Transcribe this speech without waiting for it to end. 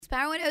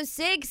Power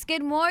 106.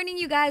 Good morning,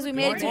 you guys. We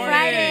made it to morning.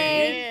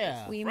 Friday.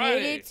 Yeah. We Friday.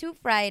 made it to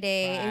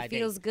Friday. It Friday.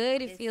 feels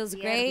good. It It's feels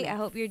viernes. great. I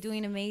hope you're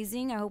doing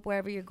amazing. I hope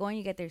wherever you're going,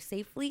 you get there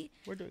safely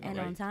We're doing and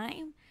all on right.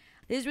 time.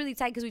 This is really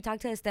tight because we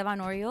talked to Esteban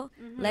Orio,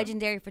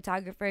 legendary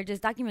photographer,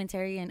 just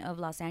documentarian of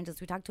Los Angeles.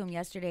 We talked to him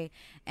yesterday,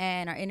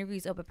 and our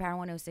interview's up at Power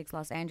 106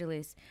 Los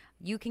Angeles.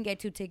 You can get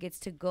 2 tickets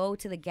to go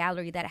to the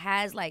gallery that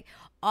has like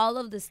all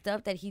of the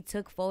stuff that he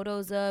took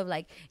photos of.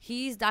 Like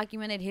he's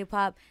documented hip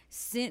hop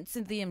since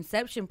the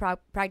inception,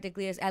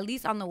 practically, at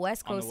least on the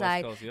West On the Coast West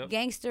side. Coast, yep.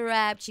 Gangster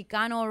rap,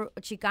 Chicano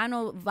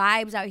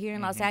vibes out here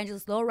in Los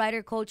Angeles,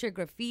 lowrider culture,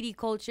 graffiti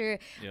culture,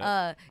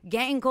 Yep.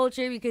 gang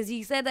culture. Because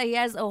he said that he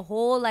has a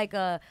whole like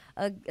a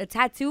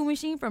tattoo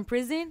machine from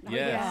prison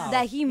Yes.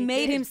 that he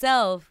made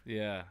himself.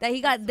 Yeah. That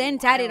he got then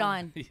tatted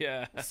on.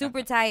 Yeah.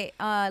 Super tight.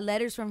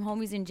 Letters from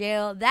homies in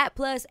jail. That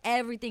plus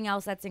everything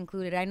else that's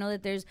included. I know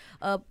that there's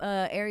a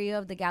area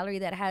of the gallery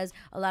that has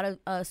a lot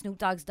of Snoop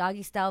Dogg's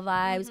Doggy Style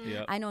vibes.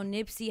 Yep. I know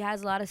Nipsey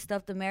has a lot of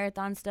stuff. The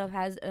Marathon stuff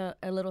has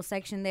a little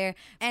section there.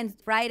 And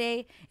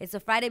Friday, it's a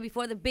Friday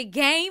before the big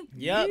game.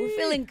 Yep. We're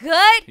feeling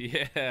good.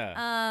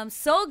 Yeah.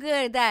 So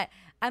good that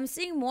I'm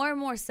seeing more and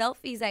more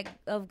selfies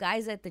of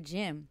guys at the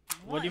gym.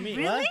 What do you mean?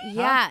 Really? What?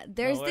 Yeah,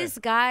 there's way. this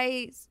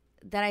guy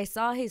that I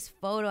saw his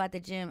photo at the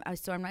gym. I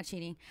swear I'm not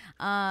cheating.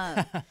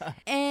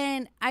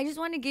 And I just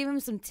want to give him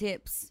some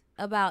tips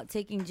about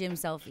taking gym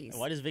selfies.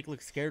 Why does Vic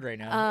look scared right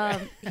now?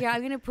 Here,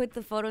 I'm going to put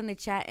the photo in the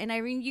chat. And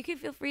Irene, you can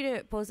feel free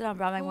to post it on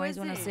Brown Bag Mornings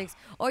is it? 106.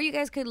 Or you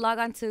guys could log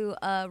on to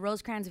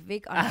Rosecrans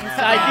Vic on Instagram.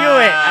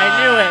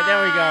 I knew it.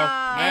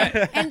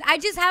 There we go. And I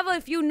just have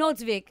a few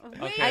notes, Vic.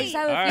 Okay. I just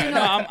have All a few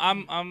right.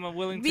 notes. No, I'm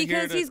willing to hear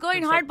Because the he's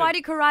going hard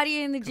body constructive-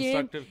 karate in the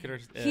gym.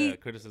 constructive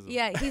criticism.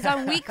 Yeah, he's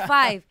on week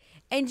 5.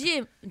 And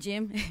Jim,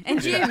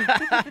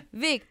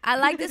 Vic, I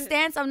like the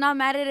stance. I'm not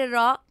mad at it at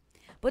all.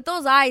 But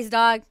those eyes,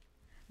 dog.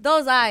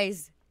 Those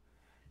eyes.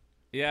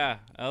 Yeah.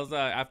 I was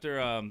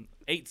after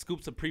 8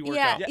 scoops of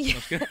pre-workout. Yeah. No,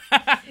 just kidding.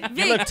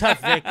 You look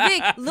tough, Vic.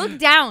 Vic, look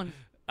down.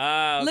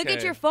 Okay. Look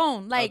at your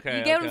phone. Like, Okay,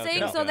 you get what I'm okay,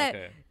 saying? okay, So okay, that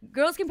okay.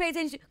 girls can pay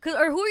attention.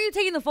 Or who are you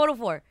taking the photo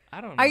for? I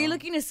don't know. Are you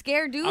looking to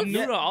scare dudes? I'm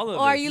new to all of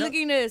Or are this. you No.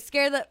 looking to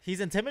scare the... He's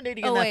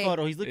intimidating Oh, in that wait.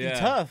 photo. He's looking Yeah.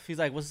 tough. He's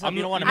like, what's up? I'm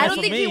You don't want to looking- I mess don't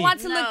with think me. he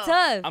wants to look No.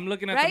 tough. I'm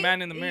looking at right? the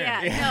man in the mirror.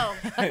 Yeah,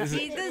 no.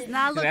 He does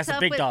not look That's tough a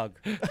big with, dog.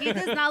 He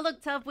does not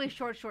look tough with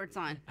short shorts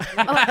on.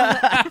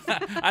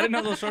 I didn't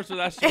know those shorts were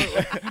that short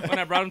when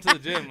I brought him to the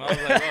gym. I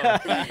was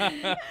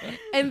like, oh.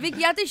 And Vic,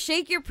 you have to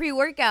shake your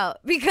pre-workout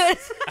because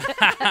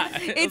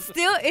it's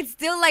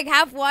still like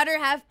half water,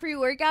 half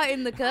pre-workout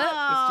in the cup.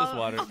 It's just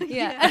water.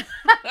 Yeah.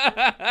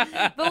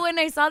 But when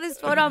I saw this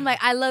photo, I'm like,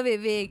 I love it,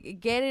 Vic.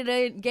 Get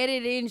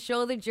it in,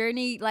 show the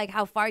journey, like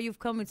how far you've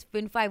come. It's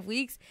been 5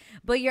 weeks,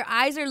 but your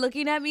eyes are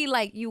looking at me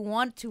like you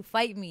want to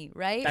fight me,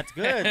 right? That's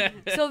good.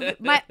 So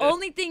my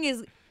only thing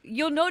is,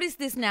 you'll notice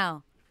this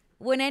now.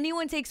 When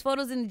anyone takes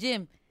photos in the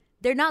gym,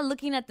 they're not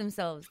looking at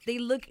themselves. They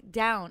look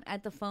down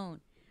at the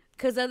phone.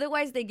 Because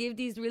otherwise they give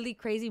these really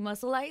crazy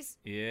muscle eyes.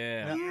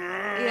 Yeah.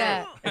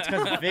 Yeah. It's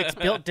because Vic's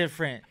built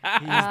different. He's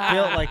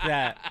built like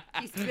that.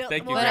 He's built,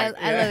 Thank you, But Greg.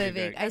 I love Yeah. it,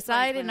 Vic. I That's saw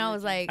why it he's and I winning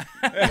was the like,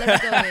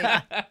 let's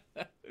go,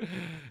 Vic.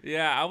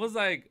 Yeah. I was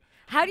like,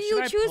 How do you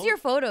Should I choose post- your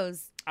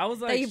photos? I was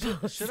that like, you should,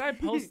 post? should I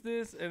post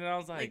this? And I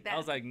was Like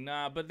like, that.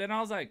 nah. But then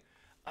I was like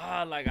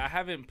I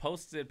haven't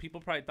posted. People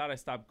probably thought I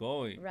stopped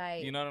going.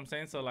 Right. You know what I'm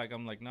saying? So like,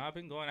 I'm like, no, I've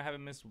been going. I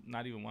haven't missed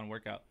not even one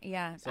workout.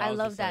 Yeah, So I I was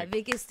love just that. like-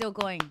 Vic is still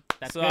going.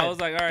 That's So good. I was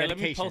like, all right, let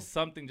me Dedication. post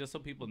something just so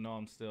people know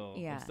I'm still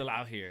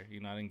out here. You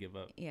know, I didn't give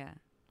up. Yeah.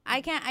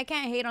 I can't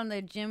hate on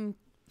the gym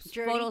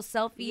Journey? photo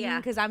selfie Yeah.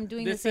 because I'm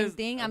doing This the same is-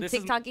 thing. I'm this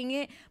is- TikToking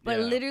it. But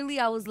Yeah. literally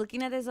I was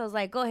looking at this. I was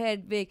like, go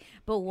ahead, Vic.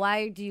 But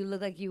why do you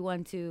look like you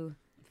want to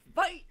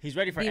Fight. He's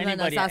ready for Viva la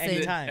anybody at any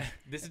sausage. time.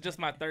 This is just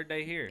my 3rd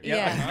day here.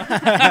 Yeah. No,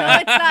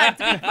 it's not.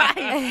 To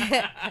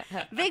be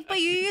fine. Vic,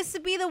 but you used to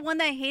be the one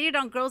that hated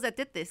on girls that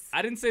did this.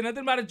 I didn't say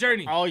nothing about a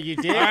journey. Oh, you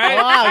did? All right.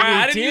 Wow, All right, you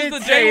I didn't did use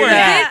the say J word.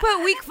 that. Vic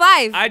put week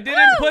 5. I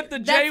didn't put the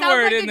that J sounds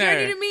word like in a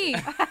there. journey to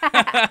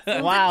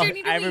me. Wow,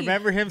 journey to I me.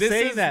 remember him This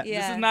saying is that. this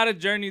Yeah. is not a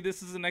journey.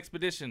 This is an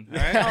expedition. All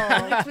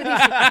right.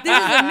 This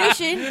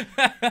is a mission.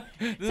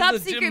 This Top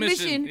is a gym secret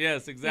mission.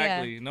 Yes,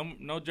 exactly.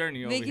 No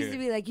journey over Vic used here.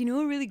 to be like, you know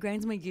what really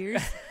grinds my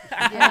gears?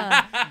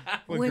 Yeah.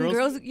 When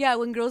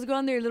girls go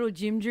on their little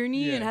gym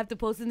journey Yeah. and have to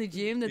post in the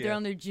gym that they're Yeah.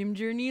 on their gym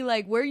journey,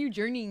 like, where are you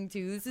journeying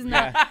to? This is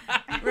not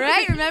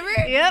right. Remember?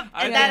 Yep.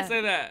 I and didn't that,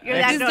 say that. You're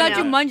This that is girl not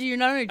now. Jumanji. You're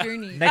not on a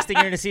journey. Next thing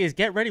you're going to see is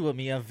Get Ready With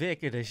Me, a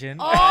Vic edition.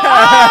 Oh,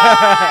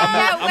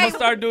 I'm yeah, gonna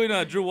start doing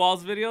Drew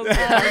Walls videos.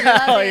 I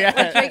love Oh, it. yeah.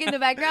 With Drake in the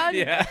background.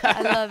 Yeah.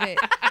 I love it.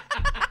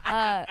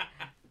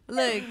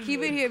 Look,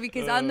 keep it here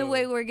because on the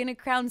way we're gonna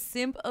crown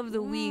Simp of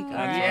the Week. That's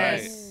All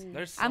right. right.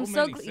 There's so I'm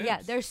so many yeah.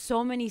 Sims. There's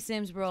so many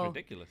Sims, bro. It's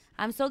ridiculous.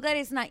 I'm so glad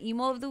it's not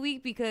emo of the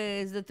week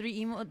because the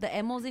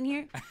emos in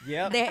here.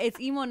 Yep. It's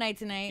emo night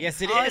tonight.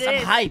 Yes, it Oh, is. it I'm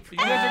is. hype. You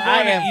guys are I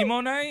going to am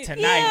emo night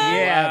tonight.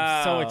 Yeah,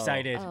 I'm so Wow.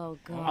 excited. Oh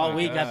god. All my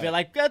week I God. feel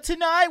like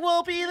tonight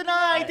will be the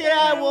night that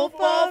I will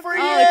fall for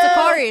you. Oh, it's a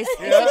chorus.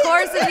 It's a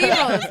chorus of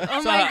emos.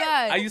 Oh So my I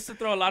god. used to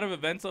throw a lot of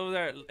events over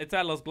there. It's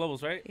at Los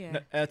Globos, right? Yeah. No,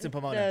 it's in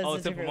Pomona. Does- Oh, a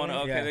it's in different Pomona.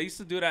 one. Okay, Yeah. they used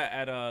to do that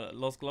at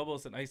Los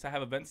Globos, and I used to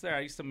have events there. I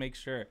used to make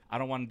sure I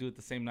don't want to do it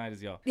the same night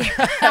as y'all.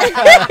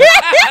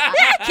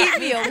 Keep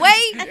me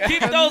away.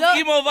 Keep from those tho-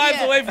 emo vibes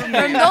yeah, away from me.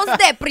 From those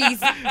depris.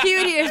 Keep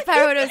it here. It's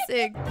Power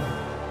 106.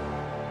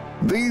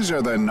 These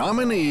are the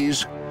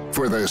nominees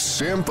for the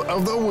Simp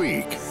of the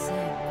Week.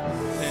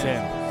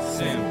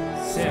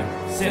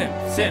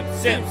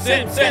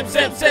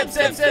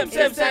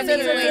 It's time to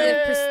give away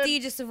the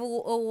prestigious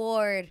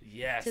award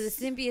Yes. to the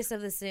simpiest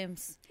of the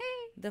Sims.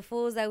 The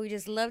fools that we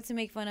just love to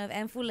make fun of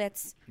and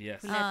foolettes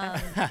Yes.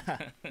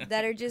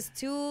 that are just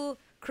too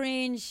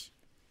cringe,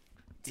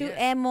 too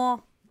Yes.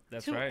 emo.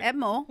 That's To right.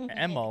 Emo.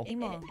 Emo.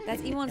 Emo.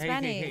 That's emo in Hey,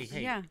 Spanish. hey, hey,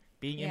 hey. Yeah.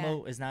 Being Yeah.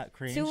 emo is not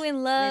cringe. Too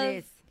in love. It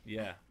is.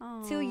 Yeah.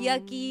 Too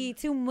yucky.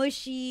 Too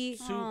mushy.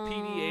 Too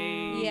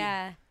PDA.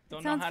 Yeah.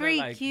 Don't Sounds know how very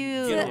to, like,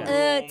 cute. get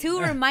a room. Too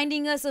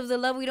reminding us of the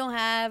love we don't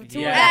have. Too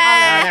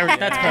Yeah.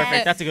 That's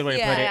perfect. That's a good way to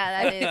Yeah. put it.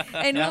 Yeah, that is.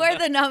 And who are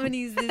the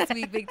nominees this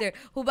week, Victor?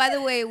 Who, by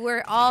the way,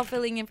 we're all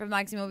filling in for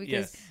Maximo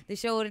because Yes. the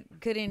show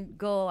couldn't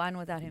go on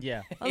without him.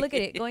 Yeah. Oh, look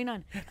at it going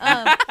on.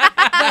 But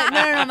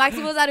no.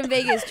 Maximo's out in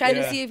Vegas trying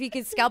to Yeah. see if he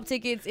can scalp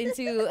tickets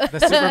into The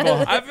Super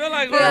Bowl. I feel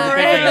like, Yeah. we're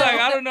ready. Like,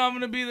 I don't know. I'm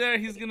gonna be there.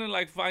 He's gonna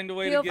like find a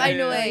way He'll to get find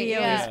in. a way. He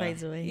Yeah. always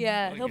finds a way.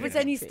 Yeah, he'll Okay.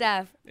 pretend he's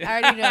staff. I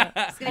already know.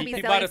 It's gonna be He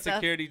selling bought a stuff.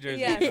 security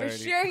jersey. Yeah, for already.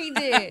 sure he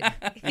did.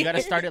 You got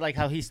to start it like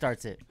how he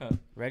starts it.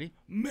 Ready?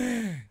 All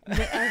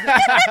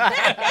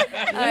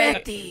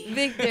right,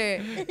 Victor,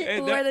 who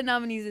there- are the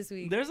nominees this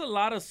week? There's a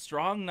lot of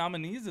strong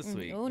nominees this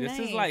week. Oh, This is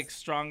nice. like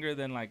stronger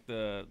than like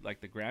the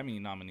Grammy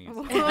nominees.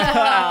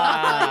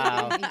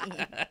 Wow.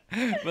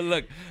 But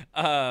look,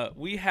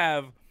 we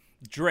have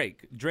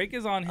Drake. Drake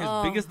is on his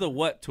Oh. Biggest the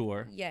What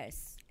tour.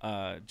 Yes.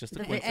 Just a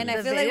And coincidence. I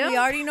The feel like we video?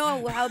 already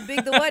know how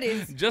big the what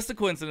is. Just a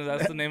coincidence.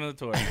 That's the name of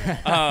the tour.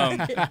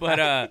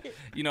 But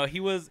you know, he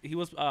was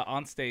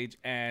on stage,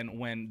 and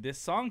when this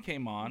song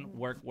came on,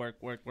 "Work,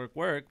 Work, Work, Work,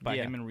 Work" by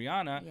Yeah. him and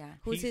Rihanna. Yeah.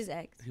 Who's his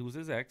ex? Who was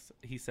his ex?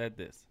 He said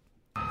this.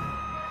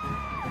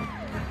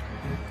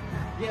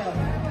 Yeah.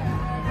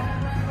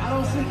 I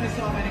don't sing this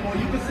song anymore.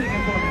 You can sing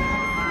it for me.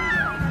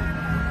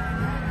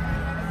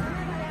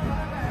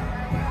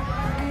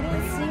 I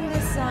don't sing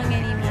this song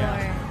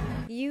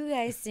anymore. You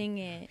guys sing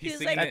it. He's was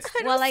singing like, it. I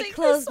don't While I sing this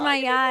close song my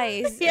anymore.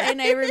 eyes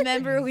and I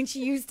remember when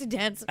she used to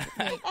dance with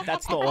me.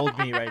 That's the old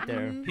me right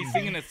there. He's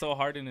singing it so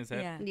hard in his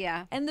head. Yeah.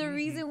 Yeah. And the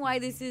reason why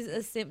this is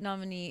a simp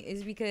nominee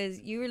is because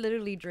you were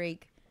literally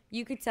Drake.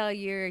 You could tell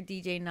your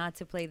DJ not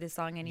to play this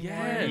song anymore.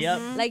 Yes.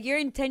 Yep. Like you're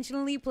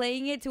intentionally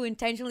playing it to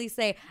intentionally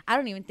say, I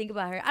don't even think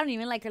about her. I don't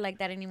even like her like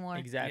that anymore.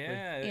 Exactly.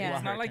 Yeah, Yeah.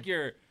 it's not like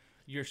you're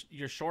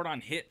short on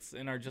hits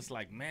and are just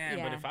like, man,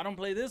 but Yeah. if I don't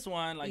play this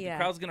one, like Yeah.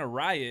 the crowd's gonna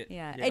riot.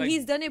 Yeah, It's and like-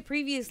 he's done it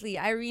previously.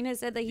 Irene has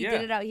said that he Yeah.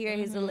 did it out here at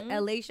his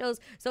LA shows,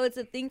 so it's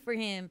a thing for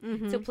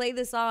him to play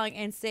the song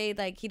and say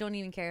like he don't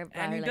even care about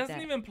and her he like doesn't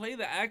that. even play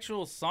the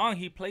actual song.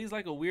 He plays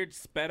like a weird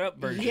sped up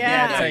version.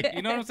 Yeah. it's Like,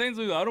 you know what I'm saying?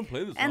 So I don't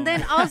play this song. And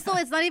then also,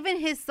 it's not even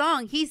his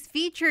song. He's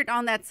featured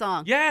on that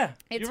song. yeah,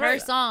 It's you're her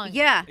right. song.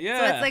 Yeah. So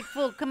Yeah. it's like,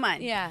 full, come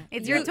on. Yeah.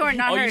 It's You- your tour,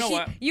 not Oh, you hers. know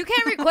what? You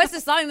can't request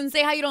a song and then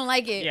say how you don't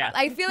like it. Yeah.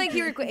 I feel like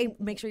he hey,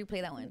 make sure you play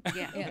that one.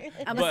 Yeah. Yeah.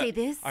 I'm But- going to say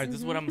this. All right, this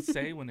is what I'm gonna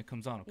say when it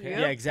comes on. Okay.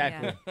 Yeah,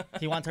 exactly.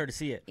 He wants her to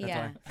see it. That's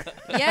Yeah. why.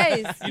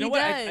 Yes, You know he what?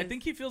 does. I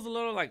think he feels a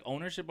little like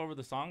ownership over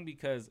the song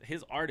because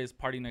his artist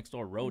Party Next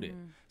Door wrote it.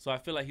 So I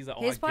feel like he's like,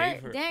 oh, his I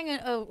gave part. her. Dang,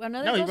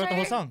 another. No, he wrote the ghostwriter?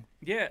 whole song.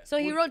 Yeah. So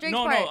he wrote Drake's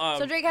no, part. No,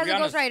 So Drake has a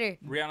Rihanna's- ghostwriter.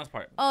 Rihanna's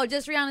part. Oh,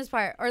 just Rihanna's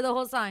part or the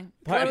whole song.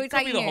 What are we Could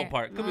talking be the here? whole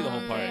part. Could be the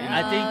whole part. you know?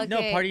 I think no.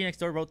 okay. Party Next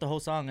Door wrote the whole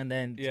song, and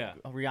then Yeah.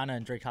 Rihanna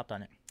and Drake hopped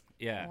on it.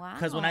 Yeah. Wow.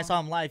 Because when I saw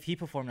him live, he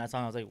performed that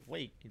song. I was like,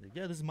 wait, he's like,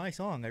 yeah, this is my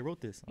song. I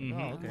wrote this. I'm like,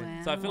 Mhm. oh, okay.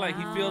 Wow. So I feel like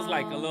he feels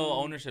like a little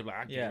ownership. Like,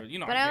 I gave Yeah. her, you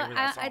know, But I gave her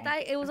that I song.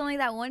 thought it was only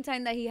that one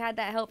time that he had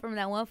that help from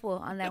that one fool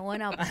on that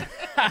one album.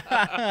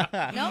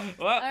 No,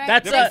 Well, all right.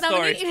 That's Drake's a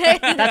nominee.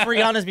 That's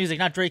Rihanna's music,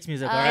 not Drake's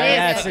music. All Oh, right, it is.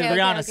 that's Okay, a okay,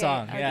 Rihanna's okay.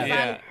 song. Okay. Yeah. It's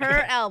Yeah. on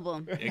her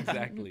album.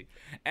 Exactly.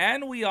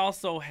 And we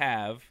also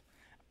have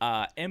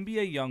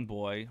NBA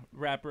YoungBoy,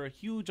 rapper,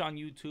 huge on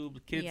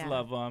YouTube. Kids Yeah.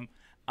 love him.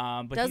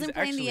 But Doesn't he's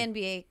play actually, in the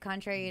NBA,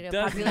 contrary to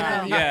Does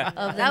popularity not, yeah.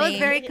 of the That was name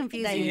very that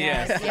confusing. he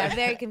Yes. has. Yeah,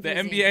 very The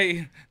confusing.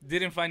 NBA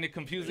didn't find it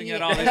confusing at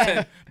Yeah. all. They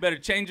said, better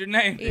change your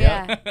name.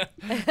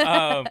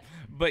 Yeah.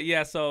 But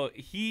yeah, so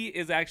he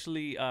is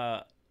actually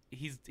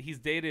he's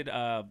dated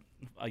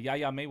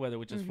Yaya Mayweather,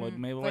 which is Floyd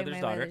Mayweather's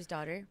daughter,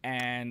 daughter.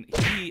 and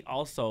he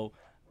also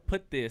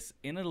put this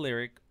in a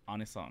lyric on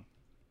his song.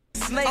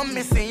 I'm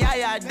missing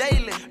Yaya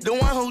daily. The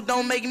one who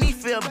don't make me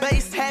feel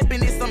base.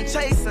 Happiness I'm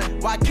chasing.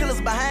 While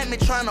killers behind me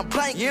trying to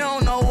blank. You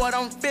don't know what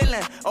I'm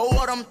feeling or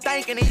what I'm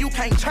thinking, and you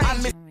can't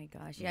change me. Oh my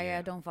God, gosh.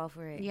 Yeah, don't fall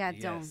for it. Yeah,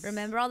 Yes. don't.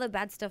 Remember all the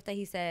bad stuff that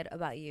he said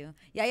about you.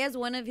 Yaya's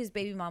one of his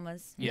baby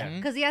mamas. Yeah.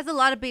 Because he has a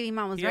lot of baby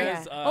mamas, He right?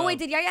 has, Oh, wait,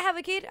 did Yaya have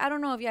a kid? I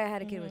don't know if Yaya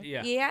had a kid with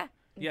Yeah. Yeah?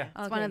 Yeah.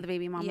 It's one of the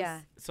baby mamas.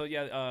 Yeah. So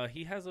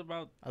he has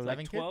about 11 like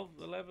kids? 12,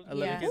 11. 11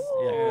 Yes. kids?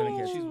 Yeah, 11 And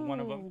kids. she's one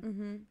of them.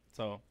 Mm-hmm.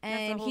 So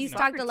And whole he's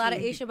soccer talked a lot of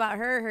team. ish about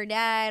her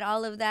dad,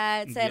 all of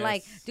that. Said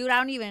like, Yes. dude, I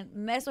don't even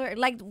mess with her.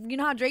 Like, you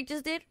know how Drake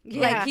just did?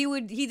 Yeah.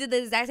 Like he did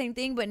the exact same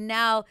thing, but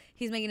now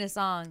he's making a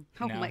song.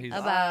 Oh Now my he's- God.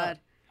 About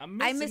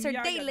I I miss her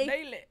Yaya daily.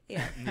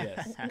 Yeah.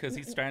 Yes, because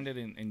he's stranded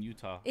in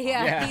Utah.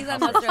 Yeah, Yeah. he's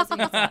on Nostros. Oh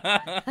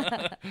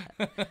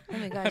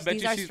my I gosh, bet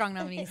these you are she's- strong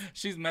nominees.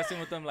 She's messing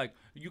with them like,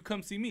 you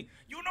come see me.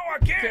 You know I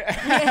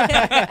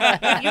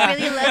can't. You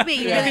really love me.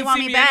 You Yeah. really You want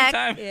see me back.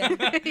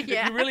 anytime. If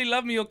Yeah. you really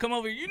love me, you'll come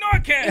over here. You know I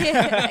can't.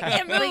 I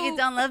can't But you move.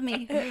 don't love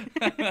me.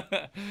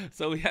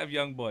 So we have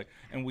Young Boy.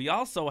 And we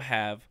also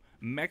have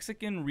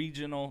Mexican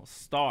regional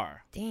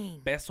star,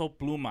 Dang. Peso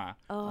Pluma.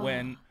 Oh.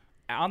 When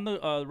on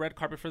the red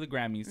carpet for the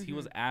Grammys, he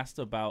was asked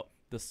about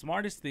the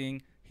smartest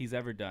thing he's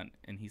ever done.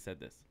 And he said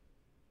this.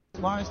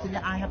 Smartest thing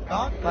I have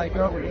done, like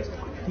always.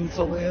 He's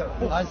so weird.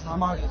 I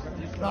smartest.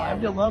 I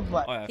just love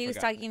like. Oh, I He was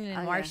forgot. talking in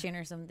yeah. Martian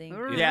or something.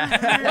 Yeah.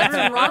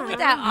 What's wrong with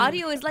that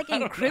audio? It's like I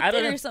don't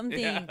encrypted know. or something.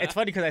 Yeah. It's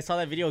funny because I saw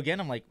that video again.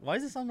 I'm like, why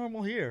is this sound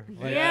normal here?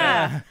 Like,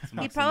 Yeah. It's He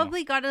Maximo.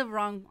 probably got the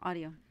wrong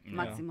audio. Yeah.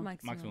 Maximo.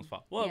 Maximo's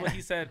fault. Well, Yeah. but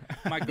he said,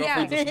 my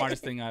girlfriend's the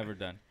smartest thing I ever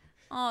done.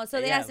 Oh,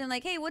 so they Yeah. asked him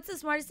like, "Hey, what's the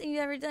smartest thing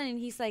you've ever done?" And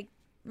he's like,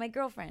 "My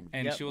girlfriend."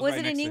 And Yep. she was Was right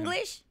it next in to him.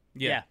 English?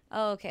 Yeah.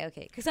 Oh, okay.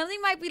 Because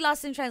something might be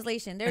lost in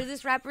translation. There's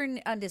this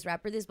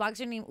this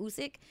boxer named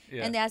Usyk,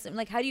 Yeah. and they asked him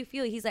like, "How do you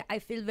feel?" He's like, "I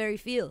feel very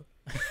feel."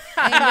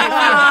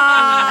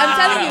 I'm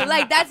telling you,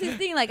 like that's his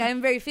thing. Like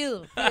I'm very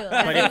feel.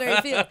 I feel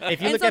very feel.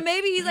 if you And look so at-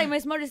 maybe he's like my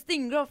smartest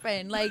thing,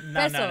 girlfriend, like No,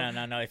 Peso.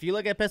 no. If you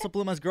look at Peso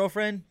Pluma's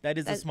girlfriend, that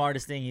is the That's-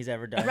 smartest thing he's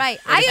ever done. Right,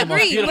 That is I the most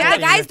agree. beautiful But the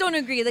thing guys he's- don't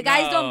agree. The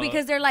guys don't No.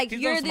 because they're like, He's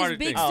you're done this smarter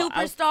big things. Oh,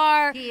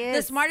 superstar. He The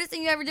is. smartest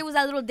thing you ever did was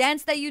that little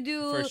dance that you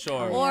do. For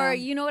sure. Or Yeah.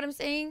 you know what I'm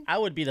saying? I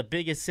would be the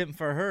biggest simp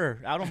for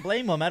her. I don't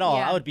blame him at all.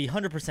 Yeah. I would be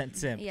 100%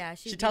 simp. Yeah,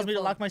 she's she tells me to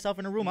beautiful. lock myself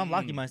in a room. I'm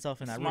locking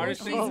myself in that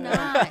Smartest room. She's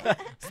thing.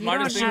 not.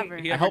 Smartest don't have thing her.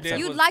 he I ever hope did so.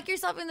 You'd was lock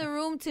yourself in the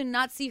room to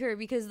not see her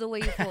because the way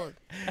you fold.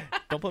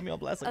 Don't put me on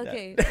blast like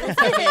Okay.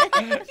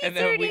 and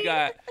then we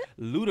got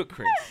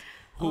Ludacris,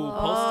 who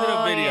posted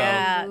a video.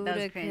 yeah. that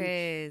was cringe.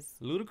 Ludacris.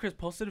 Ludacris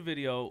posted a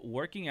video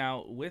working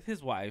out with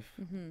his wife,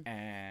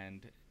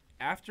 and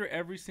after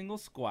every single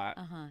squat,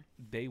 Uh-huh.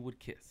 they would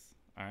kiss.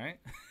 All right,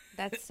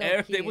 That's so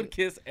They cute. would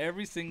kiss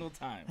every single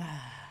time.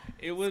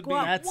 It would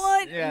Squat be That's-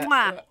 one, yeah.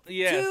 mwah.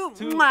 yes,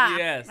 Two, mwah.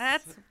 yes,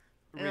 That's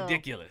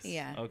ridiculous.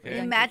 Yeah. Okay.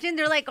 Yeah. Imagine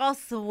they're like all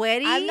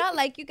sweaty. I'm not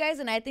like you guys,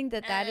 and I think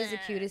that that is the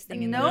cutest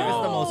thing in the No. That is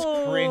world. the most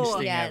cringe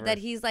thing Yeah, ever. that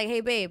he's like,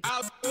 "Hey, babe,"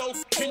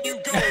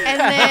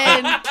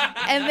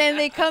 and then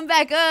they come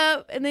back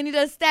up, and then he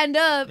does stand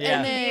up, Yeah.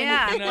 and then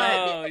Yeah.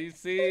 No, you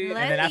see.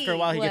 Let- and then after a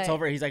while, he gets What?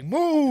 over it. He's like,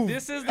 move.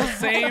 This is the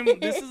same.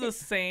 This is the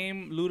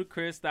same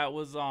Ludacris that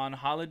was on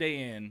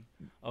Holiday Inn.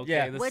 Okay,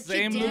 Yeah. the What you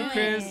same doing?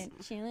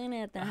 Ludacris. chilling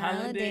at the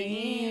Holiday Holiday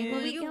Inn. Inn.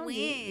 What we You gonna do?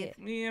 with?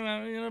 Me and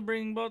I'm gonna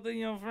bring both of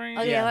your friends.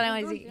 Okay, Yeah.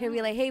 hold on. He'll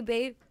be like, "Hey,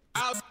 babe,"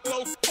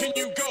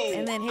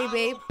 and then, "Hey,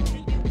 babe,"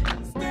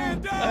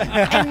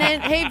 and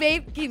then, "Hey,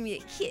 babe, give me a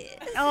kiss."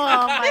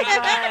 Oh my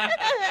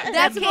god.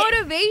 That's Okay.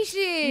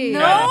 motivation.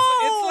 No.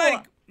 It's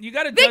like you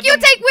gotta. Vic, judge you him.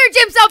 take weird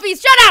gym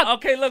selfies. Shut up.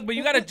 Okay, look, but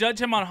you gotta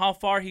judge him on how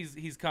far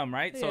he's come,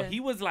 right? So Yeah. he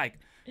was like,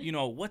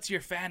 what's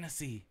your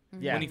fantasy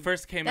Yeah. when he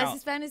first came That's out,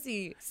 his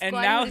fantasy. and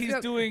Squatting now with his he's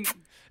girl- doing.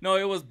 No,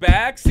 it was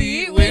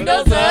backseat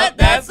Windows up.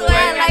 That's the way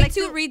I like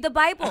to to read the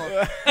Bible.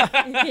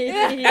 And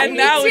Me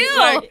now it's too.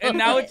 like, and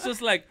now it's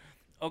just like,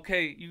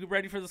 okay, you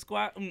ready for the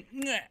squat?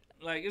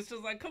 Like it's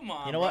just like, come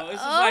on, You know bro. what?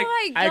 It's just Oh like,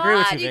 my god, I agree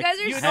with you, you Vic. guys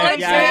are You such know what I'm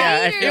Yeah, I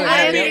haters. feel it that.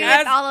 I wouldn't be agree as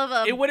with all of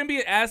them. it wouldn't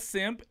be as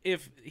simp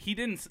if he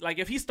didn't like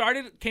if he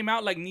came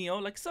out like Neo,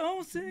 like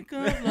so sick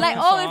of Like, love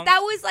oh, if songs. that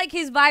was like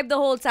his vibe the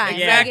whole time.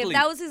 Like, Exactly. if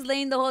that was his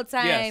lane the whole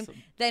time, Yes.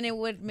 then it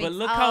would make But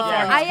look how far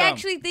I he's come.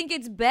 actually think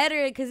it's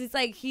better because it's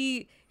like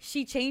she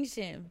changed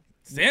him.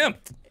 simp.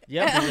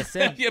 Yep, he's a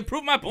simp. You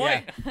prove my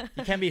point. Yeah.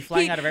 You can't be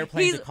flying out of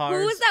airplanes and cars.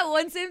 Who was that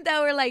one simp that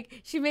were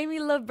like, she made me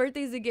love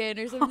birthdays again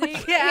or something?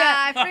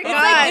 yeah, I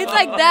forgot. It's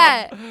like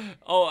that.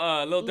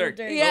 Oh, Lil Durk.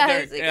 Durk. Lil Yeah,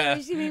 Durk, it's like, yeah.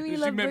 she made me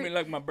love made me Durk.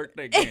 like my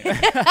birthday again.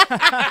 It's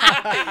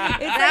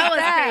That like was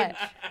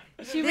that.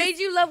 She made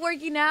you love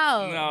working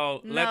out.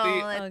 No, No,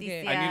 Letty.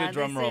 Okay. I need a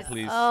drum roll, is-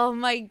 please. Oh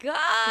my god.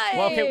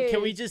 Well,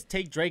 can we just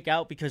take Drake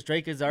out because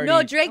Drake is already.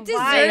 No, Drake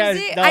deserves Why?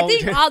 it. No. I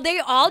think they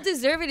all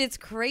deserve it. It's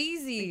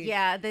crazy.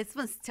 Yeah, this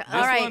one's tough.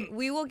 All right, one-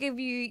 we will give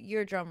you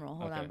your drum roll.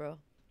 Hold Okay. on, bro.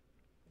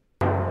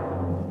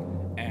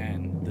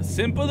 And the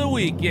simp of the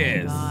week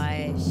is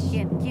Gosh,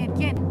 Get.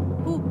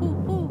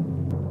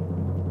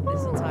 Who?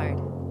 this one's hard.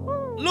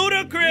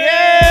 Ludacris.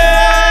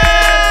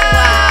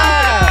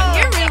 Wow,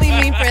 you're really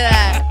mean for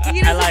that.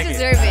 He doesn't like it.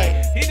 deserve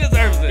it. He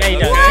deserves it. Yeah, he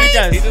does. okay? He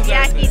does. He deserves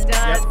Yeah, he it.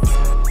 does.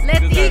 Let's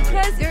Deserves it.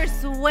 because they're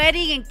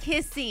sweating and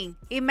kissing.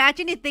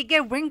 Imagine if they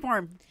get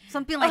ringworm.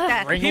 something like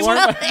that. Ringworm?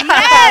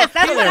 Yes, that's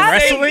what They're I'm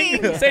wrestling?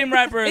 thinking. Same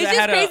rapper It's that just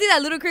had crazy a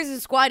that Ludacris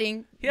is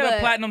squatting. he had a but-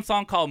 platinum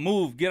song called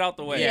 "Move, Get Out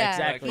the Way." Yeah,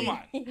 exactly. Like, come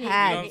on. You know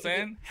Had. what I'm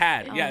saying?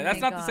 Had. Oh Yeah, that's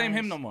my not the same gosh.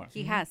 him no more.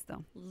 He has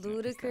though.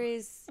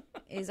 Ludacris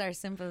is our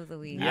simp of the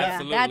week. Yeah.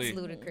 Absolutely.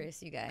 That's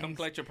Ludacris, you guys. Come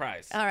collect your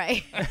prize. All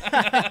right.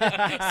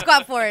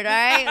 Squat for it, all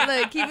right?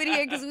 Look, keep it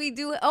here because we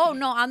do. Oh,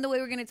 no, on the way,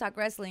 we're going to talk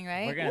wrestling,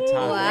 right? We're going to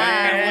talk. Wow.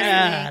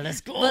 Yeah,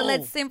 let's go. But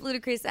let's simp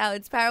Ludacris out.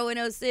 It's Power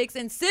 106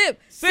 and sip.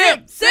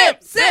 Simp,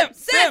 simp, simp,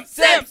 simp,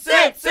 simp,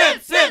 simp,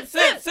 simp, simp,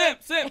 simp,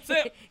 simp, simp,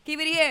 simp. Keep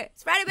it here.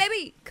 It's Friday,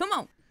 baby. Come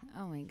on.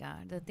 Oh my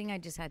God, the thing I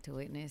just had to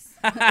witness.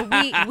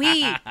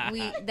 we had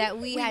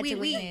to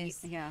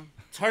witness. Yeah.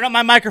 Turn up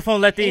my microphone,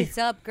 Letty. It's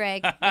up,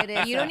 Greg.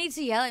 You don't need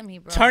to yell at me,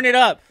 bro. Turn it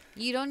up.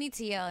 You don't need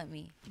to yell at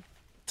me.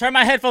 Turn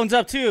my headphones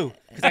up, too.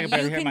 'cause I You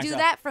barely hear can do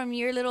myself. that from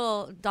your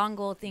little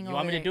dongle thing You over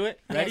want me to there. do it?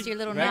 Ready? Yes, your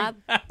little Ready?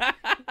 knob.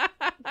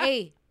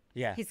 Hey,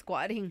 Yeah. He's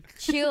squatting.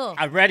 chill.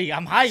 I'm ready.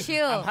 I'm hyped.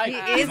 Chill. I'm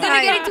hyped. He's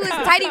gonna get into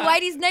his tidy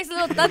whities next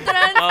little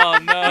thunderans. Oh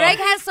no. Greg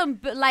has some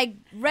like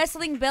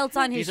wrestling belts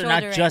on his These are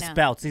shoulder not just right now.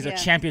 belts. These are Yeah.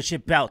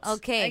 championship belts.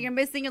 Okay. You're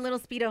missing a little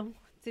speedo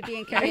to be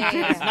in Yeah.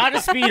 character. It's not a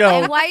And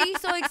Speedo. why are you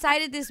so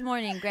excited this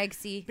morning, Greg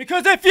C?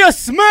 Because if you Oh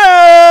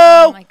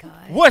smell my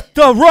God. what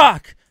The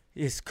Rock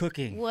is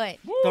cooking. What?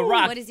 The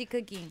Rock What is he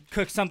cooking?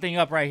 cooked something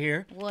up right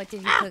here. What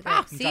did he cook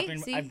up?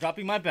 I'm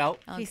dropping my belt.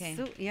 Okay.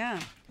 Yeah.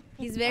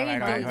 He's very All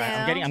right.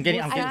 down. I'm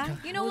getting.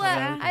 You know what?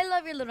 I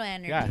love your little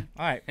energy. Yeah.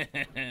 All right.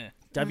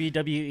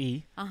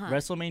 WWE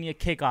WrestleMania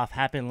kickoff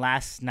happened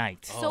last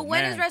night. So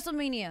when is man.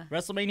 WrestleMania?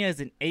 WrestleMania is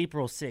in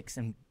April 6th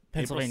in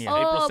Pennsylvania.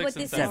 April Oh, 6th but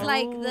and this is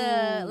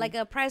 7th. like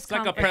a press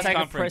like a conference. It's like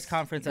conference. a press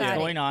conference that's Got it.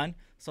 going on.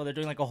 So they're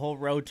doing like a whole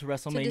road to to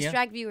WrestleMania.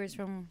 distract viewers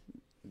from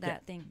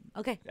that thing.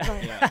 Okay. Go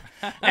ahead.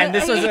 And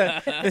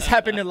this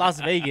happened in Las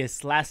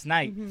Vegas last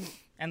night.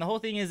 And the whole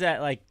thing is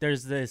that like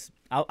there's this.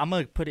 I'm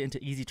gonna put it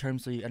into easy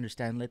terms so you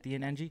understand, Letty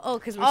and Angie. Oh,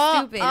 because we're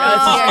stupid. It's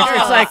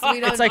Oh, like we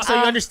don't- it's like so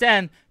you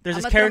understand. There's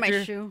I'm this gonna throw my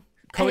character shoe.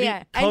 Cody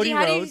yeah. Cody Angie,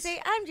 how do you Rhodes.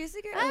 say? I'm just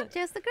a girl. I'm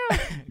just a girl.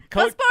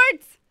 Co- Go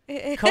sports.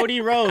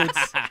 Cody Rhodes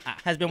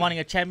has been wanting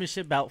a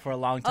championship belt for a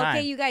long time.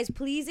 Okay, you guys,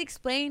 please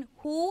explain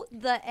who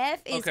the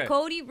F is Okay.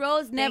 Cody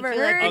Rhodes. Never you,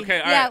 heard. Letty. Okay,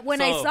 all yeah, right,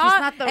 when I so- saw He's it,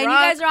 not The and you Rock.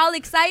 guys are all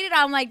excited,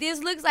 I'm like, this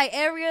looks like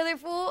every other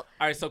fool. All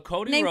right, so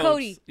Cody Name Rhodes.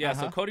 Cody. Yeah,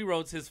 so Cody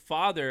Rhodes, his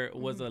father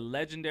was a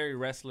legendary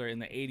wrestler in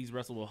the 80s,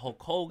 wrestled with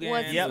Hulk Hogan.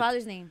 What's his Yep.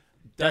 father's name?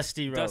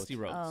 Dusty Rhodes. Dusty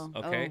Rhodes. Oh.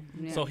 Okay, Oh,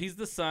 yeah. so he's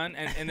the son,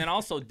 and then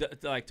also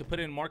like to put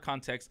it in more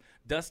context,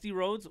 Dusty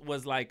Rhodes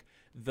was like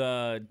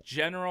the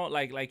general,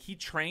 like he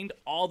trained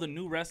all the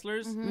new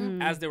wrestlers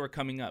as they were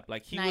coming up.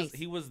 Like Nice.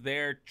 he was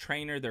their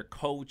trainer, their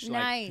coach.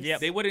 Nice. Like Yep.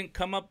 they wouldn't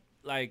come up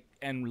like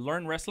and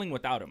learn wrestling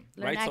without him,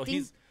 Learn right? So acting?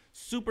 he's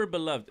super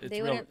beloved. It's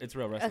They real. wouldn't- It's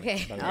real wrestling.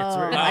 Okay. by the way.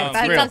 Oh, real. I It's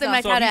thought real. Something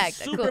like So how to he's act.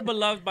 super Cool.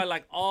 beloved by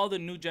like all the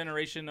new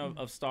generation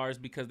of stars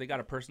because they got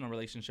a personal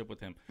relationship with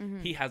him.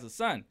 He has a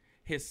son.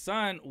 His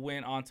son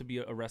went on to be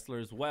a wrestler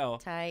as well.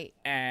 Tight.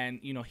 And,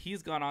 you know,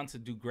 he's gone on to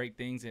do great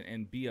things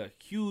and be a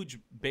huge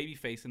baby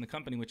face in the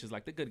company, which is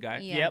like the good guy.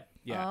 Yeah. Yep.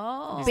 Yeah.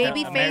 Oh. He's the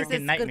Babyface American is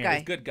good Nightmare. guy.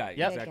 He's a good guy.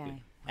 Yep. Good Exactly.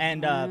 guy.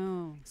 And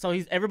Oh. so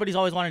everybody's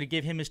always wanted to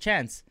give him his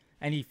chance.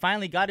 And he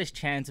finally got his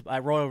chance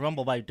at Royal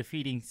Rumble by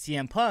defeating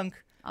CM Punk.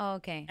 Oh,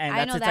 okay. And I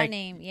that's know it's that like-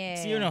 name. Yeah.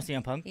 So you know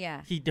CM Punk.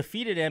 Yeah. He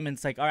defeated him, and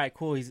it's like, all right,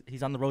 cool.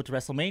 He's on the road to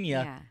WrestleMania.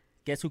 Yeah.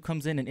 Guess who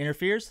comes in and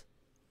interferes?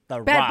 The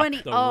Bad Rock. Bunny.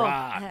 The Oh.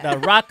 Rock. The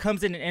Rock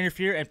comes in and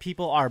interfere, and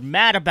people are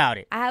mad about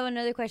it. I have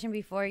another question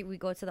before we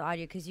go to the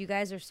audio because you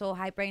guys are so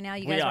hyped right now.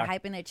 You We guys are. are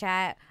hyping the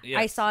chat. I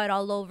Yes. saw it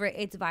all over.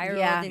 It's viral,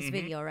 Yeah. this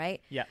video,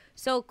 right? Yeah.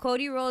 So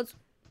Cody Rhodes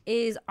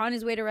is on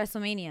his way to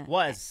WrestleMania.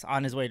 Was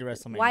on his way to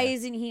WrestleMania. Why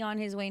isn't he on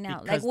his way now?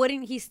 Because- like,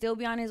 wouldn't he still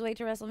be on his way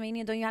to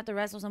WrestleMania? Don't you have to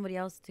wrestle somebody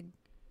else to?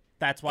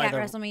 That's why at the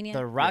WrestleMania?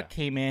 The Rock Yeah.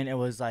 came in and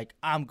was like,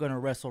 I'm gonna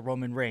wrestle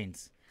Roman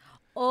Reigns.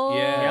 Oh,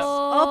 Yes.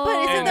 Oh,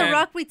 but isn't And The then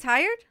Rock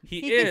retired? He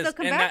can is. still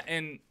come and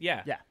back?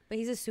 yeah. Yeah. but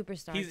he's a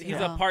superstar. He's too.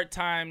 a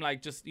part-time,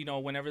 like, just, you know,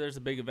 whenever there's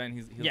a big event,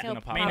 he's Yeah. going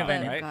to pop Main out,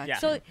 event, right? Gotcha.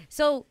 Yeah.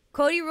 So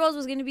Cody Rhodes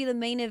was going to be the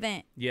main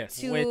event Yes.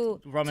 to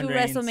With Roman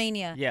Reigns.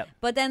 WrestleMania. Yep.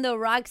 But then The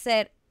Rock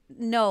said,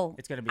 "No,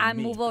 It's gonna be I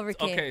me." move over,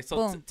 kid." Okay, so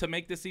Boom. to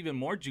make this even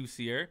more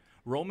juicier,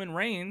 Roman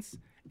Reigns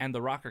and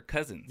The Rock are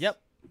cousins. Yep.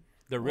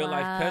 They're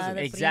real-life Wow, cousins.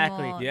 the Exactly.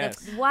 primo.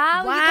 Yes.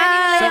 Wow. You can't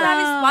even let him have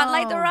his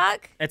spotlight, The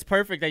Rock. It's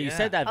perfect that you Yeah.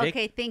 said that, Vic.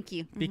 Okay, thank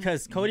you.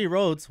 Because Cody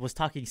Rhodes was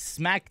talking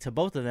smack to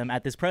both of them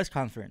at this press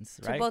conference,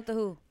 To right? both the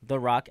who? The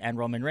Rock and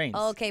Roman Reigns.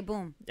 Oh, okay,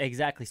 boom.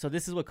 Exactly. So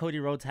this is what Cody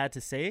Rhodes had to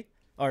say,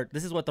 or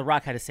this is what The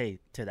Rock had to say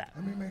to that.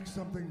 Let me make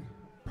something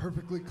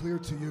perfectly clear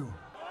to you.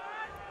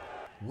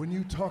 When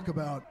you talk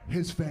about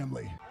his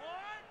family,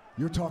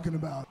 you're talking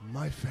about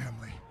my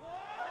family.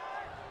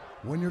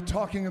 When you're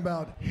talking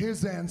about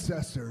his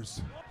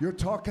ancestors, you're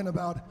talking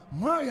about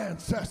my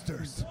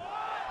ancestors.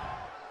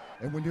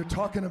 And when you're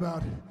talking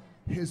about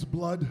his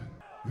blood,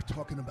 you're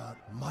talking about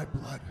my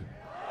blood.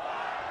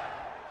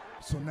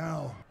 So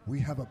now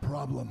we have a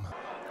problem.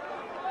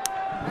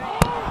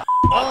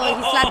 Oh,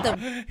 he slapped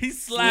him. He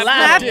slapped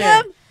Slapped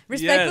him. him.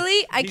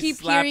 Respectfully, I he keep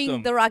slapped hearing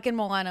him. The Rock and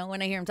Moana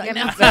when I hear him talking.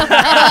 Yeah,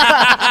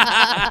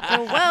 now.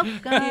 You're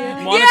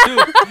welcome. Moana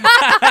too.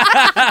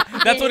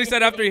 That's what he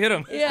said after he hit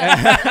him.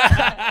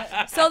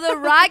 Yeah. So The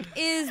Rock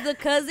is the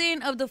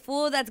cousin of the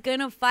fool that's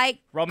gonna fight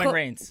Roman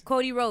Reigns.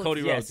 Cody Rhodes.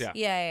 Cody Rhodes, Yes.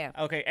 yeah.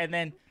 Yeah. Okay, and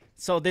then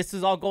so this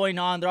is all going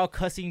on. They're all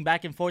cussing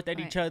back and forth at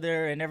Right. each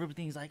other, and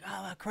everything's like,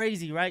 oh,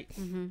 crazy, right?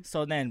 Mm-hmm.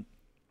 So then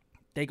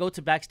they go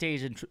to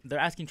backstage, and they're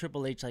asking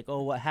Triple H, like,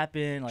 oh, what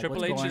happened? Like, Triple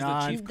what's H going is the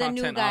on? chief The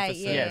new content guy,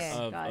 officer Yes.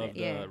 of, got of it, the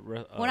yeah.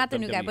 re- Well, not the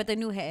new guy, WWE. but the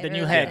new head. The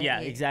new or head, the- yeah,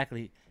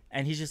 exactly.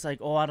 And he's just like,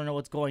 oh, I don't know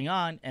what's going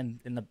on. And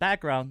in the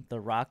background,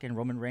 The Rock and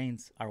Roman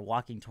Reigns are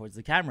walking towards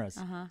the cameras.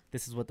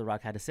 This is what The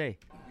Rock had to say.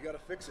 You gotta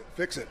fix it.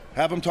 Fix it.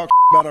 Have them talk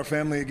about our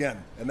family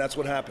again, and that's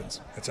what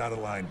happens. It's out of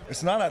line.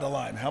 It's not out of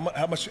line. How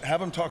much? Have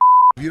them talk.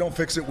 If you don't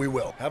fix it, we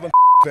will. Have them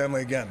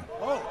family again.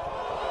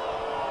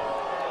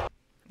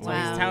 So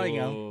Wow. he's telling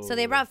him. So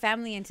they brought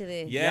family into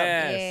this.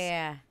 Yes.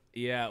 Yeah.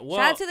 Yeah. Well,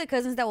 Shout out to the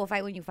cousins that will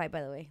fight when you fight.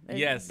 By the way. They're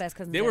yes, the best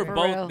cousins. they were ever.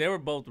 both. They were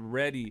both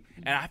ready,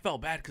 and I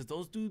felt bad because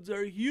those dudes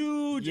are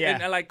huge. Yeah.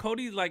 And like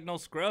Cody's like no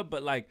scrub,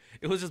 but like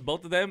it was just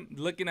both of them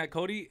looking at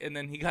Cody, and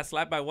then he got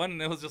slapped by one, and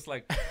it was just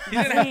like he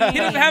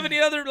didn't have any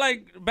other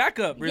like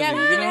backup. Really, Yeah,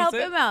 who's you gonna know help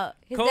what I'm him out?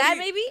 His Cody, dad,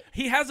 maybe?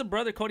 He has a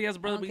brother. Cody has a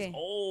brother, but Okay. he's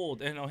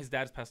old, and his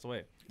dad's passed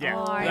away. Yeah.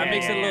 Oh, That yeah,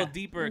 makes it a yeah. little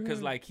deeper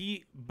because like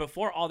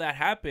before all that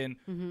happened,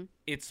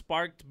 it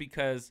sparked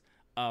because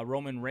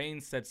Roman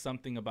Reigns said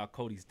something about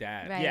Cody's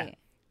dad. Right. Yeah.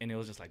 And it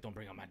was just like, don't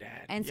bring up my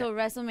dad. And so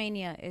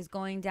WrestleMania is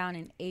going down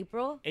in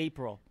April.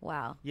 April.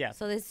 Wow. Yeah.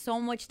 So there's so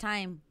much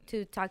time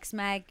to talk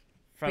smack.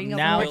 From bring up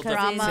now more to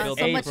cousins. Drama, Build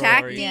so up much story.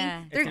 acting.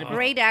 Yeah. They're It's-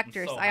 great I'm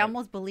actors. so I hyped.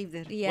 almost believed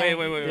it. Yeah.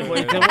 Wait.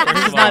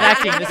 This is not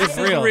acting. This is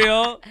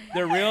real.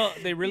 They're real.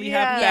 They really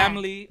have Yeah.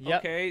 family. Yep.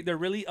 Okay. They're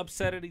really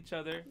upset at each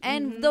other.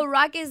 And The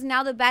Rock is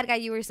now the bad guy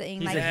you were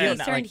saying. He's Like a heel he's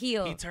now, turned like,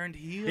 heel. He turned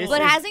heel. This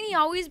But is- hasn't he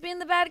always been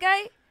the bad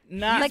guy?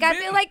 Nah. Like I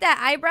feel like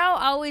that eyebrow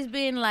always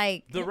been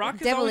like The Rock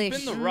has devilish.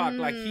 always been The Rock.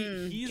 Like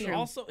he's True.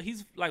 also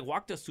he's like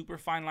walked a super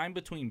fine line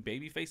between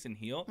babyface and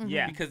heel.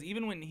 Yeah. Because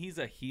even when he's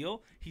a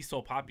heel, he's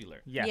so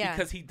popular. Yeah. Yeah.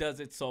 Because he does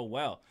it so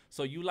well.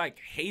 So you like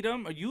hate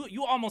him, or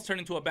you almost turn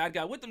into a bad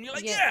guy with him. You're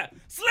like, Yeah.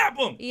 slap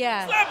him.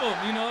 Yeah. Slap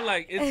him. You know,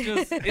 like it's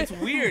just it's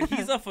weird.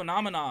 He's a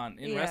phenomenon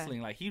in Yeah.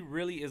 wrestling. Like he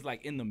really is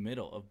like in the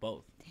middle of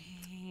both.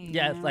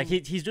 Yeah, like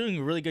he's doing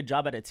a really good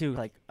job at it too.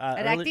 Like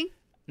At acting?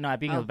 No, at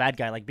being a bad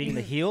guy, like being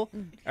the heel.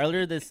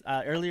 Earlier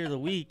the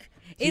week.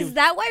 Is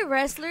that why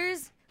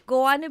wrestlers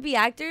go on to be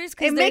actors?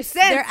 It makes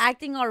sense. They're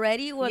acting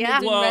already when Yeah. they're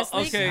doing Well,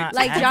 wrestling. okay. Not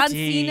Like John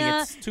acting, Cena.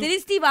 it's too-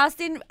 Didn't Steve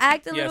Austin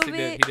act a Yes, little he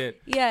bit? did. He did.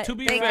 Yeah. To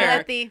be Thank you, fair,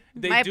 Letty.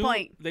 they My do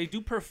point. they do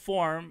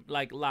perform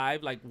like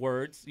live, like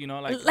words. You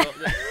know, like no,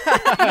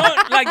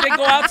 like they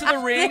go out to the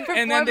ring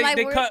and then perform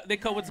they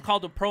like cut what's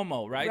called a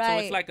promo, right? So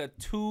Right. it's like a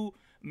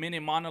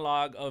 2-minute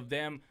monologue of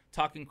them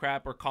talking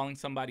crap or calling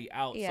somebody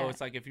out. Yeah. So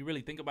it's like if you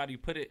really think about it, you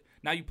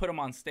put them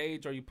on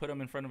stage or you put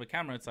them in front of a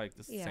camera. It's like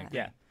the Yeah. same thing.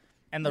 Yeah.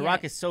 And The Yeah.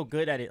 Rock is so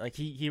good at it. Like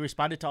he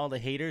responded to all the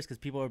haters because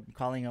people were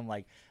calling him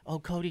like, "Oh,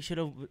 Cody should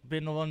have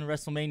been the one in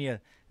WrestleMania."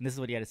 And this is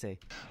what he had to say.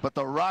 But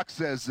The Rock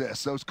says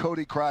this: those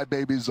Cody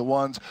crybabies, the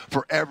ones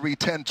for every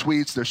 10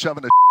 tweets they're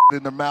shoving a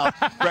in their mouth.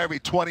 For every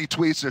 20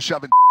 tweets they're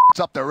shoving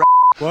up their ass.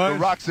 The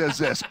Rock says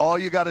this: all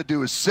you got to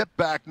do is sit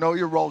back, know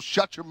your role,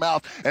 shut your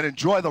mouth, and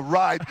enjoy the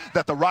ride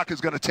that The Rock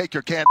is going to take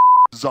your can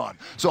on.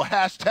 So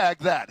hashtag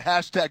that.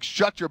 Hashtag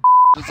shut your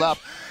up.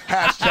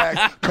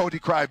 Hashtag Cody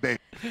Crybaby.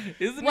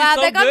 Isn't Wow, he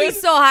so that got me good?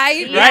 so hyped.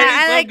 Right? Yeah, He's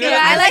I so like good. it.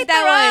 I like The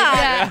that Rock.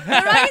 one. Yeah.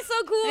 The Rock is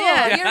so cool.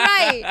 Yeah. You're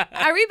right.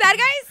 Are we bad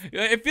guys?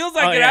 Yeah, it feels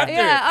like Oh, it yeah. after.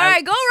 Yeah. All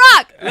right, go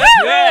Rock.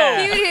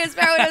 Yeah. Here it is,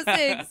 Power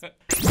 106.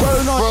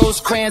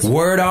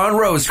 Word on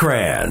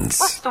Rosecrans.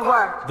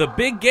 The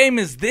big game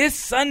is this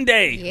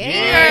Sunday.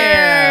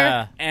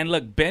 Yeah. And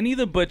look, Benny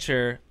the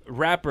Butcher,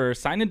 rapper,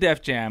 signed to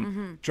Def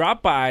Jam,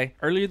 dropped by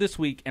earlier this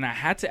week, and I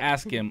had to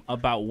ask him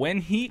about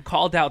when he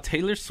called out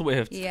Taylor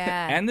Swift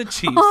Yeah. and the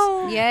Chiefs.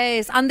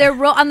 Yes, on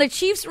the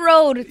Chiefs'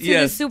 road to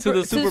Yes, the to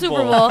the Super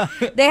Bowl,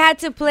 they had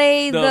to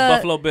play The the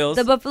Buffalo Bills.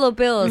 The Buffalo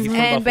Bills, He's from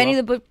and Benny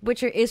Buffalo. the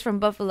Butcher is from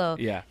Buffalo.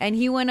 Yeah. and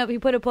he went up. He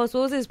put a post.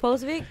 What was his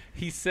post, Vic?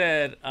 He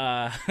said,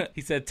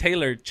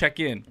 Taylor, check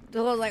in.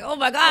 So I was like, oh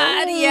my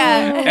god,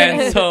 yeah.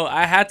 And so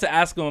I had to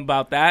ask him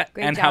about that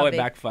Great and job, how it Vic.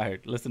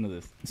 backfired. Listen to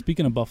this.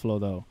 Speaking of Buffalo,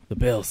 though, the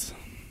Bills.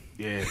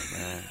 Yeah,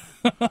 man.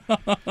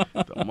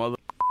 The mother.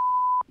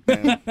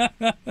 Man.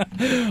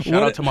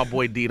 Shout out to my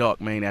boy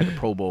D-Dog, man, at the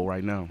Pro Bowl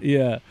right now.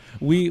 Yeah,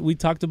 we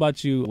talked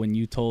about you when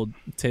you told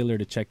Taylor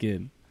to check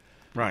in.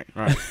 Right.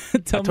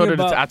 Tell I told me her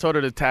about. I told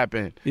her to tap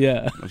in.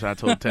 Yeah. So I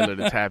told Taylor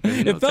to tap in.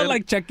 You know, It felt Taylor-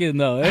 like check in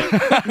though.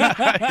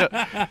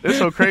 It's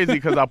so crazy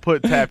because I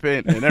put tap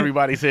in and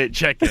everybody said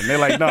check in. They're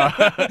like, no.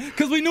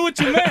 Because we knew what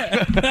you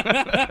meant.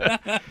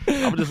 I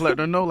was just letting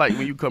her know, like,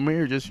 when you come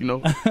here, just,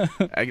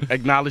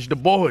 acknowledge the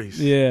boys.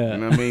 Yeah. You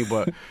know what I mean?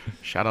 But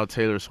shout out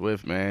Taylor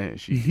Swift, man.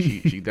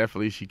 She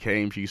definitely, she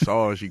came, she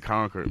saw, she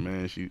conquered,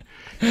 man. She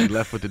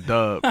left with the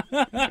dub.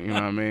 You know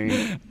what I mean?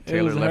 It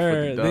Taylor was left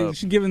her. with the dub.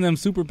 She's giving them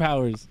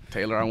superpowers. Taylor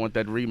Taylor, I want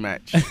that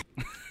rematch.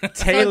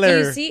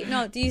 Taylor.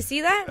 So do you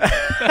see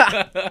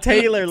that?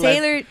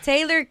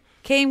 Taylor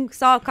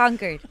saw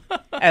conquered.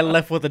 And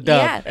left with a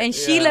dub. Yeah, and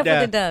she left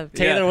with a dub.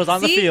 Taylor was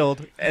on the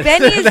field.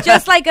 Benny is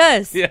just like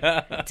us.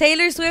 Yeah.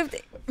 Taylor Swift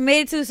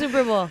made it to the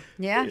Super Bowl.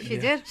 Yeah, she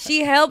did.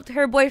 She helped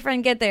her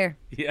boyfriend get there.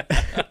 Yeah.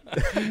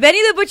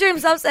 Benny the Butcher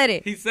himself said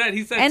it. He said,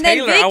 and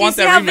Taylor, then Vic, I want you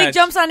see that how rematch. Vic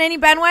jumps on any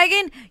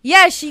bandwagon?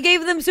 Yeah, she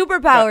gave them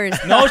superpowers.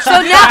 No, she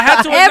so did. now I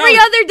had to every acknowledge-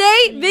 other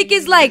day, Vic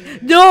is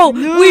like, no,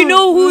 we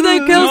know who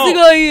that Kelsey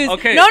guy is.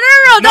 Okay. No,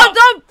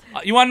 don't.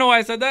 You want to know why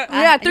I said that?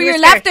 Yeah, through you your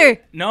were scared.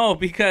 laughter. No,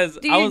 because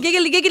Through your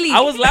giggly. I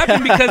was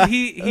laughing because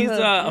he's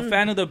a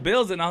fan of the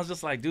Bills, and I was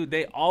just like, dude,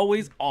 they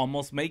always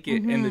almost make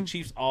it, and the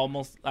Chiefs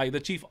always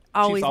Chiefs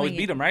always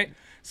beat them, right?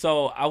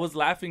 So I was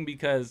laughing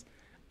because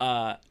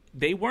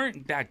they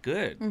weren't that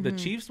good. The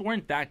Chiefs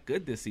weren't that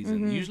good this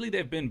season. Usually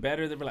they've been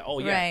better. They were like, oh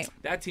yeah,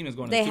 that team is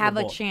going to the Super Bowl.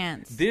 They have a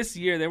chance. This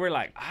year they were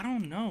like, I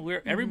don't know.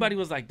 Everybody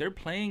was like, they're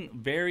playing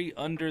very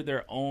under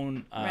their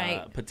own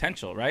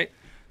potential, right?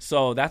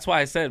 So that's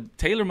why I said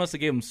Taylor must have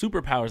gave him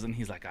superpowers, and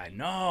he's like, I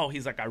know.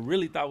 He's like, I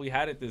really thought we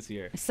had it this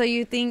year. So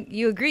you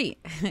agree?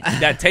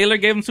 That Taylor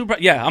gave him superpowers?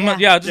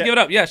 Yeah, just give it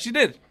up. Yeah, she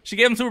did. She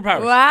gave him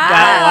superpowers.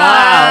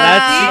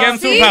 Wow. She gave him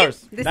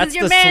superpowers. That's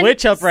the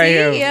switch up right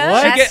here. Yeah.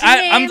 What?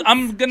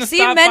 I'm gonna See,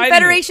 stop Men fighting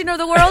Federation of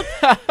the World.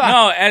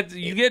 No,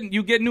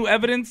 you get new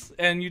evidence,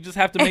 and you just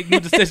have to make new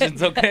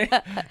decisions. Okay.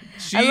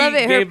 I love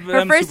it.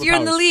 Her first year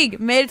in the league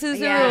made it to the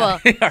Super Bowl.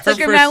 Yeah, Took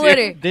her man with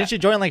her. Didn't she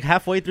join like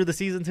halfway through the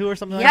season 2 or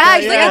something like Yeah,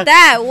 that? look at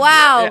that.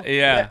 Wow.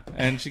 Yeah,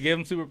 and she gave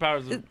him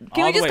superpowers.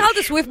 Can we just call it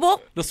the Swift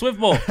Bowl? The Swift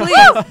Bowl,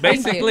 Please.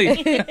 basically.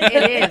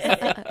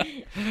 It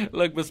is.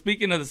 Look, but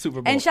speaking of the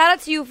Super Bowl, And shout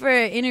out to you for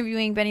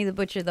interviewing Benny the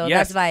Butcher, though.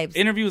 yes, That's vibes.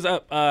 Interviews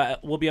up.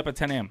 Will be up at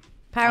 10 a.m.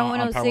 Power on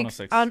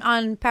 106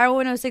 on Power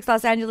 106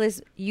 Los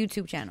Angeles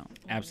YouTube channel.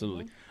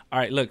 Absolutely. All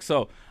right, look,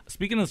 so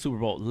speaking of the Super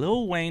Bowl,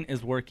 Lil Wayne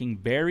is working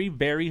very,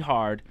 very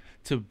hard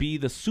to be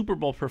the Super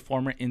Bowl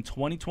performer in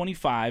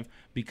 2025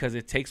 because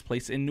it takes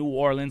place in New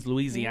Orleans,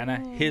 Louisiana,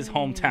 his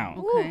hometown.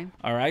 Okay.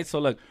 All right, so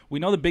look, we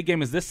know the big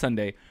game is this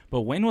Sunday,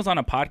 but Wayne was on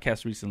a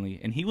podcast recently,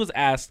 and he was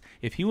asked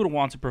if he would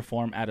want to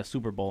perform at a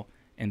Super Bowl,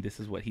 and this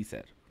is what he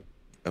said.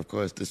 Of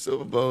course, the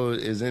Super Bowl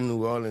is in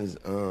New Orleans.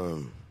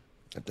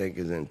 I think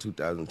it's in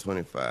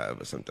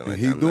 2025 or something like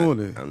that. He doing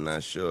it. I'm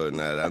not sure. I'm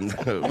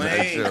not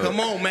Wayne, sure. come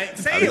on, man.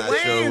 Say I'm it, not Wayne.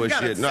 sure what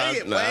Gotta shit. say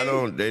it, No, I Wayne.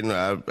 don't. They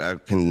know.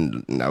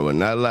 I will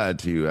not lie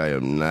to you. I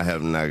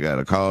have not got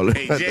a call.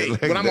 Hey, Jay, like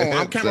but I'm on. that,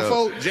 I'm camera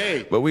folk,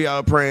 Jay. But we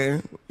all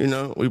praying. You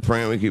know, we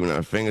praying. We keeping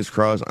our fingers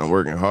crossed. I'm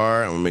working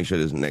hard. I'm gonna make sure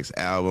this next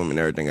album and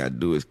everything I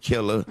do is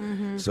killer.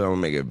 So I'm gonna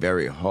make it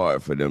very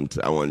hard for them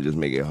to. I want to just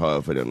make it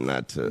hard for them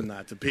not to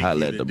pick holler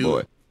you at to the do boy.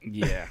 it.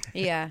 Yeah.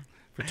 Yeah.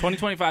 For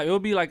 2025, it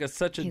would be like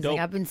such a He's dope.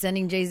 like, I've been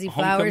sending Jay-Z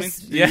Homecoming?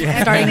 flowers.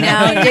 Yeah. Starting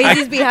now.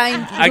 Jay-Z's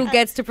behind who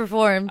gets to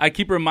perform. I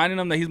keep reminding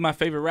him that he's my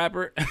favorite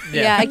rapper.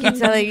 Yeah, I keep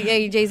telling you,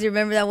 hey, Jay-Z,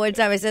 remember that one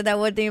time I said that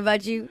one thing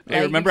about you? Hey,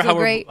 Like, remember you're so how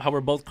great.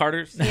 we're both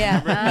Carters?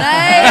 Yeah.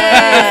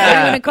 Nice.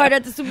 Are you in a Carter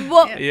at the Super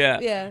Bowl?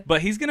 Yeah.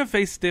 But he's going to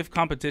face stiff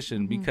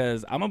competition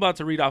because I'm about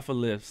to read off a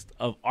list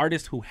of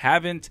artists who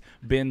haven't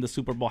been the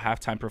Super Bowl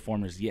halftime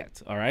performers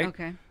yet. All right?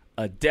 Okay.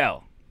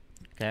 Adele.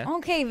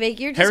 Okay, Vic,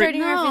 you're just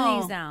hurting our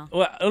feelings now.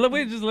 Well,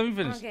 wait, just let me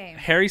finish. Okay.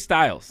 Harry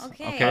Styles.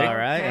 Okay. All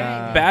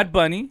right. Bad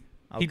Bunny.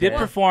 He did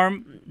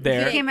perform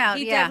there. He came out,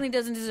 He yeah. definitely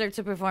doesn't deserve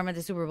to perform at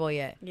the Super Bowl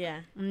yet. Yeah.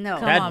 No.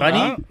 Come Bad on,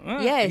 Bunny? bro.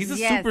 Yes. He's a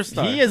Yes.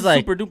 superstar. He is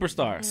like super duper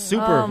star.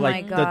 super, Oh my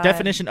like the God.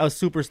 definition of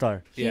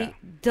superstar. Yeah.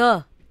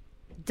 Duh.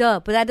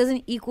 But that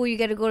doesn't equal you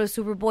get to go to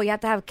Super Bowl. You have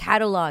to have a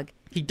catalog.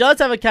 He does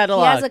have a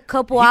catalog. He has a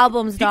couple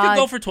albums, He dog. could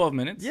go for 12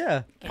 minutes.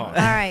 Yeah. Pause.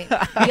 All right.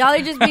 Y'all are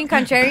just being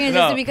contrarians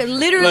No. just because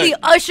literally Look.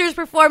 Usher's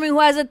performing, who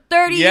has a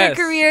 30-year Yes.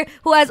 career,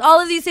 who has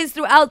all of these hits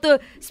throughout the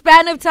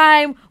span of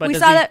time. But We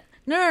does saw he- that.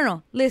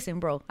 No. Listen,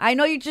 bro. I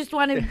know you just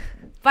want to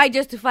fight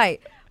just to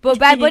fight. But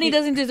Bad Bunny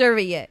doesn't deserve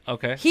it yet.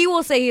 Okay. He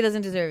will say he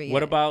doesn't deserve it yet.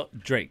 What about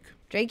Drake?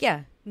 Drake,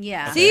 yeah.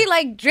 Yeah. See,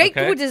 like, Drake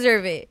Okay. would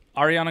deserve it.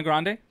 Ariana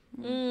Grande?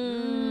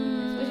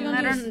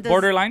 I don't,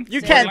 Borderline?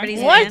 You can't.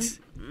 Borderline? What?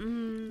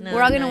 No,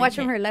 We're all going to no, watch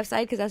you from her left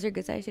side because that's her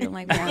good side. She don't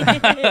like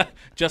me.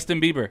 Justin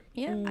Bieber.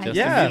 Yeah. Justin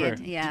Yeah.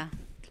 Bieber. Yeah.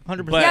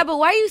 100%. Yeah, but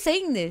why are you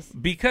saying this?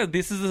 Because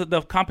this is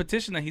the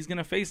competition that he's going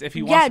to face if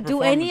he wants Yeah, to do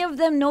perform. any of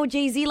them know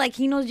Jay-Z like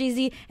he knows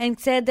Jay-Z and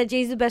said that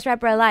Jay-Z's the best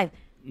rapper alive?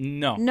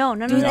 No. No.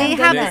 Do they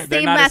have They're- the they're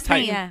same not as last tight.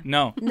 name? Yeah.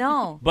 No.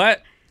 No.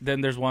 But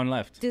then there's one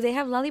left. Do they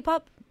have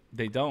Lollipop?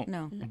 They don't.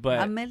 No.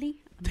 But Amelie?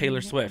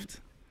 Taylor Swift.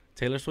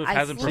 Taylor Swift I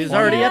hasn't see. She's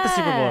performed. already at the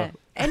Super Bowl.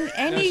 And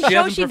any She show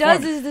hasn't she does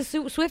performed. is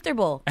the Swifter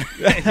Bowl.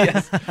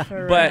 Yes.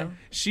 For But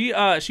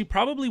real. she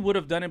probably would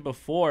have done it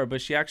before, but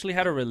she actually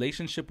had a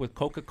relationship with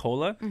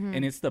Coca-Cola,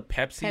 and it's the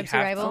Pepsi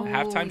rival?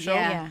 halftime show.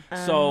 yeah.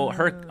 So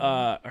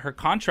her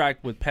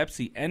contract with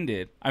Pepsi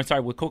ended. I'm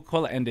sorry, with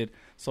Coca-Cola ended.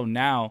 So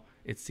now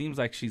it seems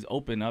like she's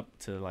open up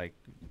to like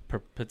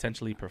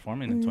potentially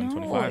performing in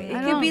 2025.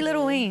 It could be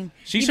Lil Wayne.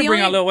 She The should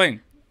bring out only- Lil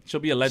Wayne. She'll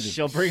be a legend.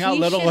 She'll bring out She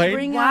Little should Wayne.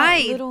 bring out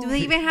Why? Lil Do they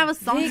even have a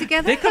song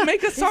together? They could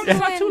make a song. It's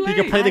not too He late.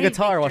 can play the I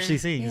guitar while picture- she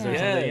sings or Yes.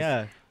 something.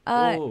 Yeah.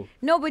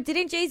 No, but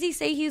didn't Jay-Z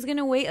say he was going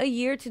to wait a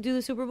year to do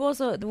the Super Bowl?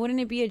 So wouldn't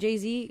it be a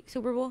Jay-Z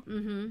Super Bowl?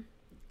 Mm-hmm.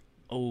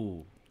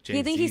 Oh,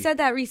 I think he said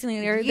that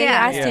recently. Or they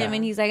asked him,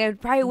 and he's like,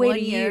 I'd probably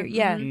wait a year.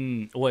 Yeah.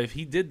 Well, if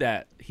he did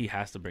that, he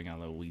has to bring out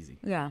Lil Weezy.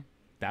 Yeah.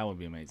 That would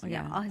be amazing.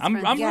 Yeah. I'm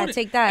rooting,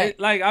 take that.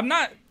 Like, I'm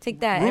not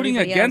rooting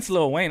against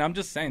Lil Wayne. I'm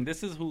just saying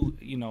this is who,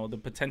 the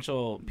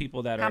potential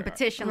people that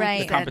competition, are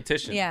right? The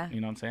competition. Yeah. You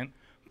know what I'm saying?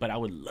 But I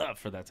would love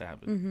for that to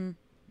happen. Mm-hmm.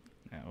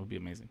 Yeah, it would be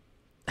amazing.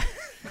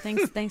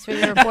 Thanks for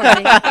your report,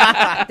 buddy.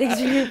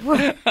 Thanks for your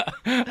report.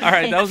 All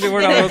right, that was your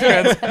word on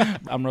Rosecrans.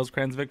 I'm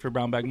Rosecrans Vic for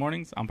Brown Bag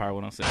Mornings on Power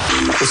 106.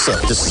 What's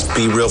up? This is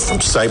Be Real from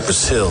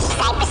Cypress Hill.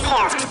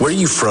 Where are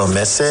you from,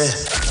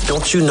 Messe?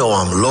 Don't you know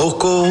I'm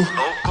local?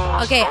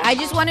 Okay, I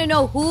just want to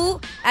know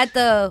who at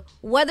the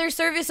Weather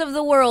Service of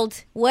the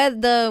World,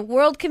 the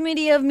World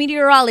Committee of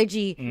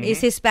Meteorology, is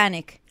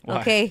Hispanic. Why?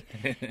 Okay,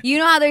 you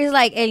know how there's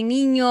like El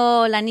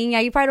Niño, La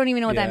Niña. You probably don't even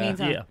know what that means.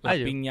 Huh? Yeah, La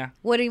Piña.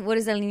 What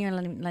does El Niño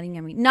and La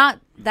Niña mean? Not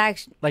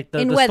that like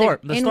the weather. Storm,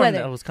 the storm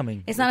that was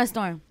coming. It's not a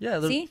storm.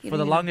 Yeah, See? For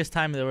the longest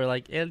time they were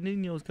like El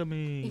Niño's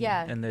coming.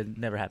 Yeah, and it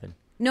never happened.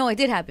 No, it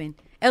did happen.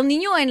 El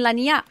Niño and La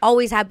Niña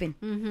always happen.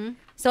 Mm-hmm.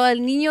 So El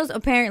Niño's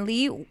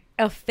apparently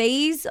a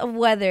phase of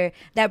weather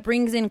that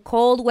brings in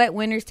cold, wet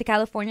winters to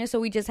California. So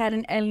we just had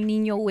an El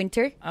Niño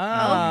winter,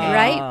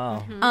 right?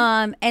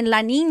 Mm-hmm. And La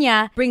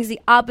Niña brings the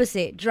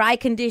opposite: dry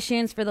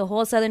conditions for the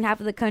whole southern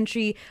half of the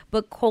country,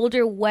 but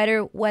colder,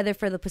 wetter weather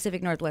for the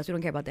Pacific Northwest. We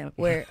don't care about them.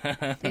 But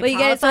you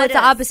get it. So it's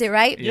the opposite,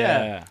 right?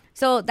 Yeah.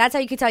 So that's how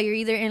you can tell you're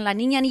either in La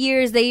Niña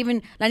years. La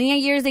Niña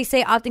years, they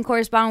say, often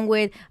correspond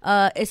with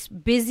it's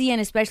busy and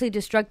especially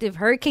destructive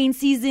hurricane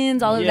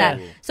seasons, all of that.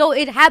 So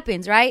it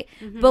happens, right?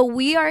 Mm-hmm. But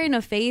we are in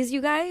a phase,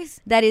 you guys,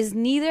 that is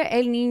neither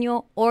El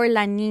Niño or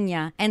La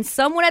Niña. And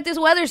someone at this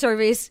weather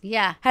service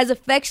has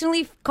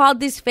affectionately called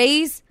this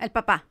phase El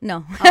Papa.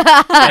 No.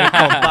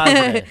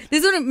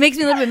 This one makes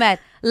me a little bit mad.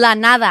 La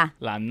Nada.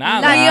 La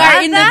Nada. We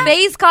are in the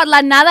phase called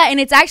La Nada, and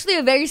it's actually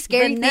a very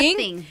scary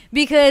thing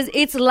because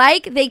it's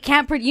like they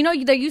can't,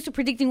 they're used to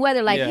predicting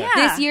weather. Like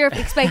this year,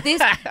 expect this.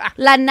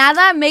 La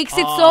Nada makes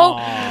it so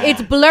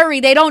it's blurry.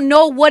 They don't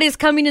know what is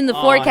coming in the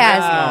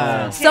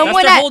forecast. No.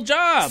 That's their whole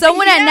job.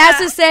 Someone at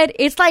NASA said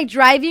it's like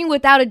driving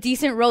without a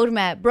decent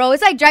roadmap. Bro,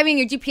 it's like driving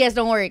your GPS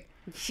don't work.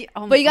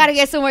 But you gotta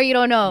get somewhere you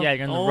don't know. Yeah,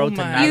 you're on the road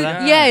to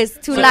Nada. Yes,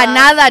 to La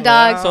Nada,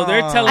 dog. So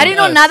they're telling I didn't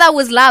know Nada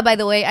was La, by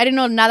the way. I didn't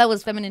know Nada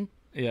was feminine.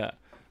 Yeah.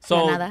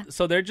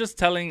 So they're just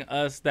telling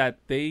us that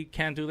they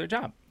can't do their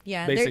job.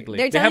 Yeah, basically.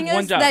 They're telling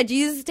us that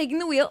Jesus is taking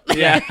the wheel.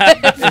 Yeah.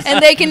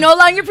 And they can no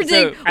longer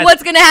predict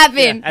what's going to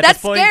happen. That's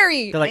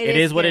scary. They're like, it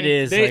is what it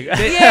is. They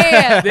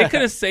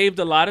could have saved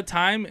a lot of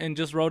time and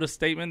just wrote a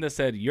statement that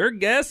said, your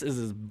guess is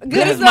as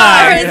good as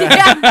mine.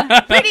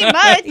 Yeah, pretty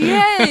much.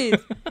 Yes.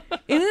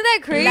 Isn't that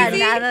crazy?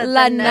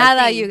 La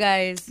Nada, you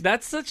guys.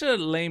 That's such a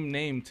lame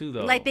name, too,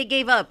 though. Like they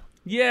gave up.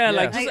 Yeah,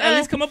 like just at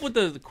least come up with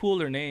a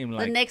cooler name.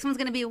 Like the next one's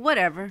gonna be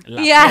whatever. Lo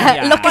que sea.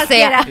 Lo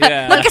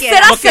que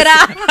será.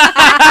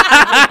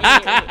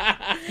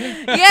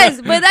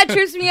 Yes, but that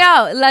trips me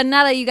out. La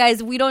Nada, you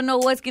guys. We don't know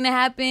what's gonna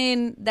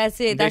happen.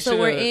 That's it. That's what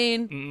we're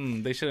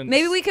in. They shouldn't.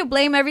 Maybe we could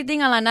blame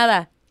everything on La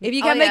Nada. If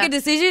you can't make a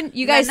decision,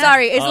 you guys,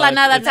 sorry. It's La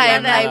Nada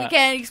time. Like, we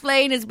can't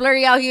explain. It's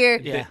blurry out here.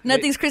 Yeah.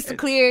 Nothing's crystal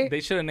clear.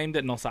 They should have named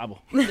it No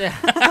Sabo.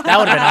 That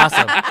would have been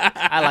awesome.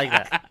 I like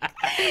that.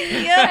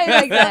 Yeah, I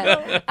like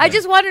that. I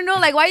just want to know,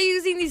 like, why are you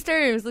using these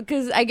terms?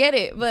 Because I get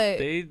it, but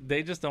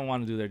they just don't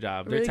want to do their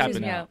job. They're really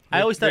tapping out. I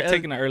always thought they're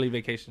taking an early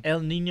vacation. El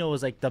Nino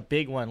was like the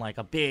big one, like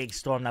a big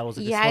storm that was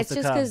supposed to come. Yeah, it's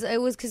just because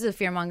it was because of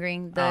fear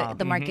mongering,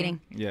 the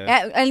marketing.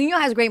 Yeah, El Nino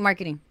has great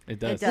marketing.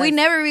 It does. We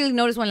never really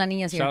noticed when La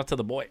Niña's here. Shout out to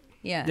the boy.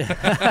 Yeah.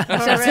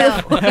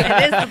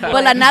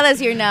 But La Nada's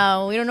here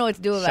now. We don't know what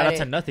to do about it. Shout out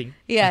to nothing.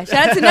 Yeah,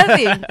 shout out to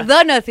nothing.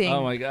 The nothing.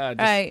 Oh my God.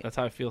 Right. That's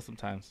how I feel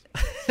sometimes.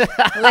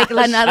 Like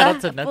La Nada. Shout out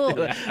to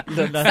nothing.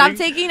 Stop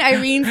taking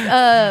Irene's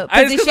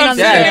position on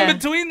the I'm in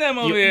between them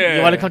over here.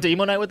 You want to come to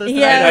emo night with us?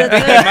 Yeah.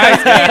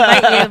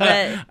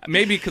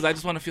 Maybe because I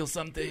just want to feel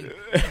something.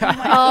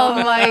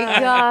 Oh my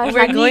gosh.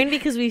 We're going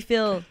because we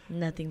feel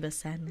nothing but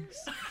sadness.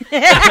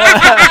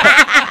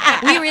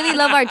 We really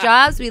love our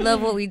jobs. We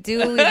love what we do.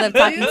 We love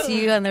talking to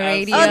you on the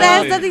radio. Oh,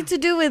 that has nothing to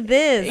do with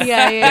this.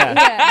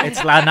 Yeah.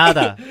 It's La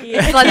Nada.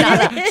 It's La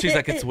Nada. She's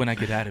like, it's when I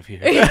get out of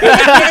here.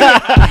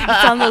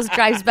 It's on those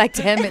drives back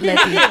to Emmett,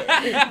 Letty.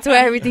 It's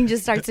where everything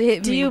just starts to hit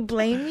me. Do you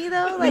blame me,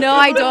 though? Like, no,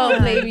 I don't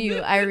blame you,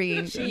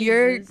 Irene.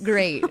 You're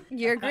great.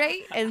 You're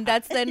great. And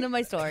that's the end of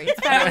my story. It's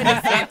Power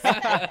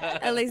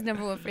 106. LA's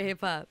number one for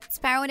hip-hop. It's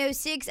Power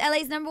 106.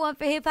 LA's number one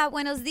for hip-hop.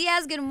 Buenos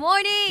dias. Good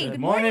morning. Good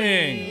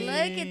morning.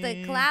 Look at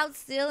the clouds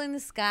still in the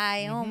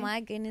sky. Oh,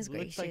 my goodness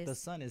gracious. Looks like the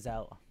sun is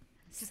out.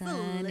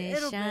 Sun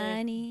is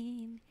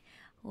shining.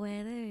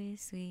 Weather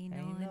is sweet.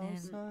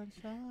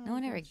 No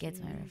one ever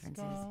gets my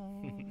references.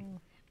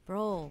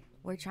 Bro,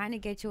 we're trying to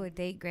get you a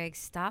date, Greg.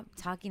 Stop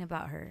talking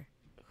about her.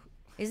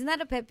 Isn't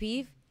that a pet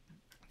peeve?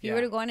 If you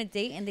were to go on a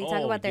date and they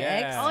talk about their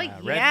ex? Oh,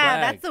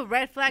 yeah. That's a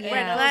red flag,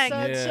 red flag.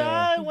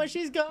 Sunshine when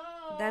she's gone.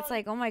 That's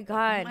like, oh my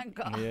god.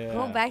 Yeah.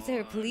 Go back to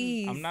her,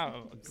 please. I'm not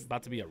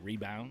about to be a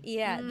rebound.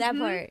 Yeah, that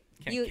part.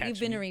 Can't catch You've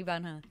been me. a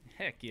rebound, huh?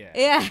 Heck yeah.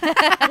 Yeah.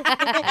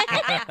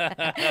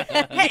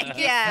 Heck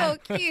yeah. So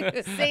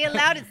cute. Say it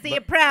loud and say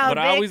it proud, But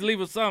I Vic. always leave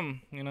with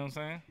something. You know what I'm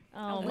saying?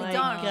 Oh We my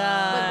don't.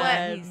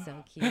 god. He's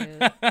so cute.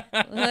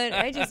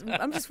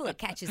 But I'm just full of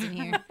catches in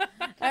here.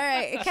 All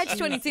right, catch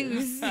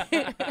 22s.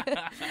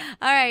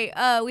 All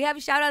right, we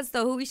have shout outs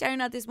though. Who we shouting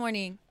out this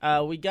morning?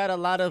 We got a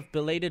lot of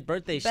belated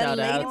birthday shout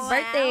Belated outs.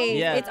 birthdays.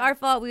 Yeah. It's our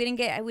fault. We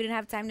didn't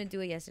have time to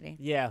do it yesterday.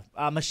 Yeah,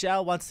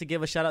 Michelle wants to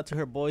give a shout out to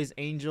her boys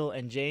Angel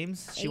and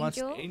James.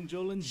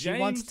 Angel and She James.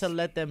 wants to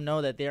let them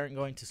know that they aren't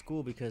going to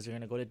school because they're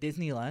going to go to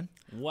Disneyland.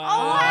 Wow. Oh,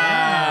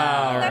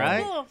 wow. All That's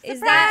right. cool. Is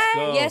that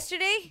Go.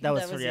 yesterday? That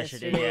was That for was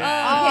yesterday. yesterday.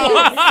 Yeah.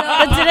 Oh, okay.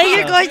 But today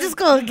you're going to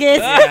school,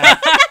 kids.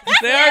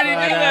 They already knew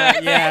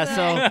that.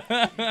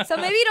 Yeah, So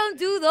maybe don't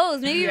do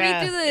those. Maybe Yeah.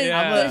 read through the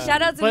Yeah.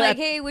 shout outs and But like, at-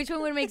 hey, which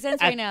one would make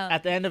sense at, right now?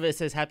 at the end of it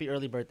says happy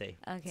early birthday.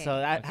 Okay. So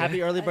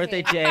happy early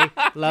birthday, Jay.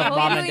 Love Hope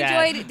mom you and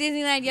dad. enjoyed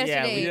Disneyland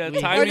yesterday. Yeah, or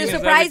timing the is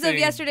surprise of everything.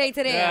 yesterday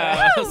today.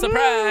 Yeah.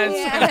 Surprise.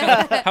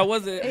 Yeah. How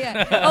was it?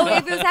 Yeah. Oh,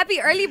 if it was happy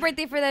early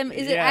birthday for them,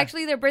 is it Yeah.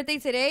 actually their birthday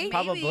today?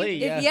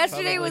 Probably. If Yeah,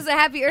 yesterday probably. was a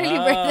happy early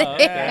Oh,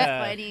 birthday. yeah.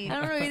 That's funny. I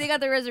don't know. Maybe they got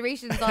the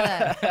reservations, all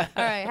that.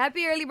 All right.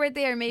 Happy early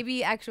birthday or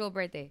maybe actual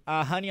birthday.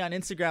 Honey on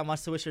Instagram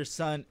wants to wish her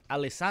son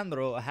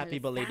Alessandro a happy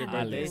belated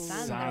birthday.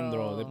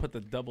 Alessandro. They put the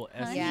double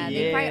S. Yeah, in they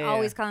there. probably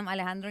always call him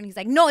Alejandro, and he's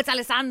like, no, it's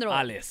Alessandro.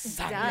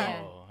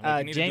 Alessandro.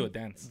 They need to do a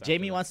dance.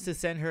 Jamie wants to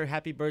send her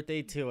happy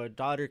birthday to her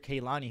daughter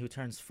Kaylani, who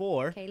turns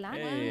 4.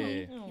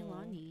 Kaylani.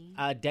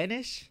 Hey.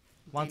 Denish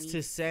wants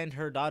to send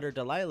her daughter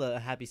Delilah a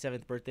happy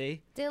 7th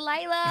birthday.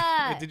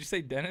 Delilah. Did you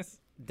say Dennis?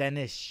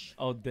 Denish.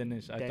 Oh,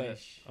 Denish. I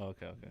Denish. thought. Oh,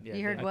 okay. Yeah,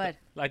 You heard Denish. what?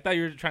 I thought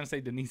you were trying to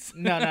say Denise.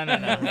 No. Yeah,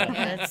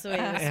 that's the way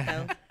it was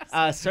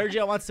spelled.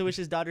 Sergio wants to wish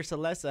his daughter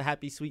Celeste a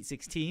happy sweet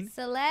 16.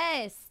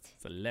 Celeste.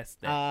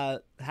 Celeste.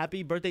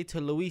 Happy birthday to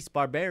Luis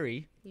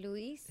Barberi.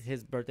 Luis.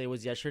 His birthday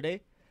was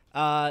yesterday.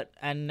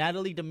 And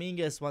Natalie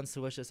Dominguez wants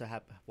to wish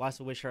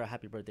her a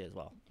happy birthday as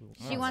well.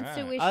 She wants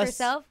to wish Us-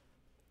 herself.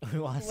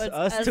 Who wants What's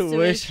us to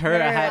wish her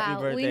a happy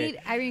Wow, birthday? we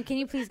need Irene. Can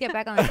you please get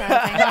back on the shout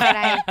outs? I know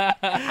that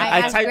I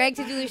asked typed- Greg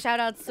to do the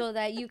shout outs so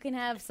that you can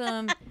have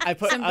some I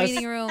put some us-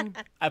 breathing room.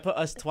 I put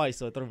us twice,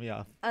 so it threw me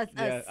off. Us.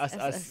 Yeah.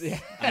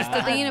 He's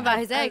still thinking about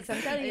his ex. I'm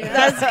telling you.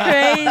 That's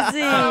crazy.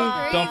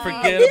 Don't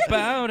forget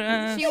about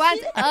us. She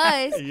wants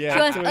us. Yeah. She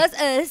wants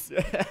us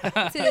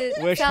to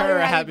Wish tell her her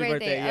a happy happy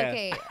birthday.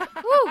 birthday,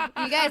 Okay.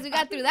 Woo, you guys, we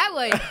got through that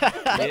one.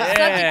 Subject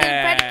Yeah.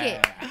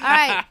 and predicate. All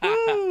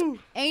right.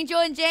 Angel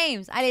and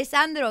James,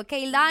 Alessandro,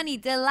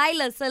 Kaylani,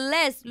 Delilah,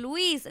 Celeste,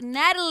 Luis,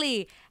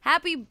 Natalie.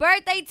 Happy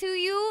birthday to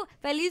you.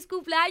 Feliz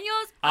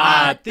cumpleaños.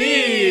 A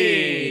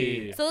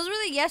ti. So those were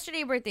the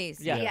yesterday birthdays.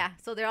 Yeah.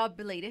 So they're all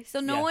belated. So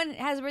no one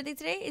has a birthday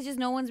today? It's just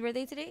no one's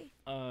birthday today?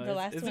 The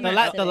last isn't one.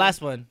 it- The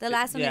last one. The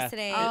last one Yeah. is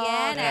today. Oh,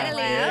 yeah, okay.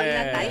 Natalie.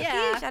 Yeah. Thank you.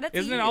 Yeah. Shout out to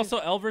Isn't you. it also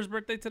Elver's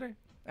birthday today?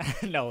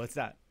 No, it's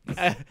not.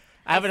 I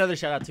have another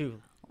shout out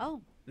too.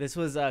 Oh. This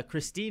was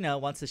Christina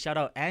wants to shout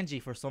out Angie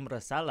for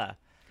Sombra Sala.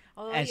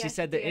 Oh, And yeah, she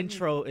said the did.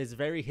 intro is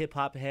very hip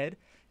hop head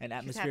and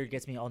atmosphere happy.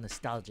 gets me all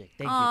nostalgic.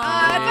 Thank Aw.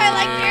 you. I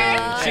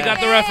like yours. She got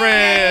the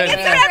reference. Get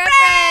the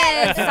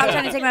reference. Stop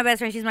trying to take my best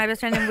friend. She's my best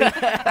friend, and we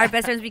are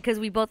best friends because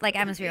we both like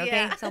atmosphere. Okay,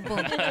 Yeah. so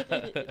boom.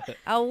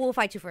 I will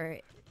fight you for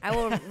it. I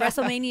will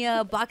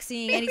WrestleMania,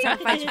 boxing, anytime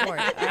I fight you for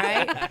it. All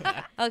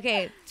right.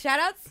 Okay. Shout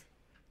outs.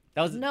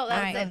 That was No, All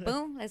that's right.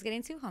 Boom. Let's get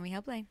into Homie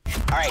Helpline.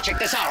 All right, check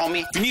this out,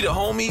 homie. You need a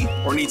homie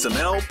or need some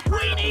help?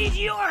 We need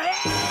your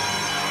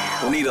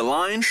help. Or need a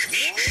line?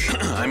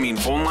 I mean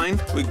phone line?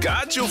 We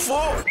got you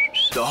for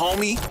the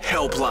Homie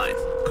Helpline.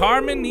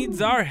 Carmen needs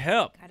our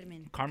help.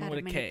 Carmen with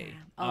a Carmen. K.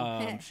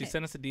 Oh. She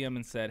sent us a DM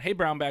and said, "Hey,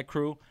 Brown Bag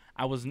Crew,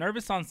 I was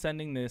nervous on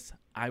sending this.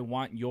 I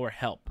want your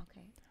help.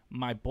 Okay.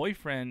 My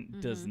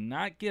boyfriend does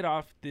not get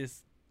off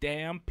this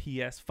damn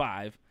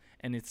PS5,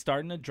 and it's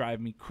starting to drive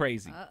me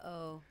crazy."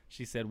 Uh-oh.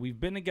 She said, "We've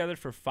been together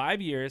for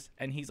 5 years,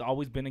 and he's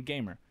always been a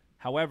gamer.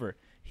 However,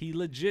 he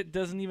legit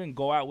doesn't even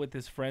go out with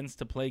his friends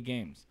to play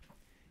games.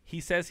 He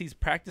says he's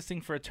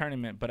practicing for a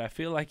tournament, but I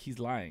feel like he's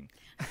lying."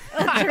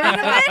 A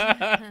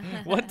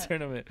tournament? What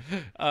tournament?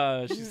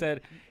 She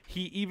said,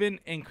 "He even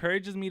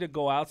encourages me to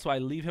go out, so I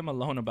leave him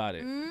alone about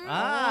it."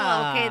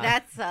 Oh, okay,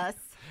 that's us.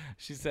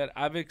 She said,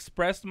 "I've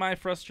expressed my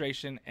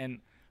frustration, and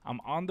I'm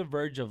on the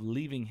verge of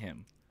leaving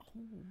him.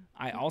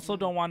 I also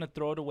don't want to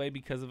throw it away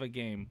because of a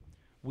game.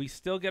 We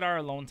still get our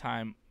alone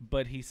time,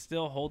 but he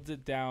still holds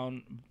it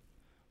down.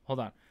 Hold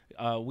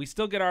on. We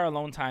still get our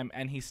alone time,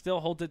 and he still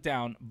holds it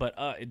down, but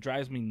it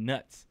drives me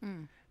nuts.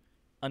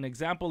 An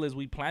example is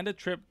we planned a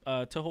trip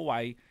to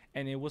Hawaii,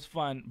 and it was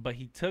fun, but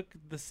he took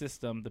the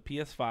system, the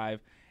PS5,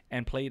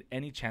 and played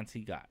any chance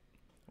he got.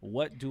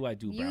 What do I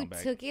do, You brown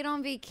bag? took it on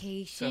To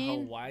vacation.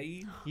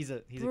 Hawaii? He's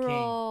a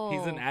Bro.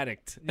 He's an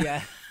addict.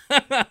 Yeah. You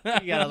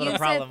got a little You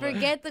problem. said,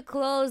 forget the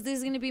clothes. This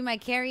is gonna be my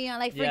carry-on.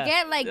 Like, Yeah.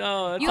 forget like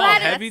Oh, that's you all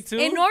had heavy, too?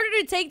 in order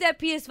to take that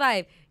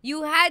PS5.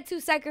 You had to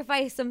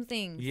sacrifice some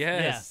things.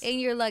 Yes. In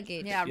your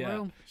luggage. Yeah, Yeah.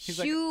 room. He's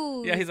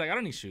Shoes. Like, he's like, I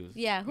don't need shoes.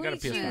 Yeah, who I got a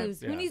needs PS5.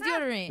 shoes? Yeah. Who needs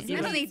deodorant? You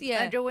don't need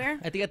underwear.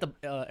 I think at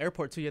the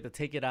airport too, you have to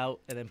take it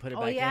out and then put it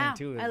Oh, back yeah. in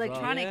too. as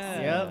Electronics.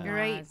 Well. Yeah. You're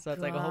right. So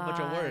it's like a whole bunch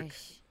of work.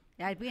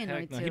 Yeah, I'd be Heck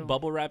annoyed no, too. he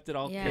bubble wrapped it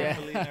all Yeah.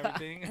 carefully and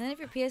everything. And then if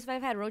your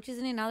PS5 had roaches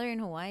in it, now they're in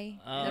Hawaii.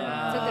 Took the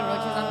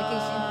roaches on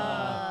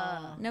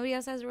vacation. Nobody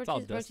else has all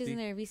roaches dusty. in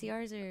their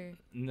VCRs or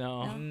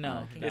No.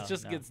 No. Okay. It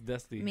just gets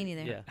dusty. Me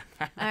neither. Yeah.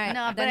 All right. No,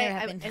 that but never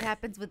happened. it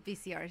happens with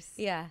VCRs.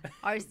 Yeah.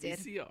 Ours did.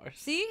 VCRs.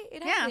 See,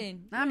 it Yeah,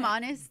 happened. I'm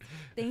honest.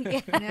 Thank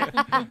you.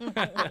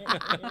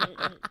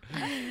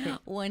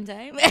 One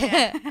time,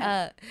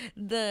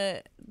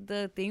 the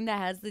thing that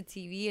has the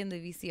TV and the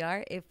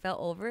VCR, it fell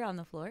over on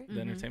the floor.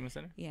 The entertainment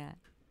center? Yeah.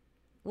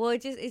 Well,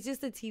 it's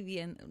just a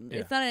TV, and Yeah.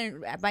 it's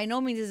not by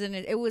no means isn't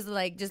it. It was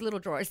like just little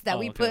drawers that Oh,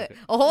 we okay, put okay.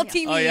 a whole Yeah.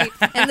 TV Oh, yeah.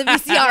 and the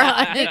VCR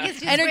on. It's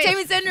just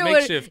Entertainment center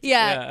Makeshift, would,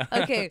 yeah.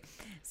 yeah. Okay.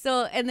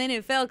 So and then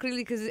it fell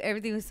clearly because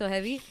everything was so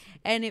heavy,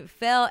 and it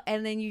fell,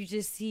 and then you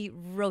just see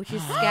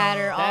roaches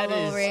scatter all That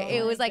over is- it.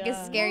 It was like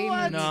a scary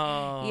movie.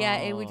 No. Yeah,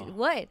 it would.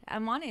 What?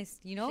 I'm honest.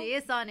 You know. She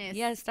is honest.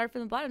 Yeah, start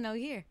from the bottom. Now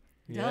here.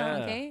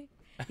 Yeah. Okay.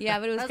 Yeah,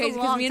 but it was That was a crazy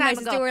because long me and my time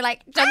sister ago. were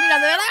like jumping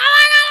on there, like, oh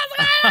my god,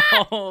 what's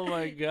going on? Oh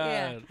my god.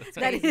 Yeah. That's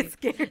That That is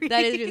scary.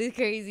 That is really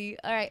crazy.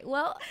 All right.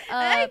 Well,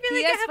 I feel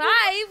like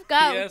I PS5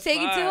 got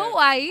taken to PS5.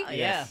 Hawaii.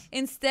 Yeah.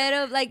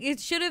 Instead of like it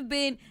should have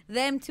been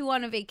them two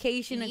on a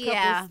vacation, a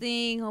Yeah. couples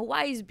thing.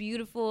 Hawaii's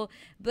beautiful,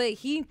 but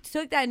he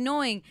took that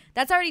knowing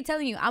that's already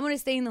telling you I'm gonna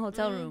stay in the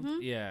hotel room.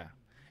 Yeah.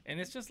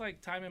 And it's just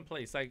like time and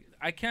place. Like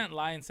I can't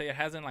lie and say it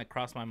hasn't like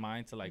crossed my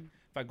mind to like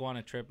if I go on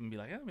a trip and be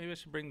like, yeah, maybe I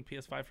should bring the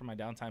PS5 for my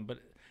downtime. But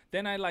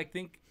then I like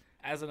think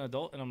as an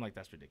adult and I'm like,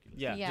 that's ridiculous.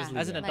 Yeah. Yeah.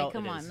 As an Like, adult,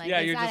 come it on, is. like, Yeah,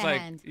 it's you're out just of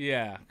like, hand.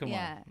 yeah, come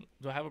Yeah. on.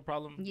 Do I have a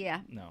problem?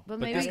 Yeah. No. But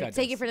this maybe guy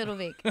take does. it for Little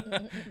Vic.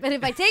 But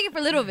if I take it for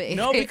Little Vic,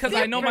 No, because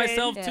I know different.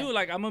 myself Yeah. too.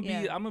 Like I'm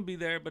Yeah. gonna be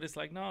there, but it's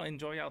like no,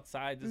 enjoy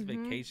outside, this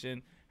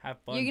vacation, have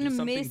fun. You're do gonna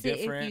something miss it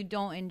different. if you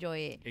don't enjoy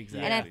it.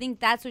 Exactly. And I think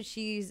that's what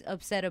she's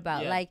upset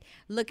about. Yeah. Like,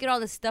 look at all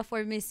the stuff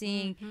we're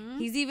missing.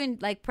 He's even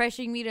like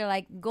pressuring me to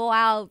like go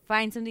out,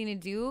 find something to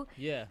do.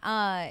 Yeah.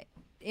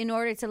 In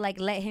order to like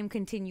let him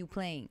continue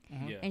playing.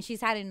 Yeah. And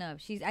she's had enough.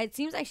 It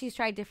seems like she's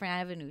tried different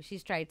avenues.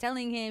 She's tried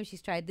telling him,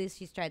 she's tried this,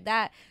 she's tried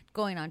that,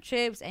 going on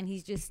trips, and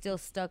he's just still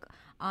stuck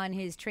on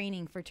his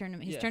training for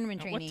tournament. His Yeah.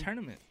 tournament What training.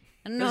 tournament?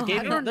 No,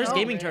 There's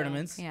gaming know.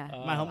 tournaments. Yeah.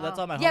 My home. That's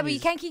all my homies. Yeah, but you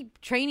can't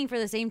keep training for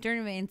the same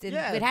tournament.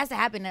 Yeah. It has to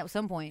happen at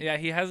some point. Yeah,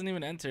 he hasn't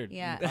even entered.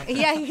 Yeah.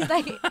 Yeah, he's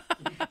like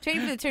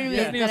training for the tournament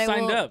hasn't even that I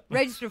signed will up.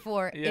 register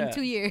for Yeah. in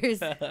 2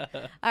 years. All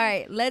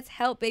right, let's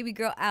help baby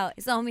girl out.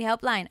 It's the Homie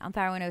Helpline on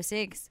Power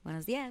 106.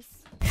 Buenos dias.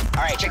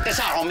 All right, check this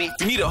out, homie.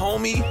 You need a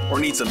homie or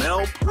need some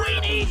help? We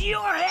need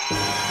your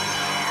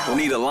help. Or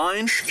need a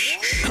line?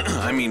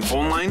 I mean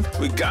phone line?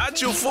 We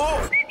got you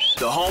for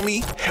the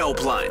Homie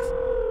Helpline.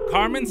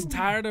 Carmen's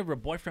tired of her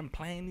boyfriend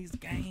playing these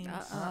games.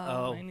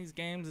 Uh-oh. Playing these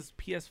games. It's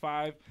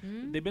PS5.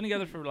 They've been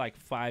together for like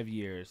 5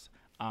 years.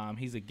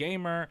 He's a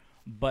gamer,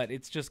 but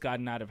it's just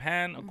gotten out of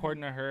hand.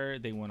 According to her,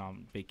 they went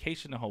on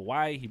vacation to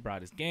Hawaii. He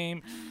brought his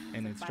game,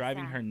 and it's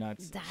driving her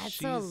nuts.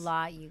 That's a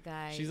lot, you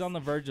guys. She's on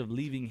the verge of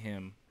leaving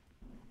him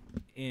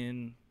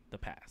in the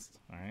past.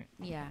 All right.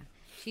 Yeah.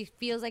 She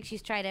feels like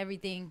she's tried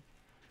everything.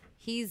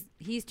 He's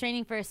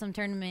training for some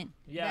tournament.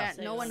 Yeah.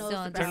 That no one knows So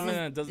about. Tournament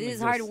that doesn't this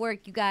is hard exist.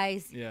 work, you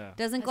guys. Yeah.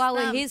 Doesn't go That's out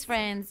with dumb. his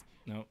friends.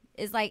 No.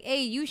 It's like,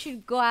 hey, you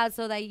should go out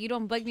so that you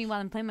don't bug me while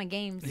I'm playing my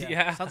games. Yeah.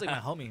 Yeah. Sounds like my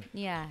homie.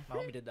 Yeah. My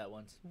homie did that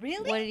once.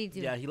 Really? What did he do?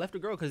 Yeah, he left a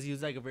girl because he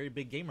was like a very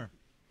big gamer.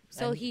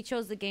 So And he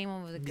chose the game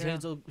over the he girl.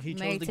 chose the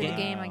Married to game. the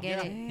game, I Wow.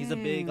 get Yeah. it. He's a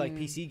big like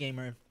PC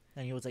gamer,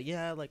 and he was like,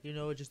 yeah, like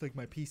just like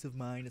my peace of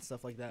mind and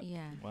stuff like that.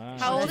 Yeah. Wow.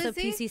 How old That's is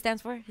what he? PC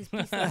stands for? His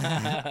PC.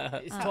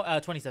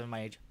 It's 27,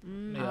 my age.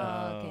 Oh,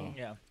 okay.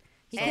 Yeah.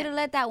 He could have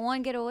let that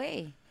one get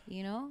away,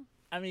 you know?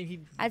 I mean, he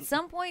At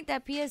some point,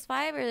 that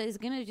PS5 is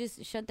going to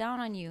just shut down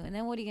on you. And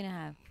then what are you going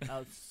to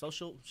have?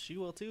 social. She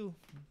will too,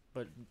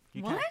 but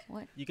you What? Can,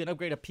 What? you can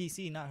upgrade a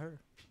PC, not her.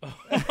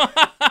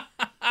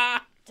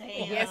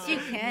 Yes, you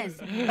can.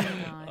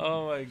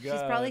 Oh my god.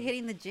 She's probably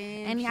hitting the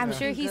gym. And I'm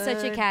sure he's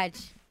such a catch.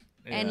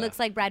 And Yeah. looks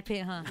like Brad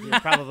Pitt, huh? Yeah,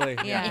 probably.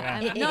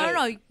 Yeah.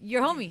 No.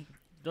 Your homie.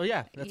 Oh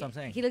yeah, that's what I'm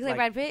saying. He looks like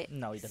Brad Pitt?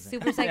 No, he doesn't.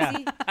 Super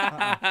sexy?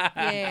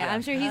 Yeah,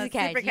 I'm sure he's a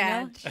catch, super you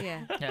know? catch.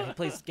 Yeah. Yeah, he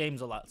plays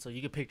games a lot, so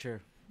you can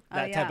picture Oh,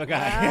 that type yeah. of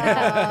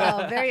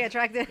guy. Oh, very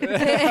attractive. Oh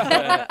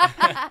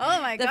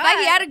my The god. fact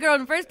he had a girl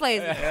in the first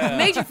place,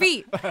 major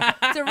feat.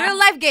 It's a real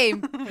life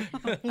game.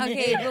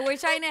 Okay, but we're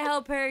trying to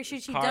help her.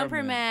 Should she dump her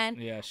Carmen. man?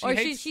 Yeah, she or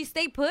should hates- she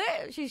stay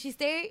put? Should she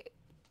stay?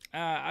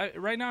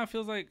 Right now, I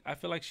feel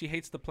like she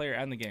hates the player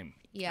and the game.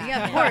 Yeah.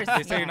 Yeah, of course.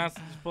 They say Yeah. you're not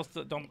supposed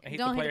to don't hate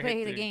Don't the hate player, the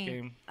hate the game.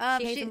 game.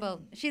 She hates them both.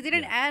 She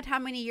didn't add how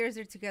many years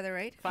they're together,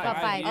 right? About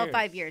 5. Oh,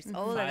 5 years.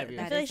 Oh, 5 years.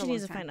 I that feel like is she a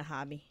needs long to time. find a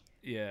hobby.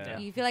 Yeah.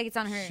 You feel like it's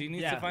on her. She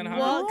needs to find a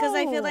hobby. Well, because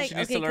I feel like she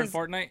needs to learn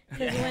Fortnite.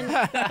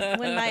 Because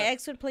when my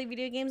ex would play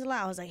video games a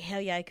lot, I was like, hell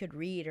yeah, I could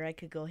read or I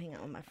could go hang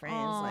out with my friends.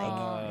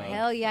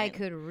 Hell yeah, I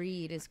could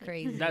read. It's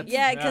crazy.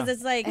 Because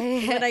it's like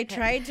when I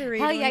tried to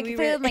read. Hell yeah, I can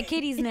play with my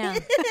kitties now.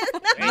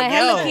 My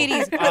Hello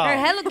Kitties. Her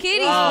Hello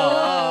Kitties.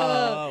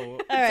 All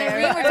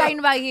right, we're talking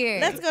about here.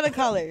 Let's go to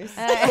colors.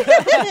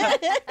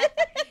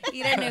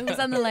 Irene, who's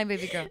on the line,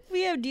 baby girl?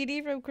 We have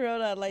Didi from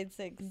Corona, line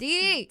 6.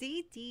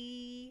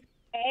 Didi.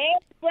 Hey,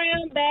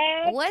 brown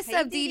bag. What's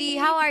up, Didi?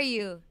 How are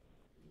you?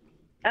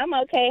 I'm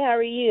okay. How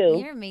are you?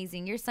 You're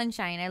amazing. You're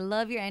sunshine. I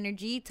love your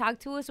energy. Talk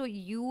to us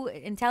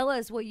and tell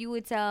us what you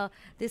would tell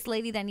this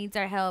lady that needs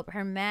our help.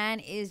 Her man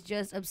is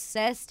just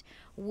obsessed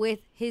with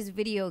his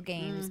video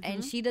games,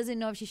 and she doesn't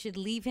know if she should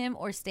leave him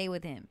or stay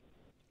with him.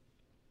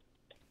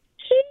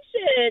 She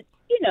should,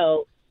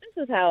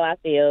 this is how I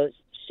feel.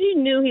 She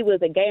knew he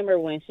was a gamer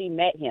when she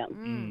met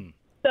him.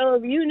 So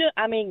if you knew,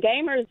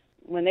 gamers,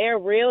 when they're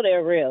real,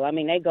 they're real.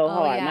 They go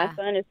hard. Yeah. My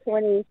son is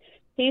 20.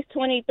 He's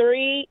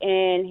 23,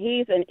 and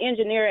he's an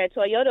engineer at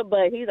Toyota,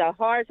 but he's a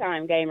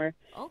hard-time gamer.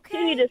 Okay.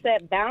 She needs to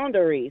set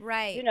boundaries.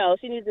 Right.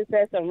 She needs to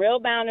set some real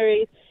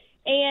boundaries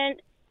and,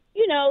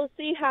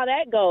 see how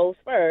that goes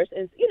first.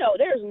 And,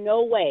 there's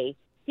no way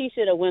he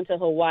should have went to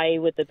Hawaii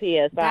with the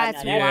PS5. That's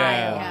wild.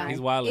 Yeah, he's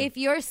wild. If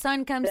your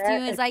son comes to you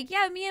and is like,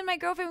 yeah, me and my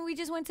girlfriend, we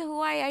just went to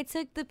Hawaii. I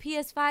took the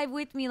PS5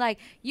 with me. Like,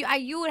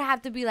 you would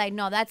have to be like,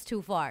 no, that's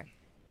too far.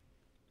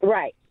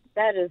 Right.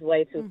 That is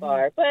way too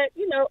far. But,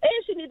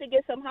 and she needs to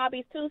get some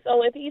hobbies, too.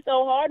 So if he's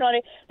so hard on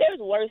it, there's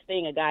worse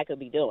thing a guy could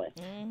be doing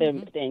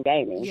than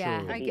gaming.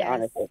 Yeah, I guess.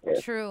 Honest with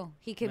you. True.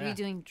 He could be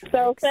doing drugs.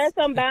 So set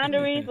some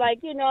boundaries, like,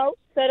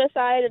 set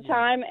aside a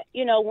time,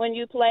 when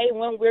you play,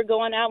 when we're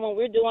going out, when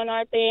we're doing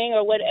our thing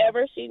or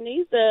whatever. She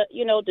needs to,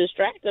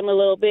 distract him a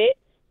little bit.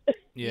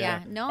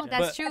 Yeah, no,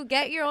 that's true.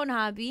 Get your own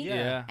hobby.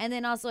 Yeah. And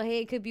then also, hey,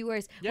 it could be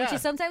worse. Yeah. Which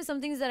is sometimes some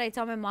things that I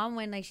tell my mom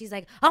when, like, she's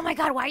like, oh, my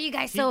God, why are you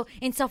guys so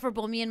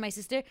insufferable, me and my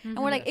sister? And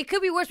we're like, it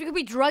could be worse. We could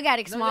be drug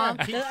addicts, Mom.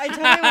 I told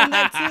him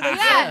that too.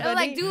 That's Yeah, so I'm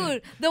like, funny.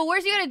 dude, the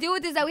worst you gotta do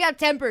with this is that we have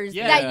tempers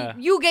Yeah.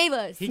 that you gave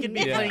us. He could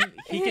be playing.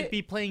 He could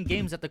be playing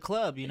games at the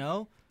club. It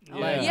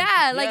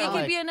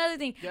could be another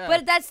thing. Yeah.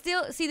 But that's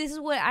still, this is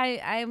what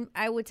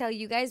I would tell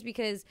you guys,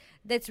 because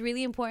that's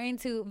really important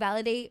to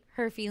validate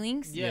her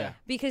feelings. Yeah.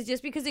 Because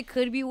just because it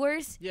could be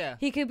worse, Yeah.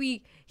 he could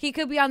be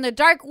on the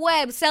dark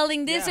web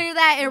selling this or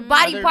that or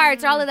body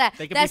parts or all of that.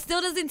 They could That be-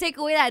 still doesn't take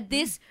away that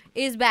this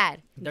is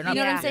bad. They're You not-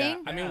 know what Yeah. I'm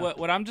saying? I mean,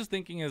 what I'm just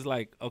thinking is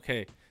like,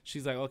 okay,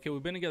 she's like, okay,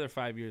 we've been together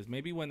 5 years.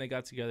 Maybe when they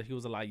got together, he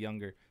was a lot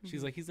younger.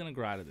 She's like, he's gonna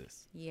grow out of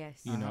this. Yes.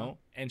 You know,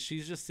 and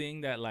she's just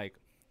seeing that like,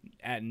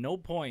 at no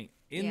point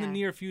in the Yeah.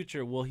 near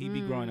future will he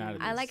be growing out of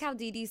this. I like how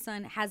Didi's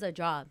son has a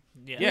job.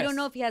 Yeah. We Yes. don't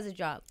know if he has a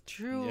job.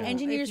 True. Yeah.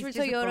 Engineers If for he's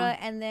just a Toyota, bum.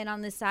 and then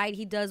on the side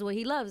he does what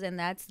he loves, and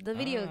that's the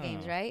video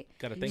games, right?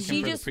 Gotta thank She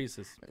him for just- the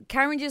pieces.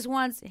 Karen just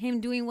wants him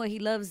doing what he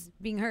loves,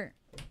 being her.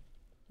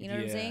 You know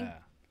what I'm saying? Yeah.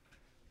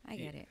 I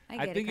get it.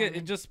 I think Carmen.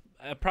 it just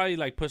probably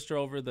like pushed her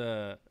over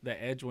the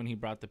edge when he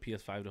brought the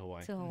PS5 to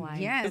Hawaii. To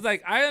Hawaii. Yes. It's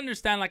like I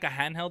understand like a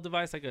handheld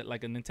device, like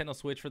a Nintendo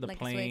Switch for the Like a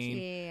plane.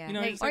 Switch, yeah. You know,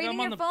 Like, it's or like, even I'm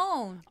on your the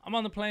phone. I'm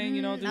on the plane,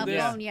 do a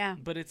this. phone, yeah.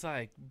 But it's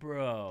like,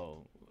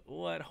 bro,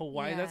 what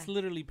Hawaii? Yeah. That's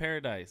literally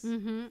paradise.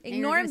 Mm-hmm.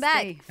 Ignore him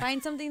back.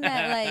 Find something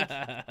that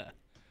like.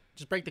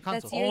 Just break the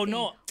console. That's your Oh thing.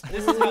 no!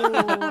 This is how, no,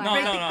 Break the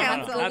not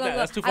console. Go, that. go.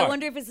 That's too far. I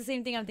wonder if it's the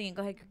same thing I'm thinking.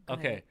 Go ahead. Go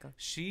Okay, ahead, go.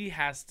 she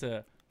has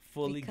to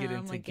fully get Become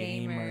into a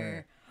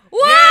gamer. Wow!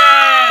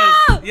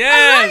 I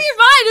Yes! love your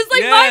mind. It's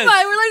like Yes! my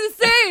mind. We're like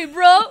the same,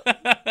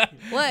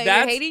 bro. What? You're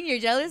That's- hating? You're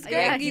jealous, girl?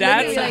 Yeah, You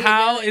That's look at me like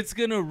how you're jealous. it's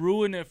gonna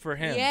ruin it for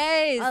him.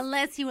 Yes.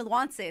 Unless he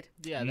wants it.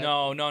 Yeah. that-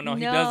 No, he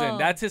No. doesn't.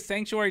 That's his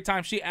sanctuary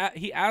time. He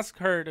asked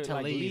her to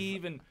like leave.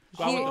 leave and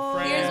go out with the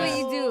friends. Here's what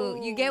you do.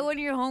 You get one of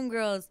your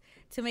homegirls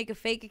to make a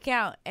fake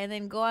account and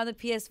then go on the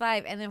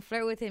PS5 and then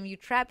flirt with him. You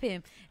trap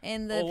him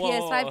in the Whoa,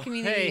 whoa, PS5 whoa.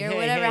 community Hey, or hey,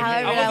 whatever, hey, hey. however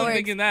I that wasn't works.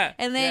 thinking that.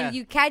 And then Yeah.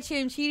 you catch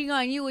him cheating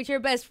on you with your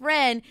best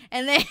friend,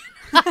 and then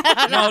No,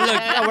 we're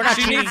look,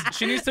 not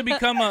she needs to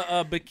become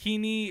a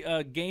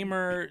bikini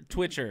gamer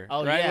Twitcher,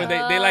 Oh, right? yeah. Where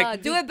they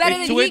like do it better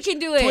they than he can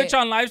do it. Twitch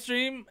on live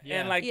stream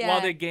Yeah. and like Yeah.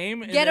 while they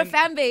game. And get a then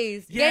fan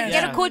base. Yes.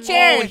 Get a Yeah. cool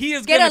chair. Oh, he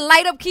is get gonna- a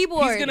light up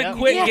keyboard. He's gonna Yep.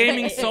 quit Yeah.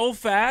 gaming so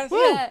fast.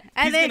 Yeah.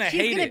 And He's then gonna she's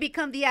hate gonna it.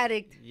 become the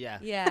addict. Yeah.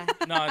 Yeah.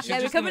 No, she's Yeah,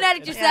 just become an gonna-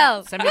 addict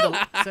yourself.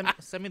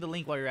 Send me the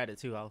link while you're at it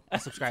too. I'll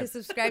subscribe. To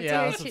subscribe Yeah, to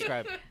I'll her.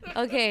 subscribe.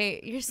 Okay,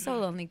 you're so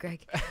lonely,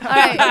 Greg. All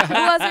right, who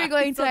else are we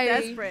going to? So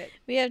Irene? desperate.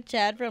 We have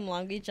Chad from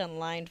Long Beach on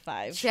line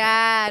 5.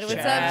 Chad, what's up,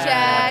 Chad.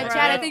 Chad? Right.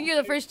 Chad, I think you're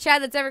the first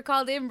Chad that's ever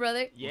called in,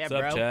 brother. Yeah, What's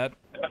bro. up, Chad?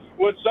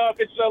 What's up?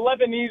 It's a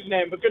Lebanese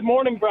name, but good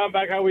morning,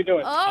 Brownback. How we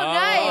doing? Oh,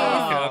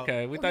 nice.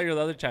 Okay. We thought you were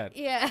the other Chad.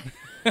 Yeah.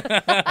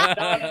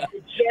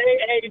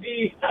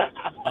 J-A-D.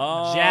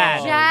 Oh,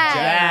 Jad. Chad.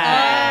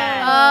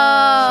 Chad.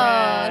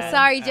 Oh,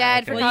 sorry, Sorry,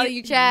 Jad, for calling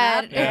you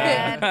Chad.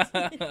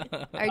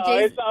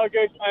 It's all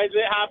good, guys.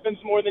 It happens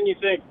more than you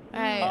think.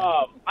 Right.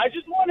 I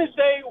just want to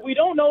say we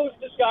don't know if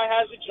this guy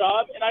has a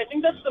job, and I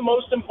think that's the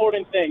most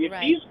important thing. If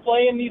he's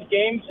playing these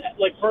games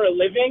like for a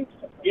living,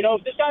 you know,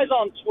 if this guy's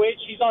on Twitch,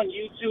 he's on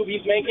YouTube,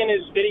 he's making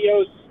his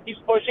videos, he's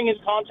pushing his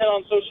content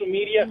on social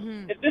media.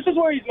 If this is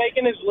where he's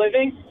making his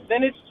living,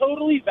 then it's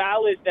totally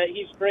valid that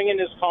he's bringing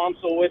his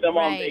console with him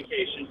on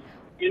vacation.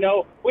 You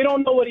know, we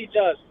don't know what he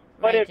does.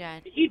 But if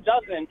he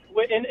doesn't,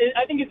 and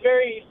I think it's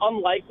very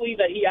unlikely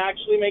that he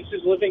actually makes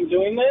his living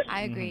doing this.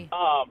 I agree.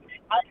 I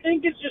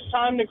think it's just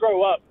time to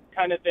grow up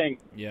kind of thing.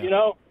 Yeah. You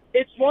know,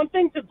 it's one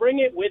thing to bring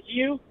it with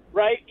you,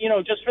 right? You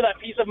know, just for that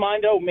peace of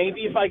mind, oh,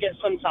 maybe if I get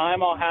some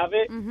time, I'll have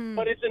it.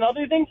 But it's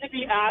another thing to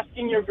be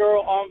asking your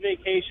girl on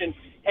vacation,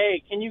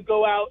 hey, can you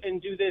go out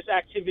and do this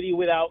activity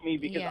without me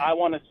because I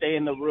want to stay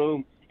in the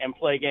room and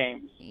play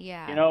games?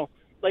 Yeah. You know,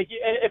 like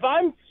if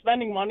I'm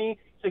spending money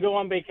to go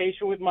on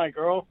vacation with my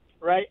girl,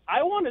 right,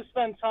 I want to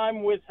spend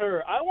time with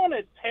her. I want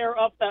to tear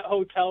up that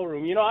hotel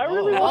room. You know, I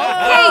really want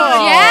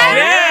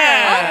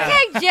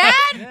Okay,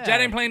 Jad.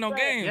 Jad ain't playing no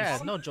games. Yeah,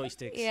 no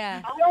joysticks.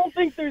 Yeah. I don't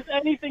think there's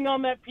anything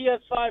on that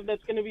PS5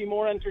 that's going to be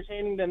more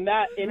entertaining than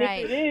that. And if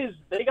it is,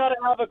 they got to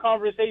have a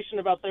conversation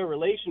about their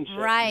relationship.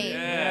 Right.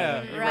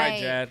 Yeah, you're right,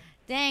 Jad.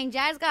 Dang,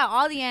 Jad's got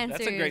all the answers.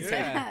 That's a great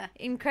take.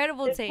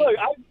 Incredible take. Look,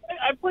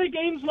 I play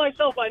games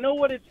myself. I know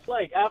what it's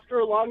like. After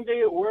a long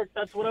day at work,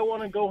 that's what I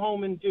want to go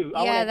home and do.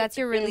 I wanna that's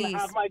your release.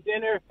 have my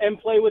dinner and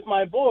play with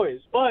my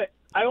boys. But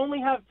I only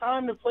have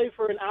time to play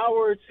for an hour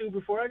or two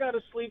before I got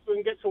to sleep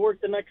and get to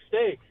work the next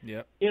day.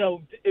 Yep. You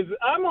know, if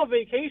I'm on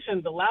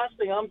vacation, the last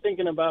thing I'm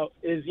thinking about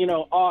is, you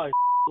know,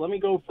 let me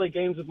go play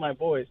games with my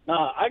boys.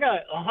 Nah, I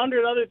got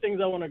 100 other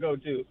things I want to go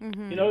do.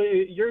 You know,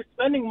 you're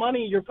spending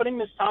money. You're putting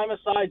this time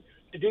aside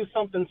to do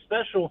something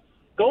special.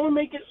 Go and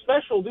make it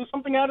special. Do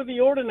something out of the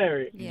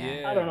ordinary.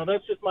 Yeah. I don't know.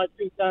 That's just my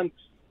 2 cents.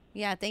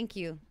 Yeah, thank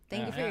you.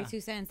 Thank you for your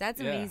 2 cents.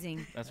 That's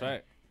amazing. That's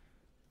right.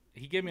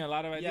 He gave me a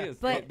lot of ideas.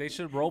 But they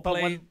should role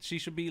play. She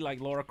should be like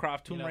Lara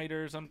Croft, Tomb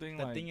Raider or something.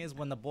 The thing is,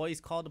 when the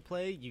boys call to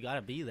play, you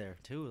gotta be there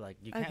too. Like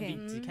you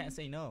can't you can't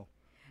say no.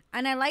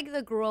 And I like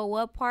the grow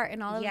up part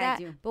and all of Yeah, I that,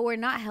 do. but we're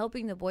not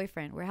helping the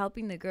boyfriend. We're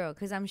helping the girl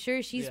because I'm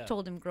sure she's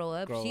told him grow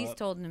up. She's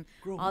told him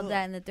all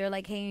that, and that they're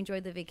like, hey,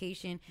 enjoy the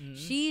vacation.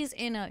 She's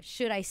in a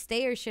should I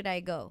stay or should I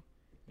go?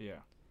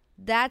 Yeah.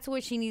 That's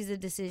what she needs the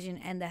decision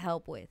and the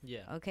help with.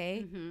 Yeah.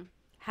 Okay?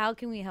 How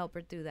can we help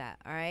her through that?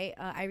 All right?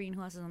 Irene,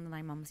 who else is on the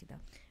line, Mamacita?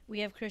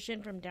 We have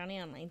Christian from Downey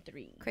on line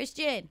 3.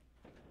 Christian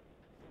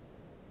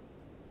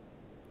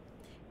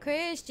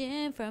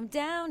from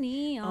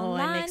Downey on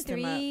I line mixed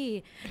him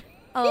 3.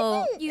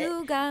 Oh,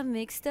 you got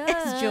mixed up.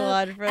 It's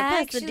Joanne from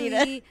Pasadena.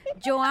 Actually,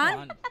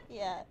 Joanne?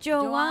 Yeah.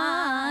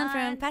 Joanne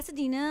from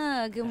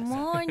Pasadena. Good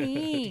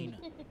morning.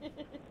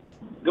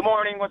 Good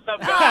morning. What's up,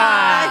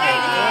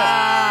 guys?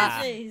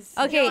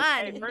 Okay.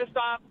 Hey, first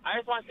off, I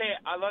just want to say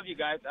I love you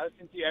guys. I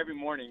listen to you every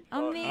morning.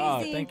 So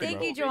Amazing.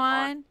 Thank you,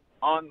 Joanne.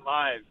 On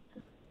live.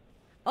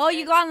 Oh,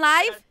 you go on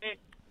live?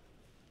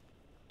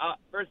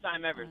 First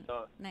time ever.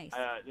 So nice.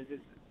 This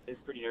is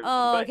pretty nervous.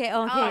 Oh, but okay.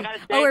 I gotta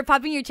say, We're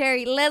popping your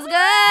cherry. Let's go.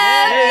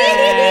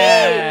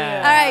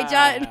 Yeah. All right,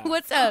 John.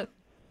 What's up?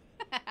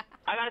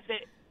 I gotta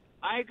say,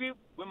 I agree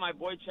with my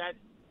boy Chad.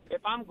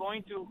 If I'm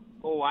going to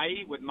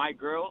Hawaii with my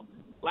girl,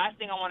 last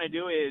thing I want to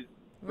do is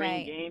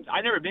bring games.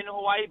 I've never been to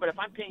Hawaii, but if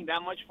I'm paying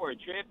that much for a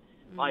trip,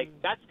 like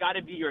that's got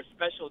to be your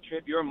special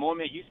trip, your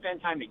moment. You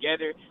spend time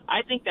together.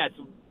 I think that's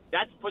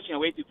pushing it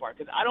way too far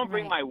because I don't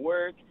bring my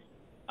work.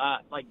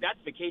 Like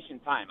that's vacation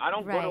time. I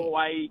don't go to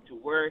Hawaii to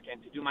work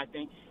and to do my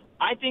thing.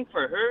 I think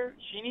for her,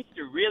 she needs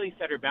to really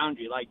set her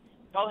boundary. Like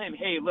tell him,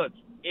 hey, look,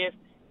 if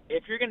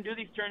you're gonna do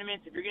these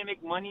tournaments, if you're gonna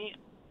make money,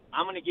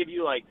 I'm gonna give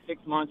you like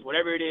 6 months,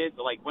 whatever it is.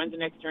 But like, when's the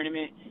next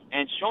tournament?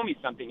 And show me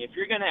something. If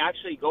you're gonna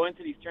actually go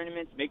into these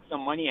tournaments, make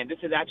some money, and this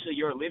is actually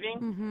your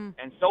living,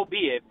 and so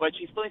be it. But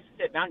she still needs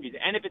to set boundaries.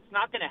 And if it's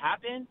not gonna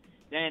happen,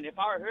 then if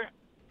I were her,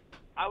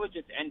 I would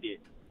just end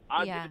it.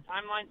 I'll give a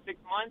timeline,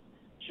 6 months.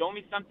 Show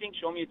me something.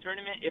 Show me a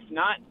tournament. If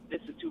not,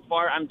 this is too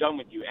far. I'm done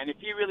with you. And if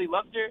he really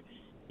loved her,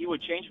 he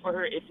would change for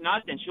her. If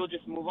not, then she'll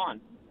just move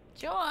on.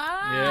 Joanne,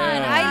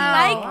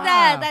 I like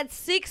that. That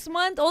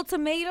 6-month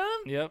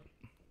ultimatum. Yep.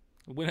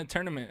 Win a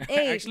tournament.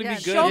 Hey, actually be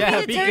good. Show me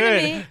the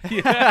tournament.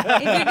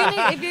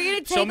 If you're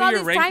gonna take all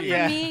this time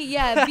from me,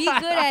 be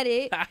good at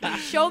it.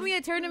 Show me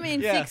a tournament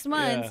in 6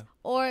 months,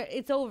 or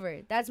it's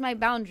over. That's my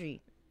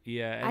boundary.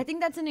 Yeah, I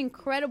think that's an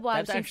incredible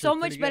option. So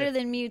much better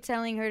than me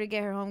telling her to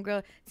get her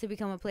homegirl to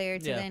become a player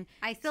to then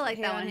I still like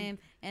that one. him,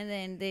 and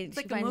then it's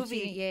like a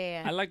movie.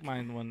 Yeah. I like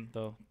mine one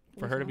though.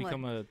 For her to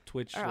become a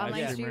Twitch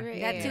live streamer.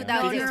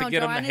 No,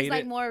 Joanne is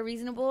like more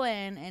reasonable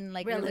and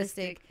like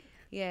realistic.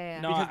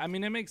 Yeah. No, I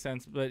mean it makes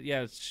sense, but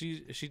yeah,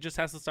 she just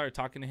has to start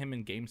talking to him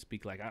in game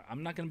speak. Like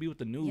I'm not gonna be with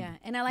the noob. Yeah,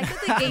 and I like that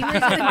the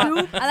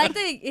gamers. I like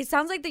that it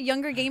sounds like the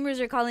younger gamers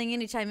are calling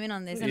in to chime in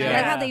on this, and I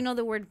like how they know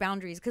the word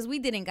boundaries because we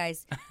didn't,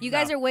 guys. You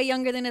guys are way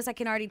younger than us. I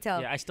can already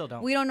tell. Yeah, I still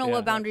don't. We don't know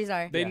what boundaries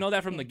are. They know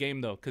that from the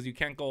game though, because you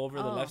can't go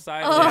over the left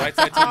side or the right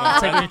side too much.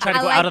 It's like when you try to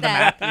go out of the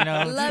map, you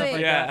know. Love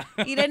it. Yeah.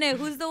 Irene,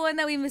 who's the one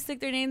that we mistook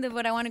their name,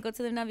 but I want to go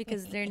to them now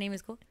because their name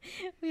is cool?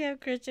 We have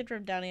Christian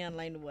from Downey on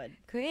line 1.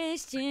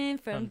 Christian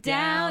from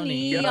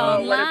Downey Yo,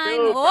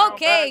 online.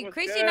 Okay, What's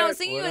Christian, good? I'll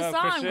sing you a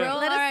song, Christian? bro.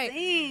 Let All us right.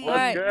 sing. All What's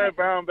right. good,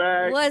 Brown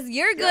Bag?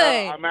 You're good.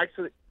 Yeah,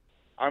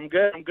 I'm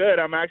good.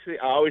 I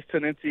always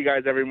tune into you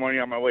guys every morning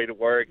on my way to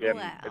work, and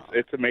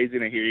it's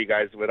amazing to hear you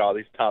guys with all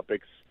these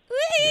topics.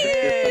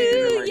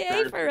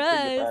 Yay for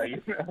us.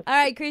 All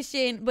right,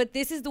 Christian, but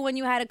this is the one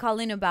you had to call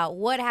in about.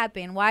 What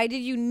happened? Why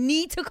did you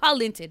need to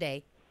call in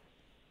today?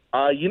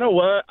 You know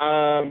what?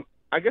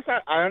 I guess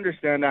I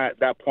understand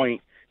that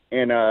point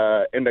in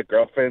the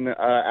girlfriend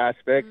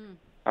aspect.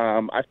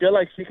 I feel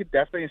like she could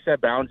definitely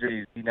set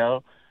boundaries, you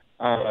know,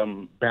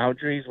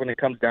 boundaries when it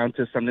comes down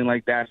to something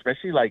like that,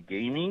 especially like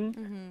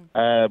gaming.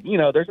 You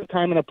know, there's a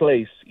time and a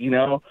place, you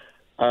know.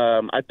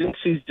 I think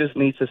she just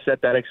needs to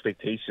set that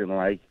expectation,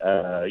 like,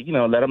 you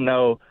know, let them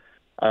know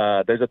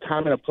there's a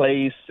time and a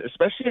place,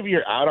 especially if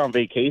you're out on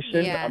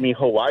vacation. Yeah. I mean,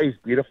 Hawaii's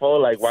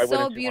beautiful. Like, why So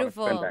wouldn't you want to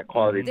spend that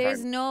quality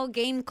There's time? no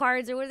game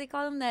cards, or what do they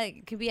call them,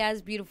 that could be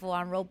as beautiful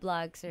on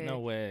Roblox or No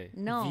way.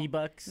 No.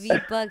 V-Bucks.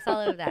 V-Bucks,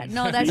 all of that.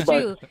 No, that's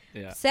true.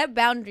 Yeah. Set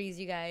boundaries,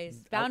 you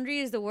guys. Boundary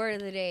is the word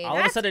of the day. All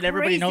of a sudden,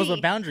 everybody knows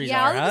what boundaries are,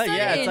 all of a huh? sudden,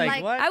 Yeah, it's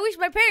like, what? I wish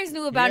my parents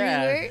knew what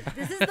boundaries were.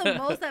 This is the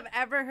most I've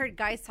ever heard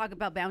guys talk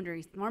about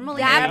boundaries.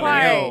 Normally, That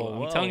part.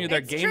 Yo, I'm telling you, they're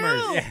It's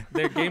gamers. true. Yeah,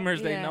 they're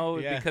gamers. They Yeah. know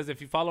Yeah. because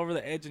if you fall over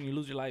the edge and you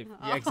lose your life,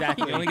 Yeah,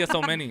 exactly. you only get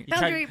so many.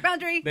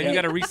 Boundary. Then you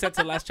got to reset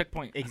to the last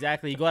checkpoint.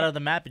 Exactly. You go out of the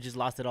map, you just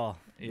lost it all.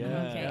 Yeah.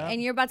 Okay.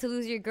 And you're about to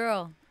lose your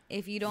girl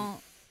if you don't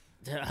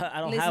I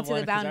don't listen have to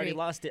one the 'cause I already boundary.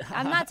 lost it.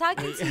 I'm not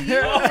talking to you.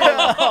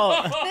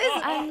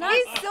 I'm not.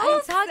 He's so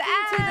I'm talking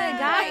to the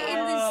guy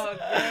in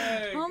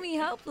this homie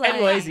helpline.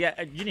 Anyways,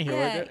 yeah, you didn't hear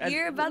Yeah, what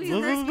you're about to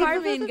lose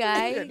Carmen,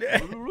 guy.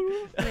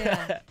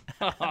 Yeah.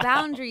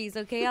 Boundaries,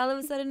 okay? All of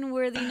a sudden,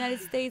 we're the United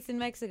States and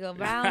Mexico.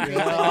 Boundaries.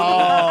 Okay? Draw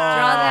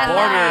that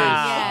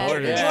line.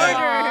 Borders.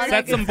 Yeah. Borders.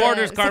 Set some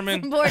borders, Carmen.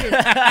 Set some borders.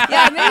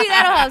 Yeah, maybe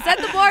that'll help. Set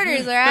the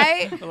borders, all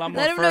right? A lot more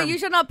Let them know firm. you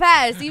shall not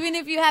pass, even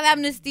if you have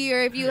amnesty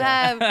or if you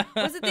have,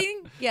 what's the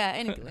thing? Yeah,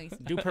 anyways.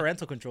 Do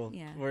parental control.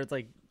 Yeah. Where it's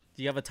like,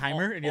 do you have a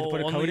timer and you have to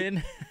put a code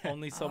in?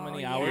 Only so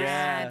many Yeah,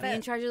 hours. be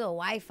in charge of the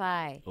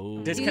Wi-Fi.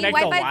 Ooh. Disconnect the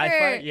Wi-Fi for-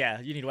 Wi-Fi.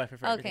 Yeah, you need Wi-Fi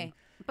for Okay. everything.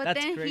 But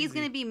That's then crazy. he's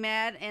gonna be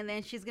mad, and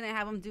then she's gonna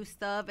have him do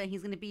stuff, and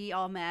he's gonna be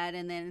all mad,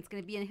 and then it's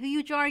gonna be a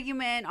huge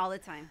argument all the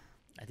time.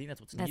 I think that's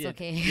what's That's needed.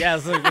 okay. Yeah,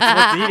 that's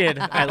what's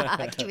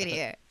needed. Keep it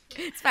here.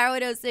 It's Power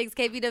 106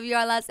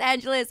 KPWR Los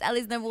Angeles,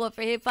 LA's #1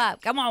 for hip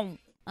hop. Come on.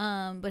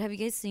 But have you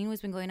guys seen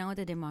what's been going on with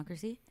the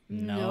democracy?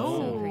 No.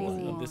 So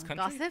crazy. Of this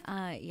country? Gossip?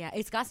 Yeah,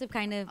 it's gossip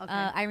kind of. Okay.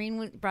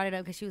 Irene brought it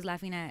up because she was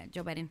laughing at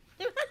Joe Biden.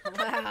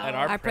 At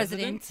our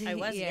president. I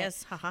was, Yeah.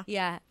 yes. Haha.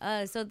 Yeah.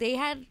 So they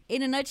had,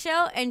 in a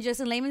nutshell, and just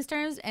in layman's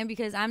terms, and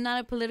because I'm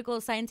not a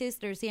political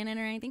scientist or CNN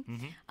or anything,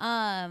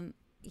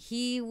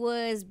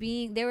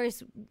 they were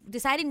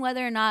deciding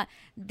whether or not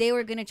they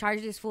were going to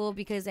charge this fool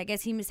because I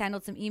guess he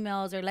mishandled some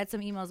emails or let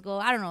some emails go.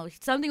 I don't know.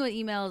 Something with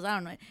emails. I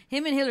don't know.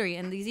 Him and Hillary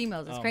and these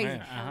emails. It's Oh, crazy.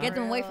 man. Uh-huh. Get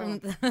them away from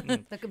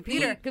the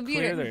computer.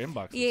 Clear their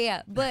inboxes.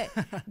 Yeah. But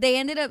they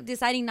ended up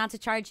deciding not to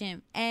charge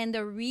him. And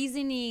the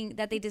reasoning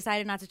that they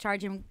decided not to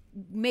charge him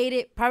made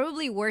it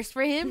probably worse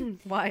for him.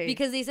 Why?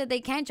 Because they said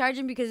they can't charge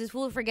him because this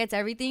fool forgets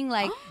everything.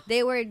 Like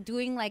they were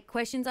doing like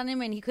questions on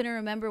him and he couldn't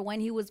remember when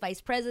he was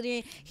vice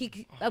president.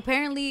 He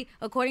apparently,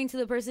 according to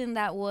the person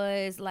that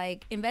was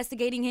like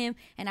investigating him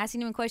and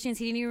asking him questions,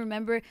 he didn't even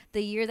remember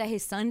the year that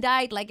his son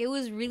died. Like it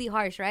was really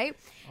harsh, right?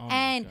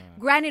 And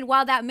granted,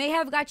 while that may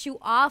have got you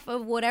off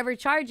of whatever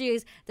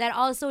charges, that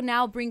also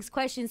now brings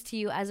questions to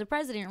you as a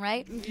president,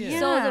 right? Yeah.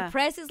 So the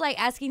press is like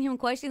asking him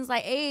questions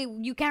like, hey,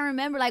 you can't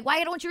remember. Like,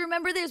 why don't you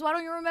remember this? Why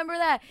don't you remember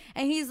that?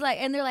 And he's like,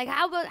 and they're like,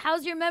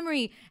 how's your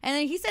memory? And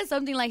then he said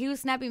something like he was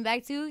snapping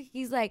back too.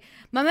 He's like,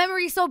 my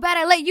memory's so bad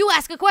I let you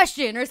ask a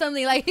question or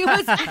something. Like he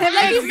was like he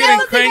He's said getting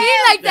something cranky.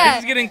 like that.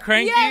 He's getting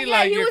cranky. Yeah,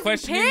 like he you're was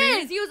questioning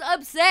pissed. me. He was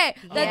upset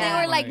that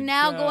they were like my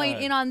now God.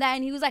 going in on that,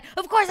 and he was like,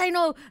 of course I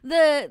know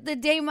the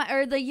day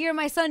or the year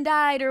my son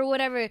died or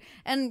whatever,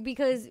 and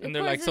because And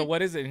they're like, so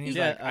what is it? And he's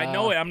like, I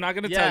know it. I'm not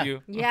gonna yeah. tell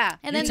you. Yeah.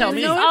 And You then tell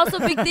there's me. also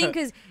a big thing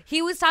because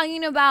he was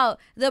talking about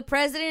the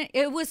president.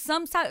 It was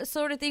some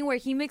sort of thing where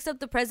he mixed up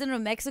the president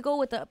of Mexico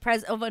with the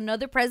of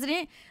another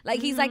president. Like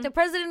he's like the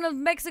president of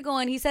Mexico,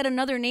 and he said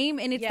another name,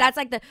 and that's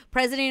like the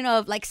president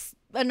of like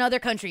another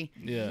country.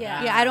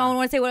 Yeah. I don't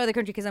want to say what other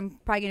country because I'm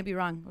probably gonna be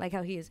wrong, like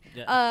how he is.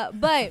 Yeah.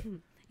 But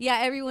yeah,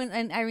 everyone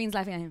and Irene's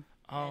laughing at him.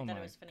 Oh my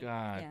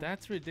God,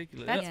 that's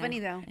ridiculous. That's funny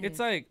though. It's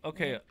like,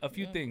 okay, a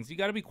few things. You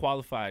got to be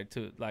qualified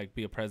to like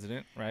be a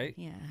president, right?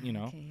 Yeah. You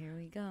know. Okay, here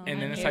we go.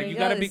 And then it's Here like we you go.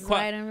 got to be This is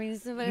why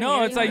qualified.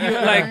 No, it's like you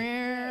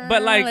like,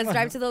 but like. Let's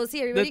drive to those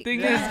here. The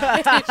thing is,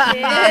 Yeah.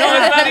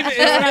 no, it's not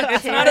even.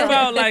 It's not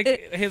about like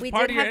his We did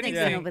party or have Nixon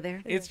anything. over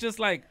there. It's just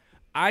like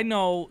I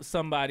know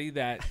somebody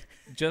that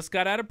just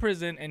got out of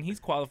prison and he's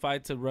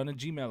qualified to run a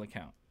Gmail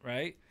account,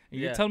 right? And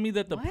you're Yeah. telling me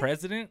that the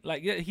president,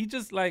 like, yeah, he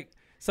just like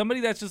somebody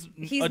that's just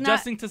He's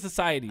adjusting not- to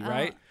society,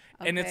 right?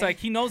 And it's okay. like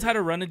he knows how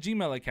to run a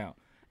Gmail account.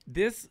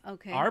 This,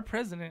 Okay. our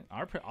president,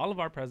 all of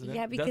our presidents,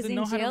 Yeah, because doesn't in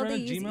know how to jail run they a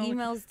use Gmail account.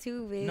 emails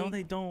too, babe. No,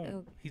 they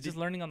don't. He's just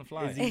learning on the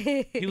fly. Is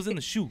he- He was in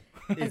the shoe.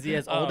 Is he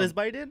as old as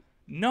Biden?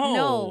 No,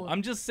 No.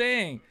 I'm just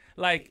saying.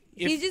 Like,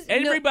 He's if just-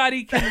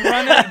 everybody can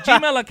run a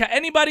Gmail account,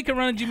 anybody can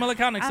run a Gmail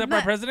account except our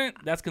not- president.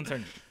 That's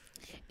concerning.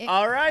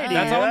 Alrighty.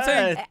 That's all I'm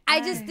saying. I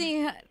just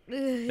think.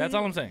 That's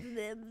all I'm saying.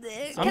 I'm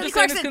Kelly just saying it's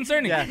Clarkson.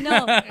 concerning. Yeah.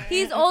 No,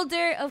 he's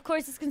older. Of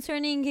course, it's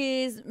concerning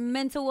his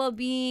mental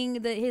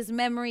well-being, his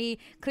memory.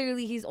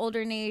 Clearly, he's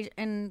older in age,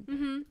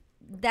 and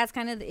that's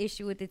kind of the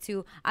issue with it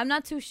too. I'm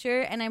not too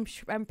sure, and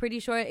I'm pretty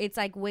sure it's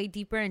like way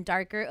deeper and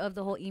darker of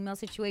the whole email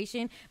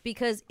situation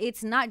because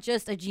it's not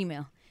just a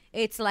Gmail.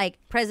 It's like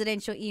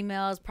presidential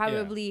emails,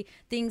 probably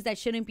things that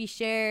shouldn't be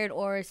shared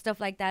or stuff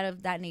like that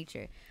of that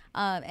nature.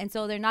 And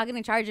so they're not going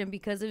to charge him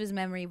because of his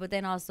memory. But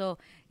then also,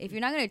 if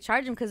you're not going to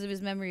charge him because of his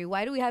memory,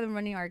 why do we have him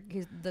running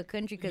the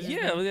country? Cause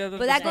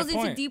But that goes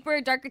into deeper,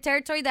 darker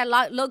territory that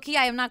low key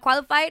I am not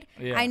qualified.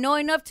 Yeah. I know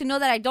enough to know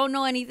that I don't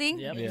know anything.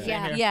 Yep.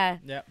 Yeah. Yeah.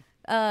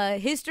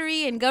 Yep.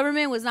 History and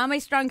government was not my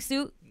strong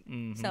suit.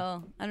 Mhm.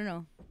 So I don't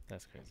know.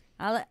 That's crazy.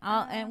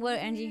 And what,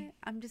 Angie?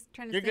 I'm just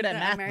trying to You're think good at of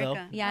math, America.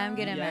 though. Yeah, I'm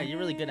good at math. Yeah, you're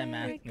really good at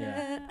math.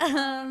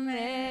 Yeah.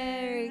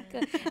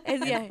 America.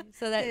 And yeah.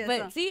 So that. Yeah, But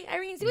so- see,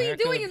 Irene, see what you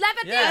America do when you laugh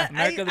at Yeah. things.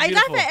 America the I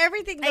laugh Beautiful. at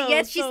everything though. And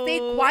yet she so,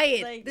 stayed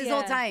quiet like, this yeah.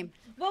 whole time.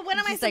 Well, what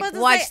am I She's supposed like, to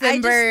watch say?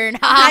 them burn.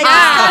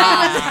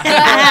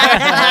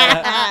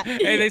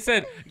 Hey, they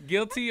said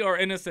guilty or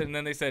innocent, and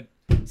then they said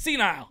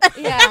senile.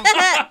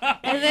 Yeah.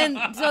 And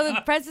then so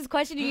the press is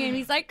questioning him, and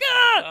he's like,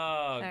 ah!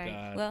 Oh All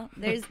right. God. Well,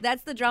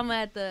 that's the drama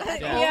at the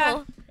Yeah.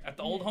 Oval. At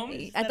the old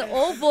homies. At the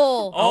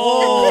Oval.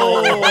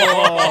 Oh.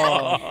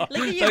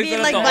 Look at you So he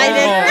being said like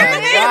at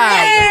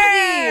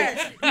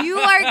the Biden. You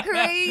are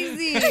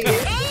crazy. Hey,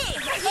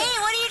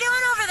 what are you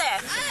doing over there?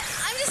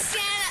 I'm just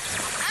standing.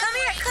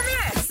 Come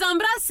here.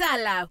 Sombra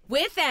Sala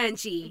with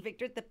Angie.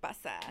 Victor te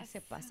pasa. Se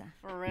pasa.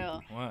 For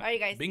real. What? All right, you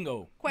guys.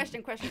 Bingo.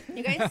 Question.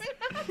 You guys?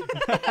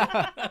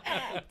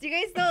 Do you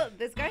guys know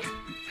this guy?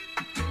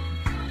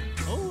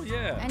 Oh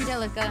yeah.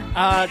 Angelica.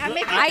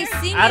 Make I it-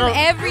 sing I him don't-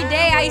 every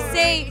day. I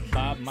say,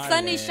 Bob Marley.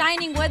 sun is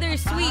shining, weather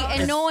is sweet,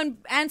 and no one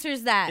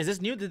answers that. Is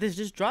this new? Did this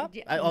just drop?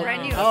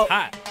 Brand new. Oh,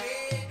 Hot.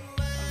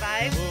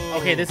 Vibe?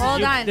 okay. This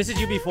Hold is on. this is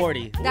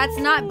UB40. That's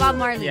not Bob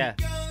Marley. Yeah.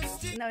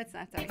 No, it's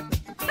not. Sorry.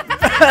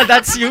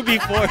 That's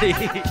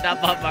UB40,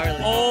 not Bob Marley.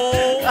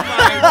 Oh my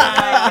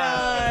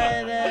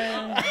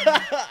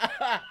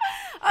God.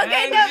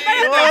 Okay, no,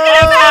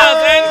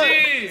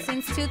 Angie.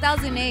 Since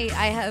 2008,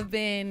 I have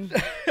been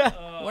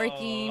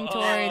working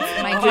towards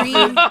my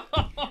dream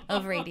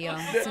of radio.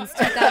 Since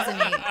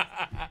 2008.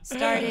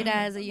 Started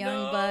as a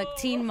young buck,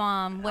 teen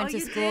mom, went to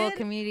you school, did?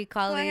 community Go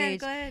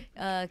college,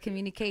 ahead.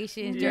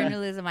 communications, Yeah.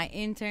 journalism. I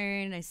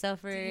interned, I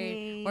suffered,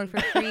 Dang. worked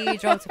for free,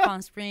 drove to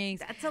Palm Springs.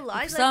 That's a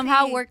lot.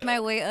 Somehow worked my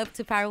way up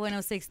to Power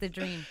 106, the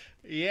dream.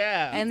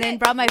 Yeah. And then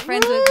brought my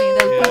friends with me, the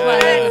people I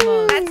love the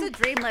most. That's a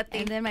dream, Lefty.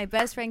 And then my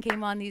best friend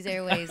came on these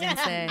airways and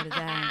said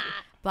that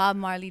Bob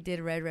Marley did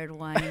Red Red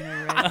Wine in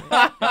a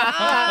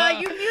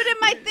red. You muted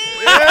my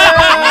thing.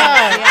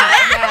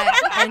 Yeah.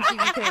 And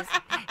because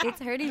it's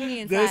hurting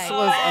me inside. This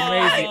was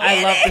amazing.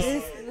 I love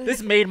this.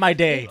 This made my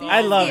day.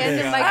 I love the end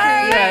this. of my career.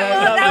 Yeah, I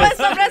Well, love that this.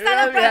 was Sombra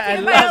Sala Yeah, I brought to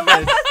you by love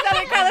this.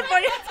 Southern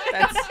California.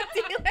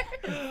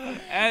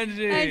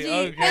 Angie. Angie,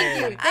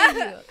 Okay. thank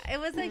you. It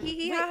was a hee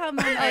hee ha ha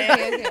moment.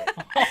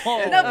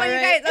 Okay. No, but you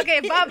guys, okay,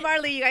 Bob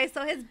Marley, you guys.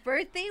 So his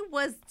birthday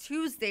was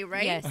Tuesday,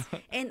 right? Yes.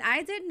 And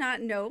I did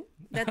not know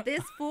that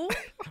this fool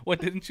What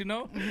didn't you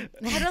know?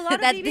 had a lot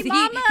of That baby he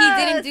mamas.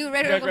 didn't do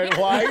Red Red Red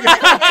Wine. Wine.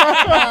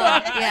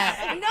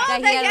 Yeah. No, that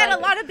he had a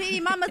lot of baby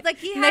mamas. Like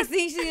he had. Next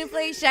thing she didn't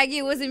play Shaggy,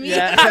 it wasn't me.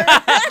 Yeah.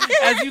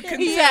 As you can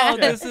Yeah. tell,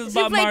 this is She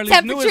Bob played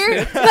Marley's newest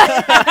Temperature.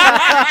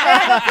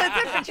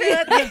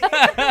 hit.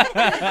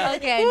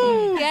 Okay.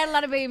 He had a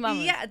lot of baby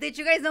mamas. Yeah, did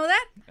you guys know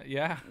that?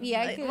 Yeah.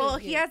 Yeah. I could- Well,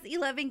 he has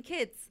 11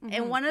 kids,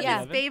 and one of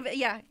Yeah. his favorite,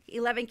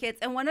 11 kids,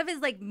 and one of his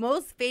like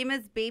most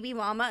famous baby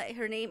mama,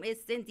 her name is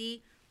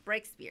Cindy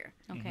Breakspear.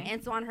 Okay.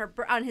 And so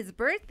on his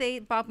birthday,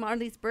 Bob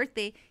Marley's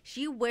birthday,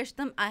 she wished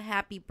him a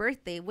happy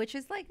birthday, which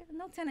is like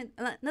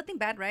nothing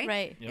bad, right?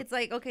 Right. Yep. It's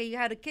like, okay, you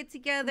had a kid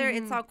together,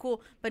 it's all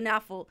cool, but now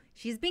fool,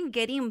 she's been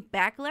getting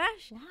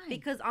backlash Why?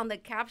 because on the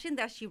caption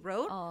that she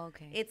wrote, Oh,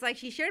 okay. it's like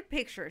she shared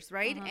pictures,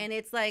 right? And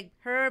it's like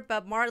her,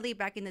 Bob Marley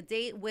back in the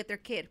day with their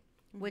kid,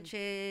 which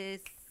is,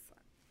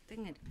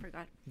 dang it,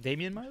 forgot.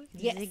 Damian Marley?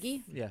 Yes.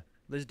 Ziggy? Yeah.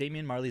 There's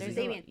Damian Marley's. There's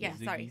Ziggy. Damien. Yeah,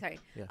 Ziggy. sorry.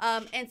 Yeah.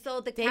 And so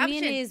the Damien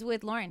caption is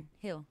with Lauren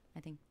Hill, I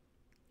think.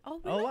 Oh,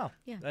 really? Oh, wow.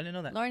 Yeah. I didn't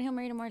know that. Lauryn Hill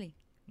married a Marley.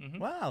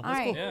 Wow. All That's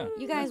right, cool. Yeah.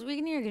 you guys, we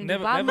can hear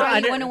Never- Bob never-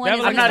 Marley I- 101 is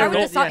never- going to I'm not start a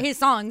with adult- his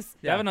songs.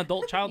 They have an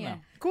adult child now.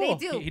 Cool.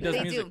 They do. He does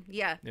they music. do.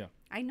 Yeah. Yeah.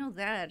 I know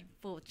that.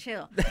 Full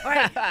chill. All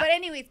right. But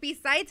anyways,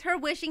 besides her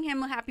wishing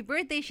him a happy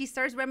birthday, she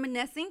starts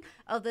reminiscing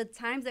of the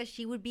times that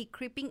she would be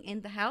creeping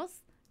in the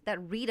house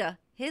that Rita,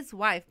 his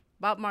wife,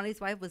 Bob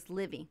Marley's wife, was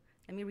living.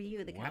 Let me read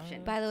you the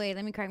caption. By the way,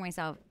 let me correct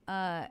myself.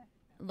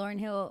 Lauryn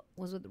Hill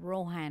was with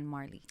Rohan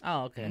Marley.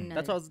 Oh, okay.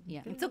 That's what I was.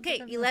 Yeah. It's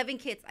okay. 11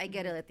 kids. I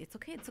get it. It's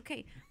okay. It's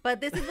okay.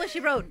 But this is what she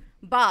wrote.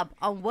 Bob,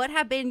 on what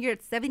have been your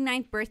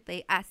 79th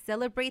birthday, I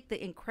celebrate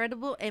the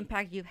incredible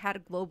impact you've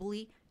had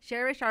globally,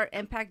 cherish our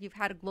impact you've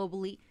had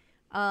globally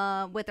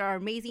with our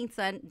amazing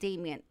son,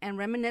 Damien, and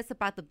reminisce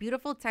about the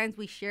beautiful times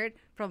we shared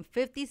from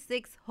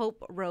 56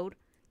 Hope Road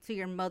to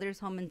your mother's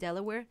home in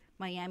Delaware,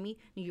 Miami,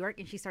 New York,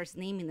 and she starts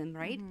naming them,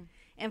 right?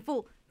 And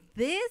fool,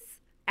 this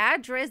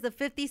address, the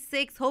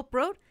 56 Hope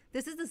Road,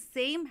 this is the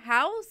same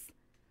house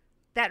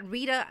that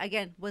Rita,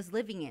 again, was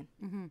living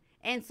in.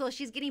 And so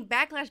she's getting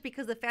backlash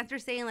because the fans are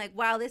saying, like,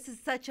 wow, this is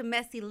such a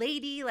messy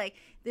lady. Like,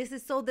 this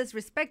is so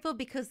disrespectful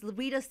because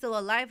Rita's still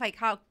alive. Like,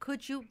 how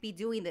could you be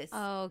doing this?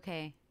 Oh,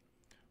 okay.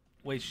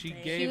 Wait, she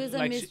gave She was a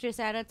like mistress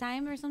at a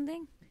time or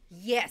something?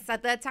 Yes,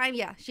 at that time,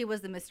 yeah, she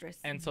was the mistress.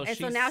 And so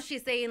now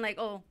she's saying, like,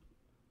 oh,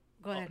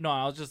 go ahead. No,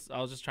 I was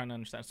just trying to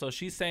understand. So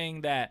she's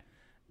saying that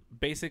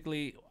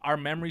basically our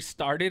memory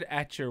started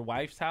at your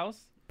wife's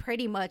house.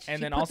 Pretty much. And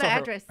she then put also the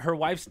address. her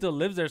wife still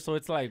lives there, so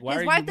it's like, why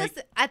His are wife you does,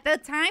 at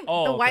that time,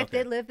 Oh, the okay, wife okay.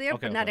 did live there,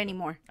 Okay, but not okay.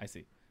 anymore. I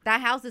see.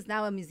 That house is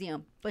now a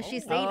museum. But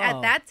she's saying Oh.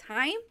 at that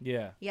time,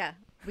 Yeah.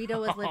 Rita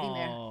was living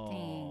there.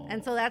 Oh.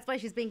 And so that's why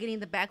she's been getting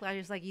the backlash.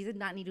 It's like, you did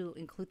not need to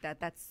include that.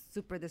 That's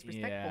super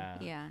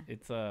disrespectful. Yeah.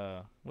 It's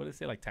what did it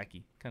say? Like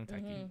tacky, kind of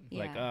tacky.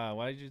 Like, Yeah.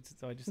 why'd you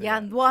say Yeah,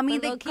 that? well, I mean,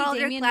 But they low-key, called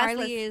her Damian classless.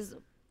 Marley is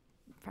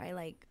probably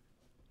like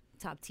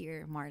top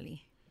tier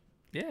Marley.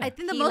 Yeah. I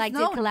think the he most like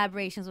known. did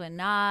collaborations with Nas.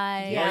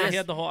 Yeah, he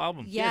had the whole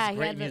album. Yeah,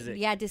 great music.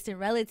 Yeah, Distant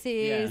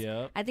Relatives.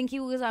 Yeah. Yep. I think he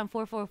was on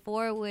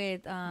 444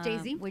 with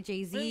Jay-Z? With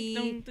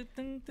Jay-Z.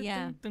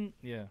 Yeah.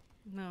 Yeah.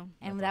 No.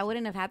 And that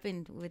wouldn't have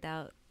happened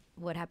without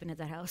what happened at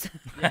that house.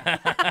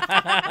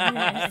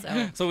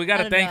 So we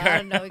gotta thank her. I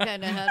don't know. We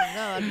kind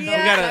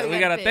of We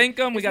gotta thank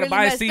them. We gotta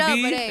buy a CD.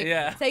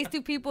 It takes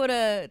two people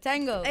to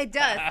tango. It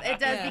does. It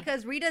does Yeah.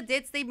 because Rita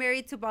did stay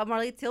married to Bob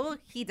Marley till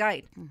he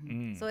died.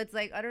 Mm. So it's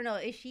like, I don't know.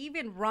 Is she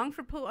even wrong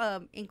for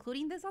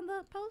including this on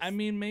the post? I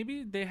mean,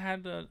 maybe they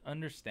had an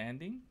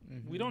understanding.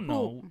 We don't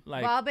know.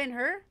 Like Bob and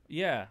her?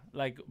 Yeah,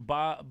 like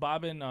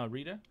Bob and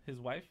Rita, his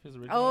wife, his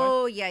original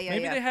Oh, wife. yeah.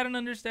 Maybe they had an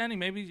understanding.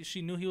 Maybe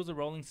she knew he was a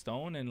Rolling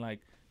Stone, and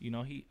like, you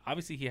know, he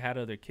had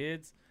other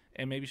kids,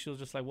 and maybe she was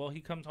just like, well,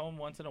 he comes home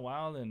once in a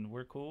while, and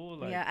we're cool.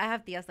 Like, Yeah, I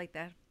have tias like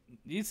that.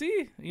 You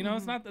see, you know,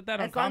 it's not that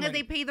As uncommon. long as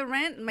they pay the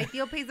rent, my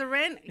tío pays the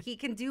rent, he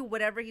can do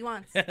whatever he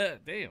wants.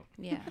 Damn.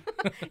 Yeah.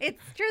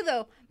 It's true,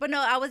 though. But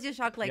no, I was just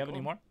shocked. Like, you have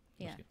any more?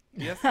 Yeah.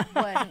 Yes.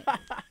 What?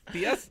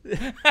 Yes.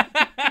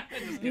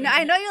 No,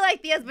 I know you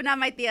like tias, but not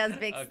my tias,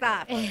 Vic.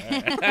 Stop. All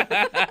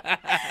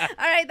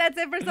right, that's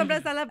it for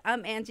Sombra Sala.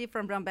 I'm Angie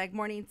from Brown Bag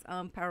Mornings,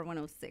 Power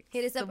 106.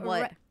 Hit us So up.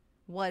 what?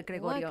 What,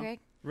 Gregorio? What, Greg?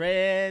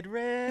 Red.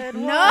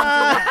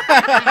 No.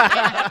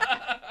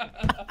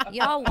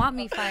 Y'all want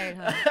me fired,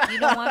 huh? You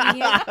don't want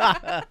me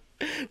here?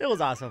 It was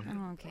awesome.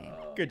 Oh, okay.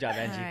 Good job,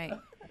 Angie. All right.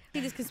 See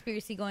this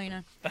conspiracy going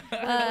on.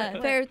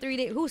 Pair of 3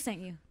 days. Who sent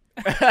you?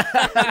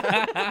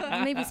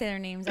 Maybe say their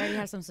names. I already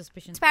have some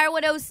suspicions. Power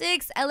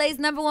 106, LA's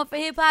 #1 for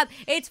hip hop.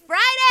 It's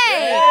Friday.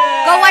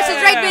 Yeah. Go watch the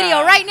Drake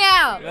video right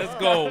now. Let's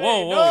go.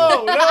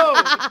 Whoa. No.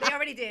 They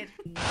already did.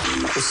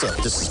 What's up?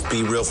 This is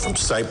Be Real from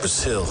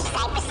Cypress Hill.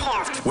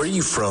 Where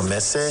you from,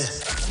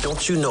 Ese?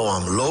 Don't you know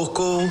I'm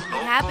local? It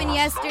happened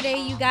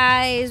yesterday, you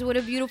guys. What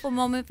a beautiful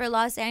moment for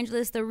Los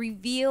Angeles. The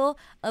reveal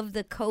of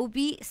the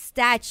Kobe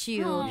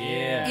statue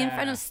in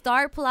front of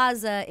Star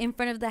Plaza, in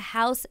front of the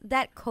house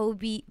that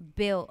Kobe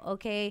built,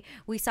 okay?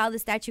 We saw the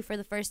statue for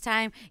the first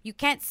time. You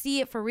can't see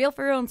it for real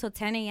until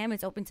 10 a.m.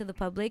 It's open to the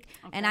public.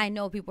 And I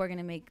know people are going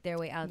to make their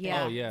way out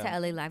there to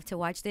LA Live to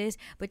watch this.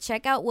 But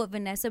check out what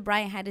Vanessa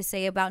Bryant had to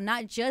say about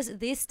not just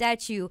this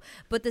statue,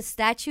 but the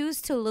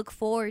statues to look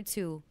forward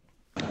to.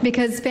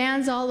 Because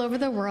fans all over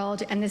the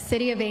world and the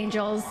City of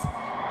Angels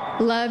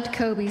loved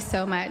Kobe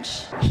so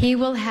much. He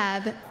will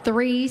have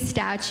 3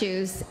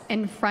 statues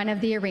in front of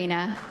the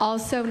arena,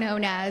 also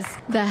known as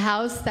the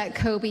house that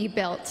Kobe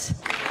built.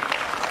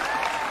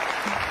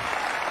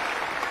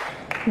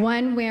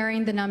 One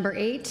wearing the number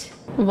 8,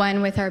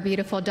 one with our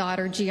beautiful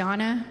daughter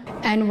Gianna,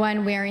 and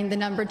one wearing the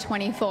number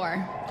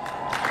 24.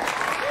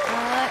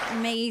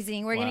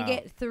 Amazing. We're going to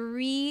get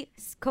 3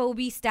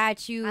 Kobe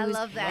statues. I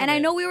love that. And I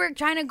know we were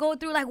trying to go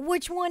through, like,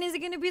 which one is it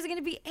going to be? Is it going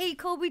to be 8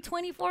 Kobe,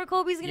 24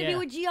 Kobe? Is it going to be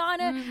with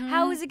Gianna?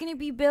 How is it going to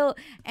be built?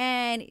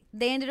 And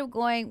they ended up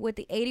going with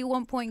the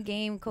 81-point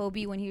game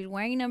Kobe when he was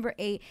wearing number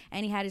 8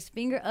 and he had his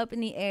finger up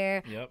in the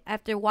air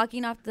after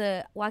walking off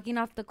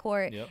the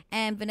court.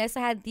 And Vanessa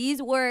had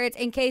these words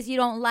in case you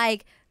don't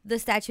like the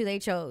statue they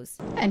chose.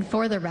 And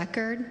for the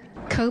record,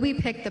 Kobe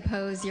picked the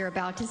pose you're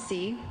about to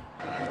see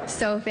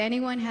So if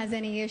anyone has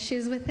any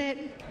issues with it,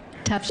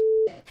 tough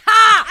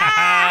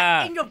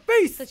In your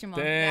face. Such a mom.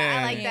 Yeah,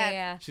 I like that.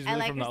 Yeah. She's I really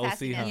like from her the OC,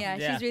 sassiness. huh?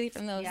 Yeah, she's really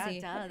from the OC. Yeah,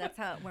 duh, that's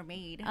how we're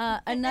made.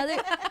 Another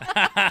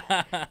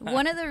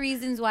one of the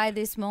reasons why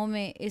this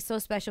moment is so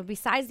special,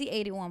 besides the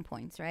 81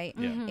 points, right?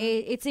 Yeah.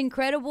 It's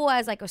incredible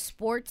as like a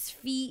sports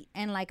feat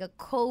and like a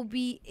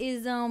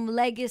Kobe-ism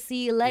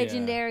legacy,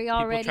 legendary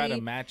already. People try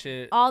to match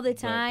it all the but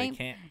they time,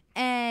 can't.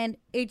 and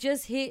it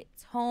just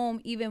hits home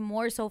even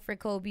more so for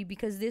Kobe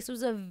because this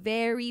was a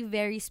very,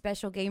 very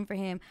special game for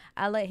him.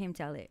 I'll let him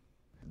tell it.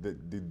 The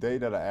day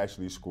that I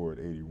actually scored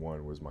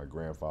 81 was my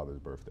grandfather's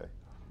birthday,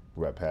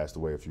 who had passed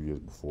away a few years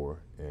before.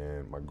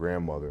 And my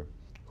grandmother,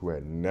 who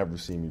had never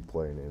seen me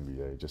play in the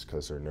NBA just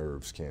because her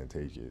nerves can't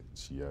take it,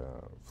 she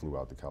flew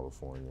out to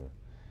California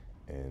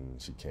and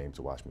she came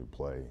to watch me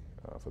play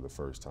for the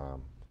first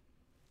time.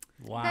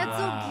 Wow. That's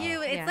so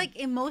cute. It's Yeah. like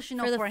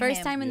emotional For the first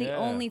him. time and the Yeah.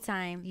 only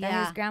time that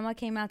Yeah. his grandma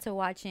came out to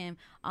watch him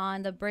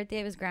on the birthday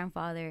of his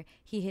grandfather,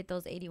 he hit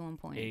those 81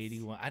 points.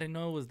 81. I didn't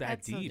know it was that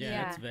That's so deep. deep. Yeah,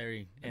 Yeah. that's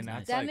very. And That's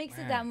that's That like, makes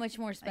it man. that much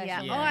more special.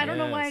 Yeah. Yeah. Oh, I don't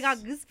know why I got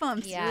Yes.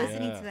 goosebumps Yeah.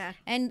 listening Yeah. to that.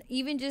 And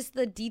even just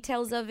the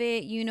details of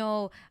it, you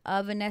know,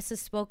 Vanessa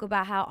spoke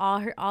about how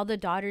all the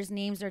daughters'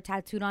 names are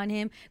tattooed on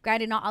him.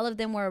 Granted, not all of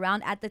them were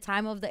around at the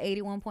time of the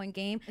 81-point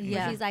game.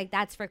 Yeah. But she's like,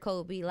 that's for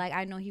Kobe. Like,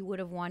 I know he would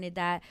have wanted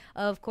that.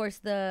 Of course,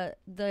 the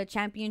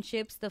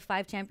championships, the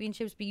 5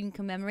 championships being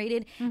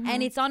commemorated.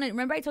 And it's on it.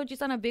 Remember I told you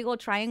it's on a big old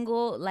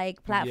triangle,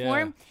 like,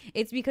 platform?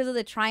 It's because of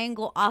the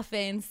triangle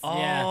offense. Oh,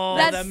 Yeah.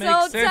 That's that so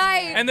makes sense.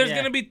 tight. And there's Yeah.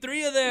 going to be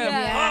 3 of them.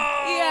 Yeah.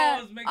 Oh,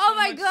 Yeah. this makes Oh so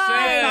my much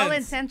God. It's all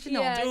sense.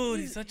 intentional. Yeah. Dude,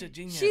 he's such a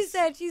genius. She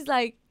said, she's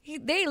like,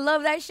 they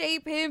love that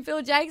shape, him,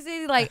 Phil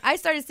Jackson. Like, I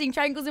started seeing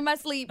triangles in my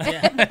sleep.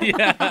 Yeah.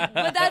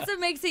 But that's what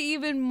makes it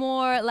even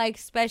more, like,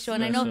 special.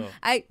 And I know,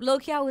 Special.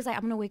 low-key, I was like,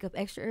 I'm going to wake up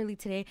extra early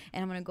today,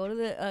 and I'm going to go to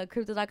the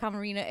Crypto.com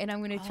arena, and I'm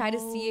going to try to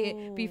see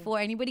it before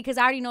anybody, because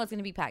I already know it's going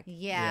to be packed.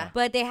 Yeah.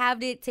 But they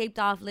have it taped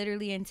off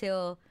literally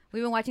until...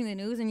 We've been watching the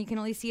news, and you can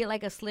only see it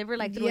like a sliver,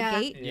 like through a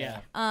gate. Yeah.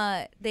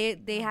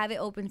 They have it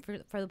open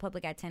for the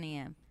public at 10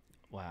 a.m.,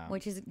 Wow.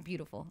 which is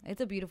beautiful. It's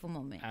a beautiful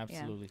moment. Yeah.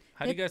 Absolutely.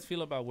 How do you guys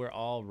feel about we're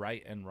all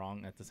right and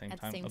wrong at the same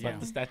time about time.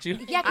 the statue?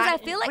 Yeah, because I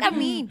feel like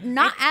I'm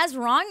not as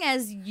wrong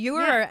as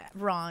you're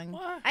wrong.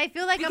 I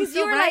feel like Because I'm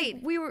still you were right.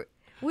 like,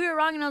 we were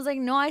wrong, and I was like,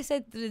 no, I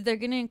said they're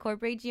gonna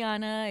incorporate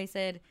Gianna. I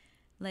said,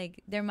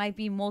 like, there might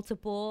be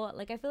multiple.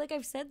 Like, I feel like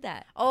I've said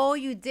that. Oh,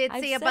 you did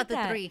I've say said about the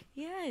that. 3.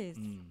 Yes.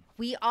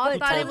 We all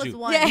thought it told was you?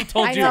 1. Yeah. Who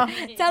told I you? know.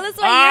 Tell us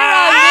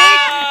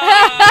why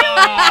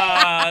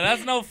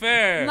That's no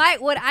fair. you're wrong,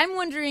 Nick. What I'm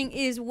wondering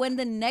is when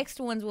the next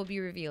ones will be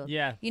revealed.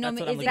 Yeah, You know, that's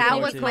what is I'm it looking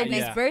gonna forward be to.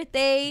 Kobe's Yeah.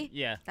 birthday?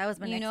 Yeah. That was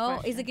my You next know,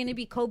 question. is it gonna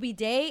be Kobe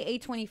Day,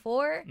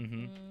 8/24?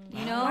 Mm-hmm.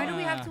 You know, Why do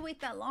we have to wait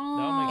that long?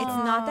 That makes it's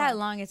sense. not that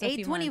long. It's a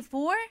few months.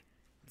 8/24?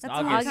 That's a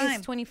long August. time.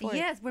 August 24th.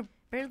 Yes, we're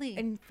barely.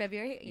 In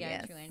February? Yeah,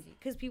 Yes. true, Angie.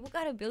 Because people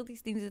gotta build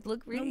these things that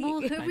look really. Well,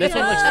 hurry This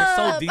one looks up.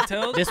 so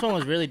detailed. This one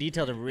was really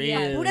detailed and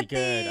really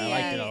good. I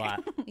liked it a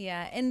lot.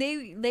 Yeah, and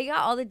they got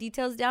all the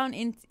details down,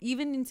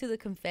 even into the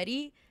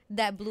confetti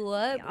that blew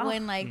up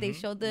when they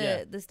showed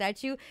the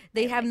statue.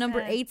 They have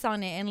number 8s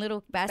on it and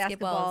little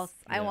basketballs.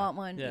 I want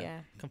one. Yeah.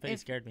 Confetti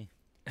scared me.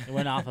 It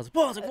went off. I was like,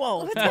 whoa! I was like, whoa!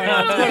 What's going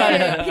on?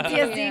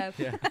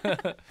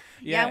 PTSD.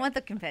 Yeah, I want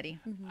the confetti.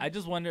 I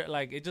just wonder,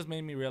 like, it just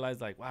made me realize,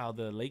 like, wow,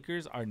 the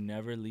Lakers are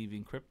never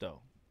leaving crypto.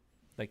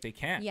 Like, they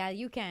can't. Yeah,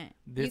 you can't.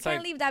 It's You can't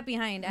like- leave that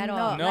behind at No.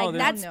 all. No, Like,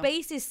 that there's-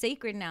 space is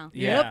sacred now.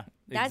 Yeah,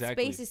 That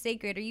exactly. space is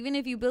sacred. Or even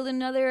if you build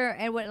another,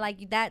 and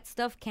that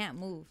stuff can't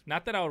move.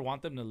 Not that I would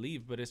want them to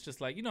leave, but it's just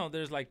like, you know,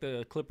 there's like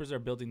the Clippers are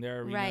building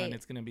their arena, Right. and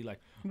it's gonna be like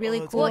Really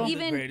oh, it's cool. gonna be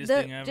Even greatest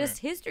thing ever. just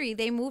history,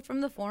 they moved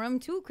from the Forum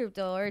to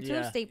crypto or to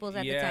Yeah. Staples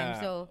at the time.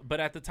 So but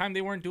at the time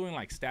they weren't doing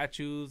like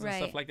statues and Right.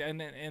 stuff like that,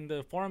 and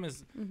the Forum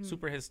is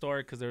super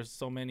historic because there's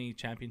so many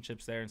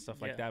championships there and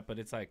stuff like that. But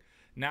it's like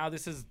now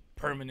this is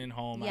permanent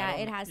home. yeah,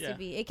 it has to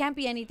be. It can't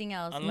be anything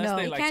else. Unless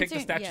they It like can't take the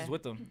turn- statues yeah.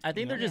 with them. I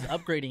think you they're know? just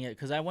upgrading it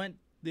because I went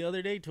the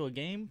other day to a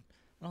game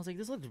and I was like,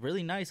 this looks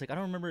really nice. Like I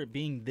don't remember it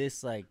being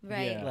this like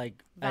Right.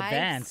 like Vibes.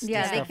 advanced.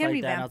 Yeah, and they stuff can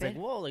like that. And I was revamp like, it.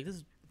 whoa, like this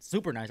is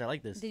super nice. I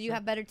like this. Did you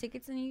have better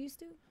tickets than you used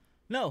to?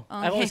 No, Oh,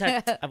 I've always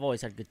okay. I've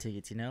always had good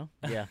tickets. You know.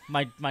 Yeah,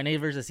 my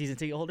neighbor's a season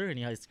ticket holder and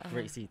he has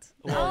great seats.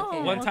 Well,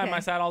 Oh, one time okay. I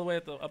sat all the way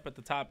up at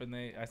the top and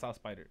I saw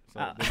Spider. So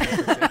Ah.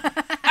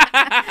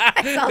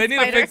 saw they need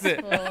to Spider. fix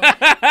it.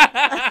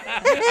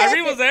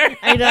 Irene was there.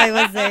 I know I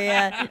was there.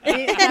 Yeah.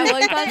 That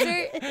one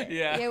concert?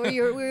 Yeah. Yeah, where we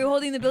were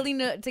holding the building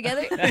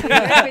together.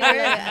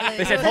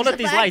 They said, hold up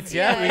these lights.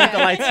 Yeah, we hit the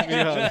lights. You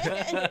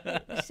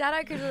know. Shout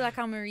out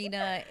Crypto.com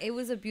Arena. It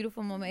was a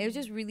beautiful moment. It was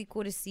just really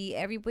cool to see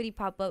everybody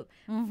pop up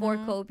for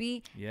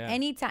Kobe. Yeah.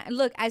 Anytime.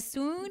 Look, as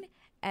soon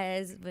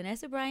as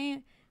Vanessa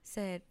Bryant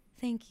said,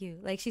 thank you.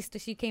 Like, she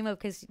came up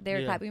because they were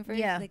Yeah. clapping for her.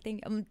 Yeah. Like,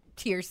 thank you.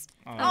 Tears.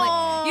 Oh. I'm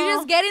like, you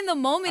just get in the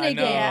moment I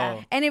again.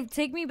 know. And it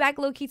took me back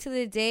low-key to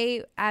the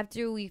day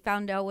after we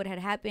found out what had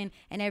happened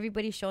and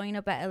everybody showing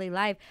up at LA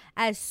Live.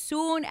 As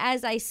soon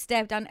as I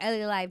stepped on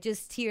LA Live,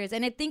 just tears.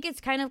 And I think it's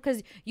kind of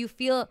because you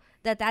feel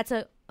that that's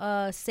a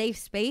a safe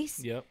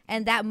space. Yep.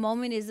 And that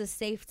moment is a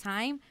safe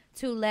time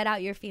to let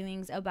out your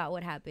feelings about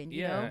what happened.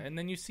 You know? And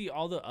then you see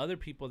all the other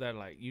people that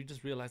like you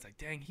just realize like,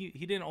 dang, he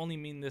didn't only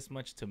mean this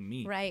much to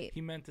me. Right.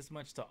 He meant this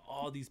much to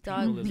all these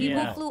people.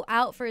 People flew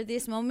out for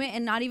this moment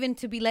and not even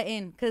to be let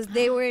in because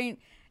they weren't.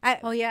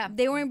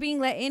 They weren't being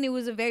let in. It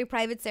was a very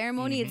private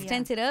ceremony. It's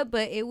tented up,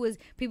 but it was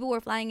people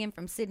were flying in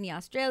from Sydney,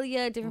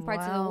 Australia, different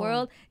parts of the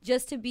world,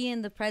 just to be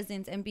in the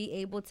presence and be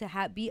able to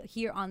be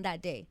here on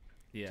that day,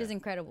 which is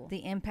incredible.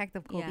 The impact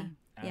of Kobe.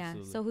 Yeah.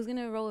 So who's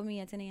gonna roll with me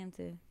at 10 a.m.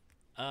 too?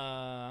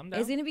 I'm down.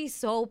 It's gonna be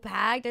so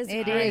packed. It's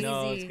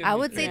crazy. I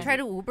would say try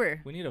to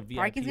Uber. We need a VIP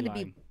Parking's line.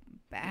 gonna be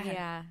bad.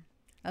 Yeah.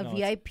 A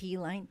VIP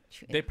line.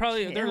 They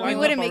probably they're we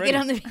wouldn't make it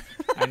on the.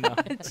 I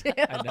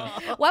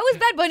know. Why was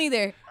Bad Bunny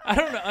there? I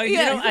don't know. You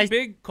know, he's a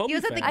big Kobe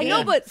fan. I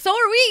know, but so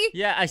are we.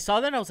 Yeah, I saw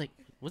that and I was like,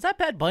 was that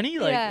Bad Bunny?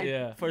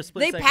 Like, for a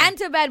split They second. panned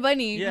to Bad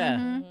Bunny. Yeah.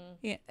 Mm-hmm.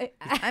 Yeah.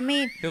 I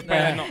mean,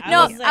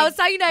 I was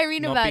talking to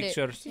Irene about it.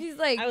 pictures. She's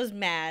like, I was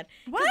mad.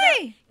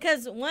 Why?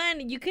 Because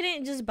one, you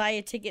couldn't just buy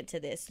a ticket to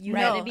this. You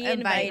Right. had to be No,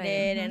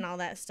 invited and all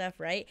that stuff,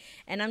 right?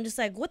 And I'm just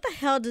like, what the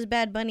hell does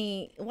Bad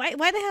Bunny? Why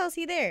the hell is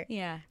he there?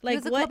 Yeah, like he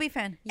was a what? Kobe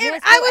fan.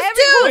 Yes, I was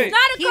too. Who's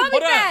not a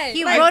Kobe fan?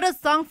 He wrote a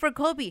song for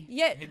Kobe.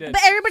 Yeah, but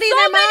everybody and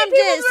their mom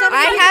did.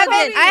 I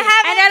haven't.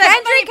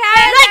 Kendrick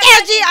has.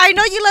 Like Angie, I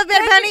know you love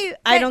Bad Bunny.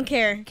 I don't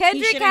care. He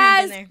Kendrick shouldn't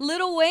have been has. there.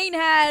 Lil Wayne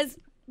has.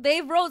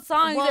 They've wrote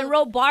songs Well- and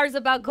wrote bars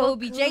about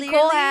Kobe. J. Cole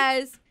clearly-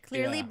 has.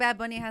 Clearly, Bad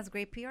Bunny has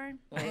great PR and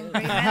great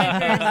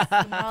managers.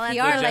 And all that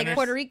PR stuff. like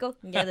Puerto Rico.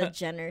 Yeah, the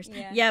Jenners.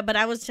 Yeah, but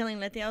I was telling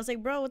Letty, I was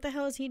like, bro, what the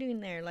hell is he doing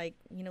there? Like,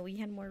 you know, we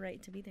had more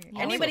right to be there.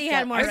 Anybody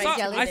had more right to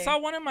be there. I saw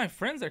one of my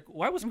friends there.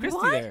 Why was Christy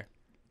What? there?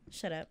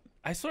 Shut up.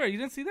 I swear, you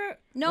didn't see that?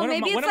 No,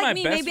 maybe it's like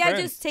me. Maybe I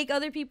just take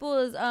other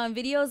people's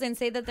videos and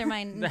say that they're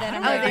mine.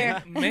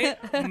 That I'm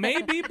there.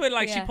 Maybe, but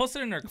like she Yeah.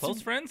 posted in her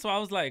close friends, so I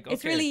was like, okay.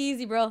 It's really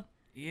easy, bro.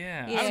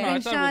 Yeah. Yeah. I don't know. I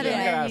thought Screenshot it was it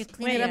I gotta and you ask.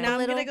 clean it up a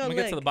little. I'm gonna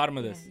get to the bottom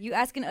of this. You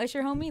ask an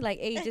usher homie, like,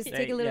 hey, just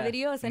take a little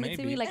video, send it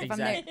to me, like if I'm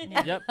there.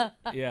 Yep.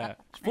 Yeah.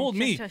 Fooled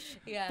me.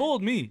 Yeah.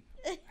 Fooled me.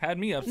 Had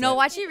me upset. No,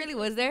 watch, she really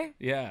was there.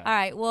 Yeah. All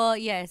right. Well,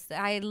 yes,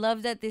 I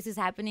love that this is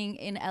happening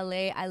in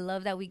LA. I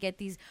love that we get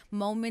these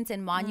moments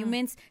and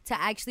monuments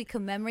to actually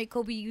commemorate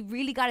Kobe. You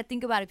really got to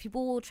think about it.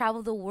 People will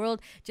travel the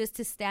world just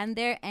to stand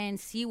there and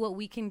see what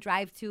we can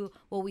drive to,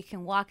 what we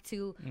can walk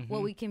to,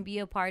 what we can be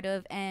a part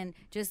of. And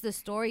just the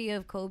story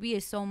of Kobe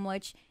is so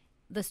much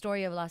the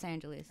story of Los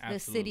Angeles, the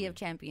city of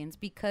champions,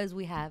 because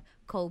we have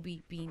Kobe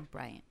Bean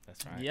Bryant.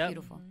 That's right. Yep.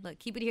 Beautiful. Look,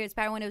 keep it here. It's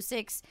Power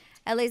 106,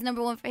 LA's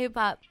 #1 for hip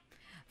hop.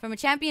 From a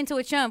champion to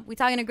a chump, we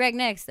talking to Greg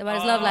next about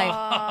his love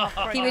life.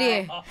 Keep it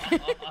here.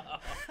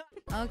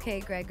 Okay,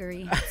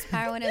 Gregory. It's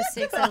Power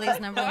 106, LA's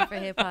 #1 for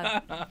hip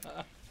hop.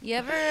 You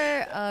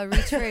ever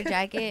reach for a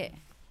jacket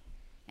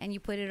and you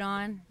put it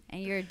on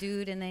and you're a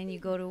dude and then you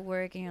go to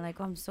work and you're like,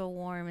 oh, I'm so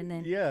warm, and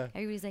then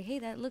everybody's like, hey,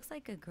 that looks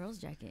like a girl's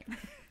jacket,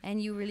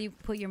 and you really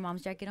put your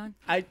mom's jacket on?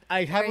 I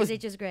have or is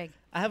it just Greg?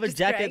 I have a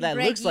jacket that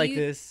Greg, looks like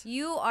this.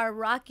 You are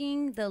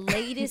rocking the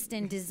latest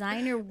in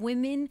designer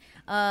women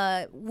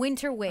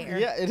winter wear.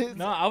 Yeah, it is.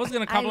 No, I was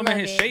gonna compliment love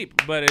his it.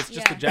 shape, but it's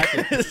just a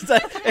jacket. It's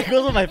like, it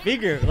goes with my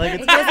finger.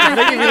 Like it's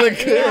making me look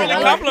good.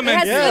 A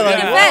compliment. It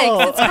has whoa.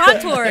 effects.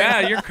 It's contour.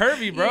 Yeah, you're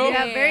curvy, bro.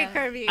 Yeah, very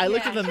curvy. I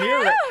looked in the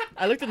mirror.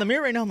 I looked in the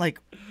mirror right now. I'm like,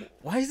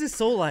 why is this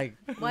so like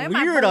Why am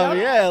I weird of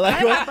me? Yeah,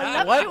 like why am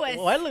I voluptuous?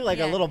 why I look like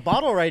a little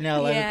bottle right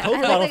now, like Yeah. a Coke I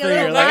look bottle like a for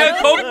little you. Like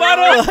a Coke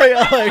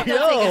bottle? Like, Take yo.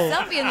 a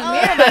selfie in the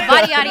mirror, my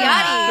body, yaddy,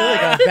 I feel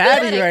yaddy. like a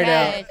baddie right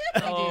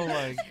now. Oh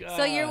my god.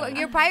 So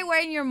you're probably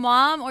wearing your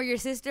mom or your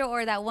sister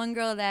or that one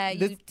girl that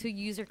you to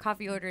use her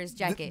coffee order's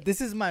jacket. This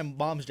is my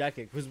mom's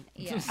jacket because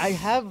Yeah. I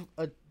have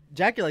a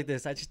jacket like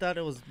this. I just thought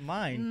it was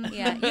mine.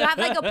 Yeah, you have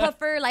like a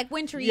puffer, like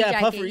wintry Yeah, jacket.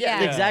 puffer.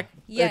 Yeah, exact.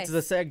 Yes.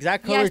 It's the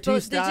exact color Yes, too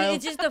but style.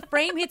 it's just the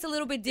frame hits a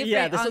little bit different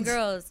yeah, this on one's-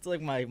 girls. It's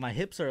like my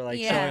hips are like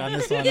Yeah. showing on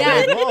this one. Yeah,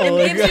 I'm like, whoa,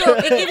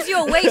 it gives you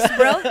a waist,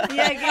 bro.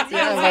 Yeah, it gives you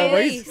yeah, a my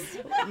waist. waist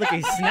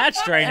looking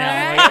snatched right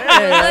now. All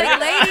I'm right.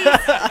 like,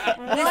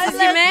 Look, ladies, this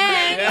is your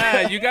man.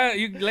 Yeah,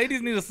 you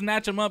ladies need to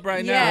snatch him up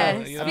right Yeah.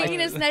 now. You know?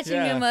 Speaking of snatching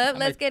Yeah. him up,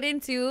 let's get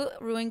into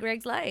Ruin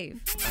Greg's life.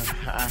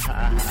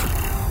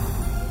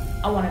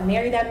 I want to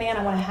marry that man.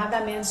 I want to have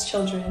that man's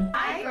children.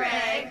 Hi,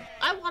 Greg.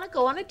 I want to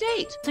go on a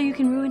date. So you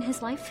can ruin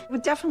his life?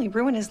 Would definitely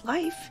ruin his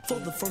life. For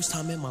the first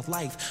time in my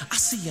life, I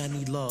see I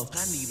need love.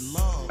 I need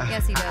love.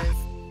 Yes, he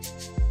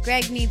does.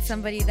 Greg needs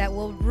somebody that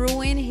will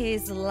ruin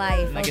his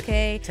life, And I get to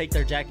okay? take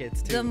their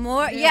jackets too. The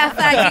more, fact, you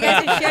guys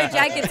should share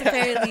jackets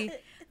apparently.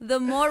 The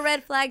more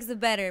red flags, the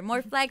better.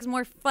 More flags,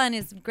 more fun,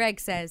 as Greg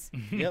says.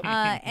 Yep.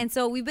 And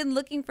so we've been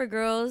looking for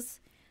girls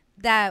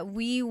that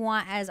we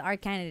want as our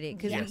candidate,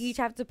 because Yes. we each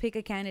have to pick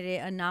a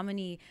candidate, a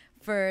nominee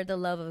for the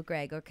love of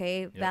Greg,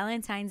 okay?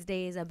 Valentine's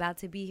Day is about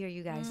to be here,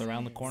 you guys. It's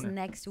around the corner. It's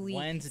next week.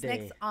 Wednesday.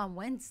 Next on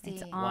Wednesday.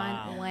 It's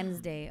on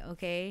Wednesday,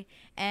 okay?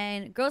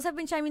 And girls have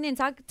been chiming in.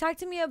 Talk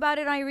to me about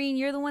it, Irene.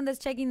 You're the one that's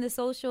checking the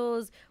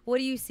socials.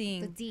 What are you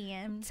seeing? The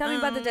DMs. Tell me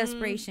about the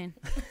desperation.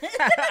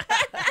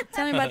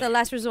 Tell me about the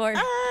last resort.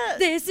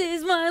 This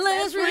is my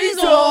last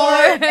resort.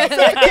 All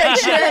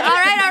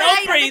right.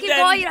 No You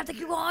don't have to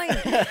keep going.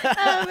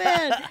 Oh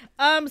man.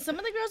 Some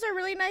of the girls are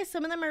really nice.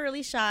 Some of them are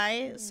really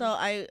shy. So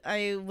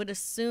I would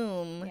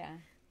assume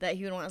that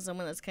he would want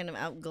someone that's kind of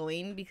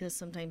outgoing because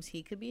sometimes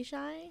he could be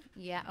shy.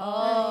 Yeah.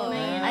 Oh,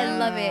 I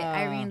love it.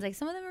 Irene's like,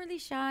 some of them are really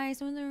shy,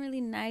 some of them are really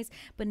nice,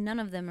 but none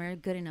of them are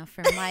good enough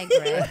for my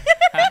Greg.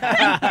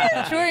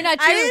 True or not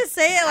true? I didn't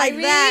say it like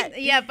that.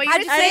 Yeah, but you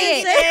How'd didn't you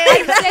say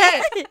say it.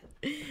 say it.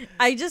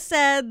 I just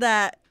said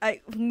that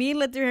me and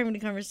Letty were having a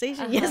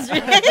conversation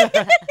yesterday.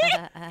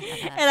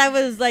 And I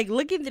was like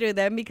looking through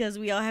them because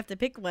we all have to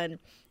pick one.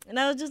 And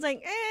I was just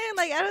like,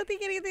 like, I don't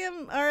think any of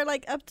them are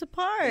like up to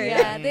par.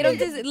 Yeah, they don't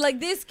like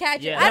this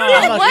catcher. Yeah. I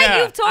don't know what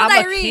you've told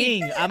I'm Irene. A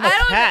king. I'm a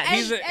cat.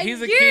 He's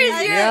a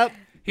king. Yep.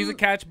 He's a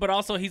catch, but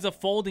also he's a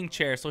folding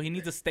chair, so he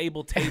needs a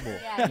stable table.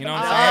 You know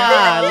what I'm saying?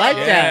 Ah, I like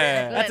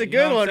that. That's a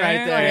good one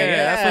right there.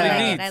 Yeah, that's what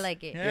he needs. I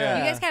like it. Yeah.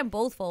 You guys can't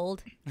both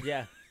fold.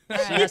 Yeah.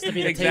 She has to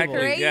be the Exactly.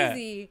 table.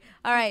 Crazy.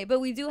 All right, but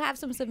we do have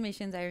some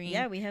submissions, Irene.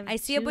 Yeah, we have. I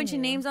see a bunch of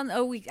names on.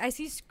 I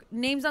see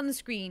names on the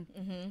screen.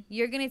 Mm-hmm.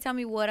 You're gonna tell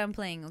me what I'm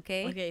playing,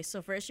 okay? Okay,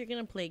 so first you're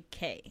gonna play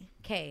K.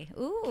 K.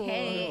 Ooh.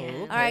 K. Okay.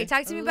 All right,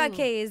 talk to me about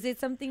K. Is it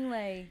something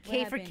like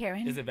K for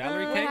Karen? Is it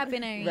Valerie What K?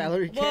 happened, Irene?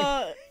 Valerie K.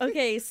 Well,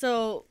 okay,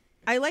 so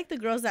I like the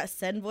girls that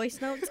send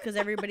voice notes because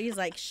everybody's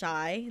like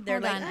shy.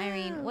 They're Hold like, on,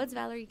 Irene. What's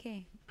Valerie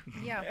K?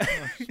 Yeah.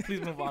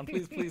 Please move on.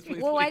 Please.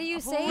 Well, why do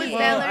you say it?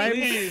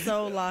 I'm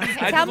so lost.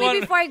 Tell me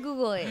before I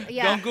Google it.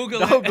 Yeah. Don't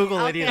Google it. Don't Google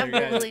it Okay, either. I'm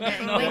Googling it.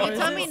 When you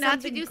tell me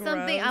not to Something do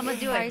something, I'm going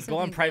to do it. Go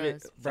on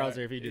private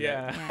browser if you do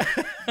that.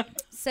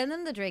 Send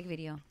them the Drake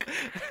video.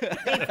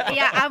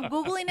 Yeah, I'm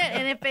Googling it,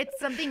 and if it's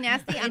something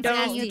nasty, I'm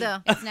telling you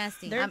It's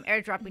nasty. I'm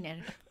airdropping it.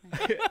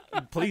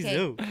 Please Okay.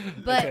 do.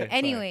 But Okay,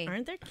 anyway,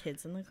 Aren't there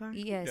kids in the car?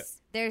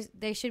 yes,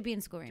 they should be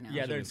in school right now.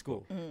 Yeah, they're in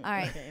school. Mm, All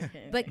right.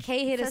 Okay. But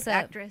Kay hit us Says up.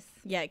 actress.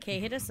 Yeah,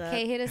 Kay hit us up.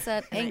 Kay hit us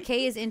up, and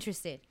Kay is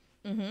interested.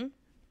 Mm-hmm.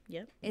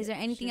 Yep. Is there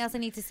anything else I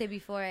need to say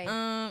before I?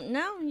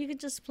 No, you could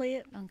just play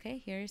it.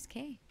 Okay, here's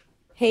Kay.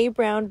 Hey,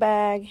 Brown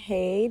Bag.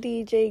 Hey,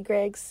 DJ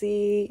Greg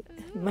C.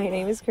 My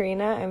name is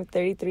Karina. I'm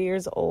 33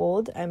 years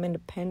old. I'm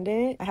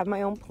independent. I have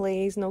my own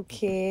place, no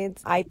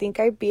kids. I think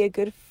I'd be a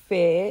good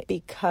fit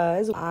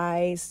because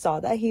I saw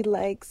that he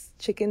likes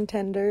chicken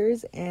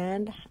tenders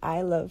and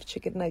I love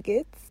chicken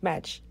nuggets.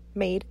 Match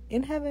made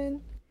in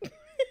heaven.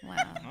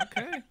 Wow.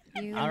 Okay.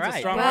 You All right. That's a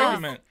strong well,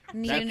 argument.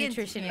 Need a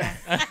nutritionist.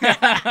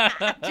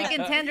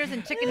 Chicken tenders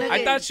and chicken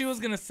nuggets. I thought she was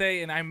gonna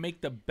say, and I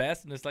make the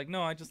best, and it's like,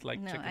 no, I just like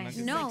chicken nuggets.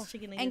 No,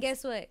 and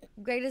guess what?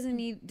 Greg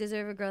doesn't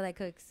deserve a girl that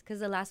cooks because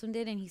the last one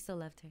did, and he still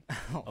left her.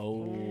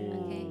 Oh.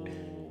 Okay.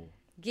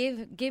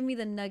 Give me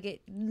the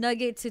nugget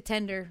to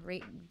tender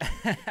rate.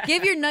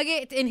 Give your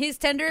nugget and his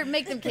tender,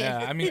 make them kiss.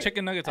 Yeah, I mean,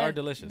 chicken nuggets are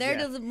delicious.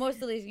 They're the most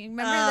delicious. You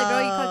remember the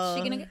girl you called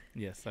chicken nugget?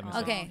 Yes, I miss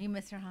Okay. You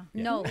missed her, huh?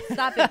 Yeah. No,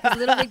 stop it. 'Cause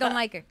Little Big don't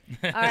like her.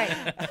 All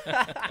right.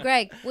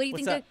 Greg, what do you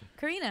What's think up? of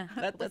Karina?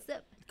 What's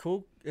up?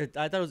 Cool. I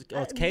thought it was.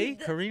 Oh, it's K.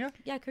 Karina.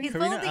 Yeah, He's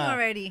Karina. folding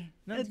already.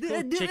 No, it's cool.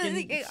 Chicken.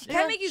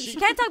 She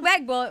can't talk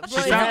back, bro. She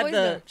got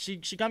the.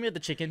 She got me at the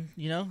chicken.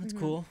 You know, it's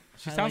cool.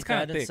 She I sounds like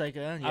kind of that. thick. It's like,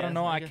 I don't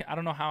know. I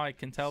don't know how I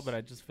can tell, but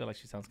I just feel like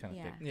she sounds kind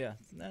of thick. Yeah.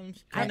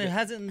 Kind of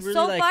hasn't really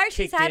So like far,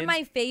 she's kicked had in.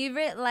 my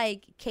favorite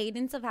like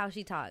cadence of how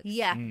she talks.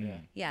 Yeah.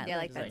 Yeah, I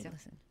like that listen.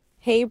 too.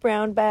 Hey,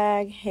 Brown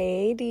Bag.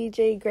 Hey,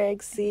 DJ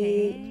Greg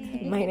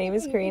C. My name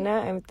is Karina.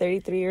 I'm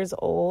 33 years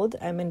old.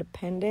 I'm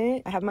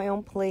independent. I have my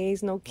own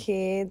place, no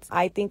kids.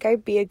 I think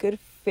I'd be a good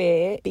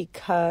fit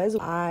because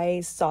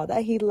I saw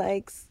that he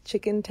likes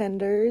chicken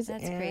tenders.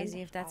 That's and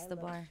crazy if that's the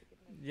bar.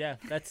 Yeah,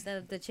 that's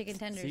The chicken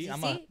tenders. See, You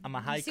I'm a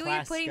high see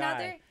class what you're putting out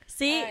guy. there?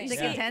 See, Alright.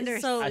 chicken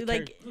tenders. So,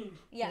 like,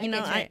 Yeah, you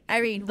know,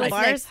 Irene, the what's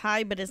bar next? is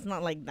high, but it's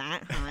not like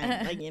that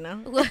high. Like, you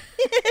know?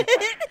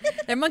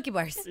 They're monkey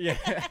bars. Yeah.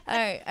 All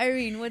right,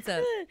 Irene, what's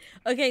up?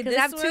 Okay, 'Cause this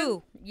I have one,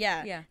 two.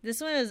 Yeah. Yeah.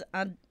 This one is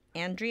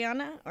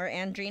Andriana or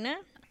Andrina.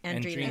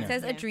 Andrina. It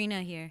says Yeah.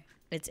 Adrena here.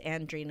 It's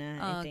Andrina,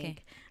 Oh, I okay.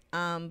 think.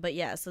 But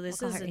yeah, so this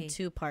We'll call is her in A.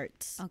 2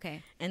 parts.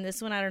 Okay. And this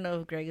one I don't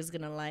know if Greg is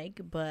gonna like,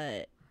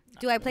 but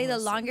Do I play the we'll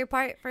see. longer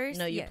part first?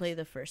 No, you Yes. play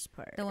the first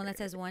part. The one that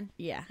says 1?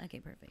 Yeah. Okay,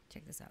 perfect.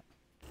 Check this out.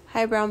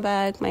 Hi, Brown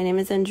Bag. My name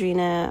is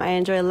Andrina. I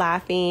enjoy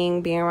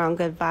laughing, being around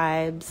good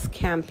vibes,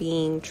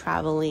 camping,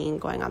 traveling,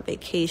 going on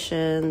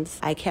vacations.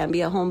 I can be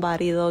a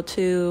homebody, though,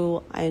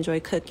 too. I enjoy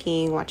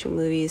cooking, watching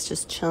movies,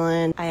 just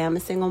chilling. I am a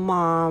single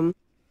mom.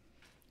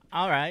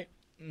 All right.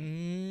 Had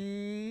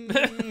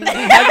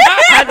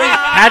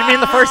me in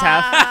the first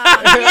half.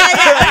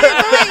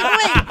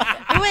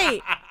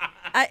 Wait.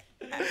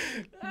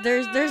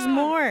 There's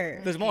more.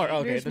 There's more.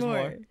 Okay, there's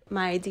more.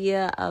 My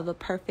idea of a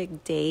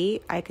perfect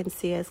date, I can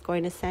see us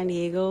going to San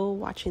Diego,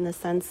 watching the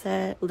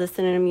sunset,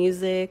 listening to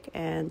music,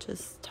 and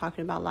just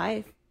talking about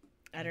life.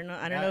 I don't know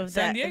if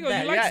San Diego,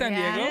 you like San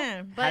Diego?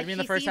 Yeah. Had me in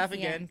the first half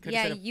again. Could've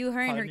Yeah, said a you, her,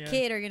 and her fun, yeah.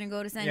 kid are going to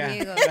go to San Yeah.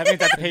 Diego. That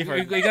means I have to pay for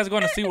You it. guys are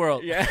going to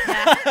SeaWorld. Yeah.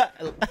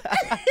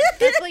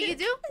 That's what you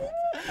do?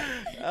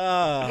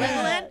 Uh,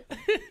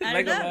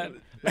 Legoland?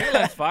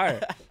 Legoland's fire.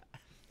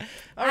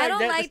 I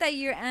don't like that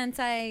you're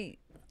anti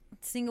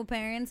single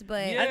parents,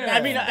 but Yeah.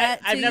 I mean,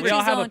 I've never. We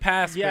all have a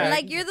past. Yeah.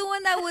 Like you're the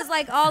one that was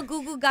like all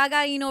goo goo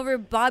gaga, over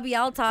Bobby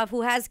Althoff,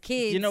 who has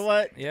kids. You know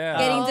what? Yeah.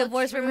 Getting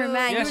divorced from her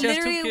man. Yeah, You she has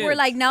two literally kids. were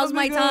like, now's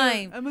my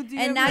time.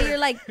 And now you're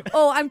like,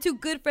 oh, I'm too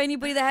good for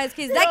anybody that has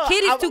kids. That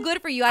kid is too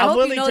good for you. I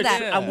hope you know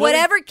that.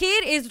 Whatever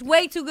kid is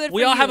way too good for you.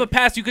 We all have a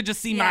past. You could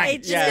just see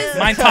mine. Yeah.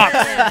 Mine talks.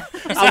 Just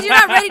because you're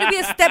not ready to be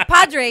a step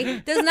padre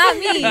does not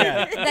mean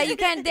that you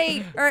can't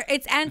date, or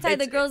it's anti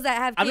the girls that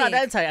have kids. I'm not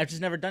anti. I've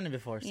just never done it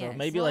before, so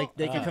maybe like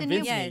they can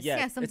convince me.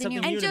 Yeah, something it's something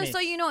new. new And to just me. so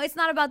you know, it's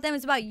not about them.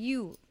 It's about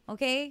you.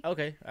 Okay.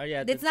 Okay.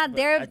 Yeah. It's not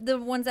they're the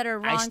ones that are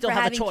wrong still for have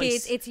a having choice.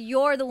 kids. It's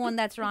you're the one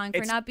that's wrong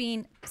for not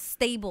being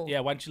stable.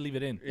 Yeah. Why don't you leave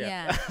it in?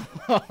 Yeah.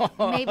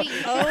 Maybe.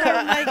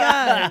 Oh my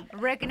God.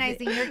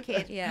 Recognizing your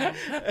kid. Yeah.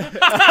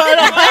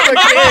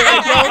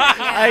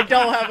 I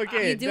don't have a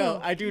kid. You do. No,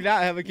 I do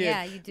not have a kid.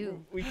 Yeah, you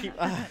do. We keep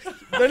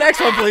the next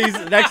one, please.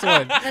 The next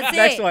one. That's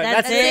next it. one.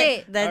 That's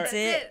it. That's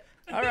it.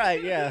 All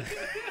right. Yeah.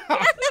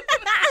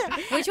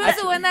 Which was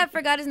the one that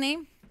forgot his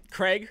name?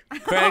 Craig.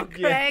 Craig.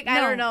 Craig,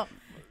 I don't know.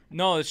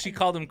 No, she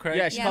called him Craig.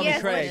 Yeah, she called him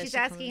Yes, Craig. but she's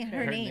asking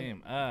her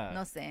name.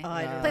 No sé.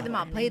 Play them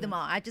all. Play them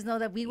all. I just know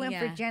that we went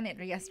for Janet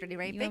yesterday,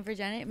 right? You went for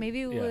Janet?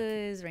 Maybe it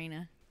was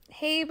Reina.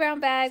 Hey, Brown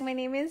Bag. My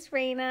name is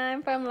Reina.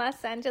 I'm from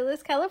Los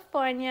Angeles,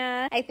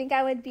 California. I think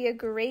I would be a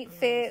great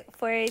fit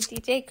for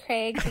DJ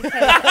Craig because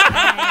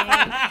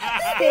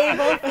I'm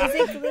stable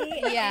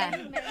physically. Yeah.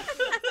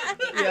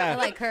 Yeah. I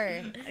like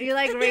her. You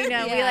like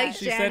Reina. We like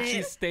She Janet. said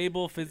she's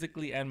stable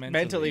physically and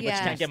mentally. But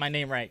she can't get my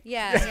name right.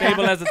 Yeah.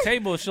 Stable as a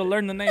table. She'll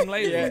learn the name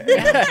later.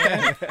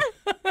 Decisions.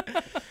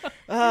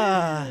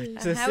 How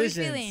are we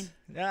feeling?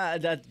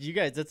 You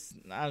guys, that's.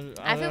 I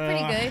feel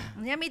pretty good.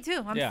 Yeah, me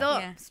too. I'm Yeah. still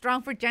Yeah.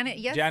 strong for Janet.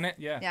 Yes. Janet,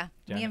 yeah. Yeah.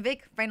 Janet. Me and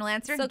Vic. Final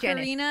answer. So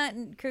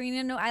Janet.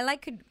 Karina, no, I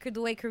like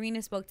the way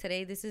Karina spoke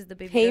today. This is the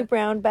baby. Hey, girl.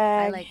 Brown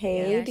Bag. I like,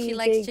 hey, DJ she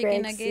likes chicken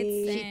Grexy. nuggets.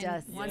 She and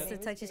does. Wants to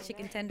touch his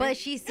chicken tender. But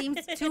she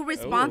seems too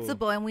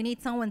responsible, and we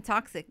need someone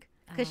toxic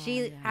because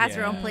she has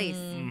her own place.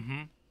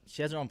 Mm-hmm.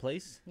 She has her own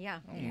place. Yeah.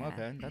 Oh,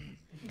 okay.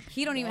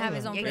 He don't even have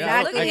his own place.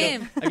 Exactly. Look at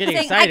him. I get saying,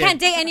 excited. I can't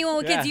date anyone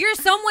with kids. Yeah. You're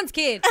someone's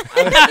kid.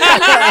 I'm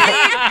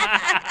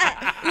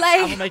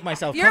Like, gonna make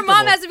myself. your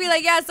mom has to be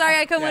like, yeah, sorry,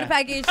 I come with a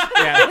package.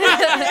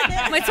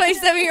 Yeah. My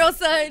 27-year-old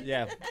son.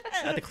 Yeah.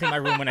 I have to clean my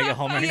room when I get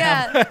home right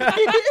Yeah. now.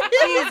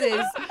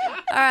 Jesus.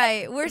 All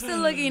right, we're still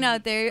looking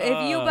out there.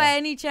 If you by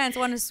any chance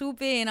want to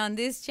swoop in on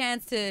this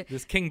chance to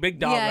This King Big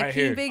Dog right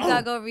King here. Big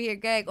Dog over here,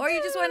 Greg, or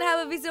you just want to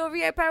have a visit over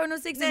here at Power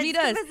 106 and meet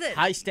us.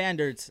 High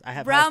standards. I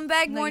have Brown high-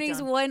 Bag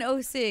Mornings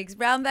 106.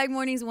 Brown Bag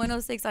Mornings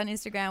 106 on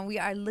Instagram. We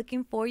are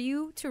looking for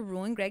you to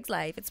ruin Greg's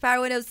life. It's Power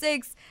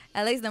 106,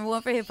 LA's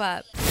 #1 for hip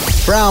hop.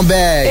 Brown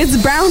Bag.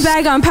 It's Brown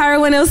Bag on Power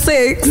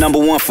 106.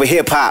 #1 for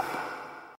hip hop.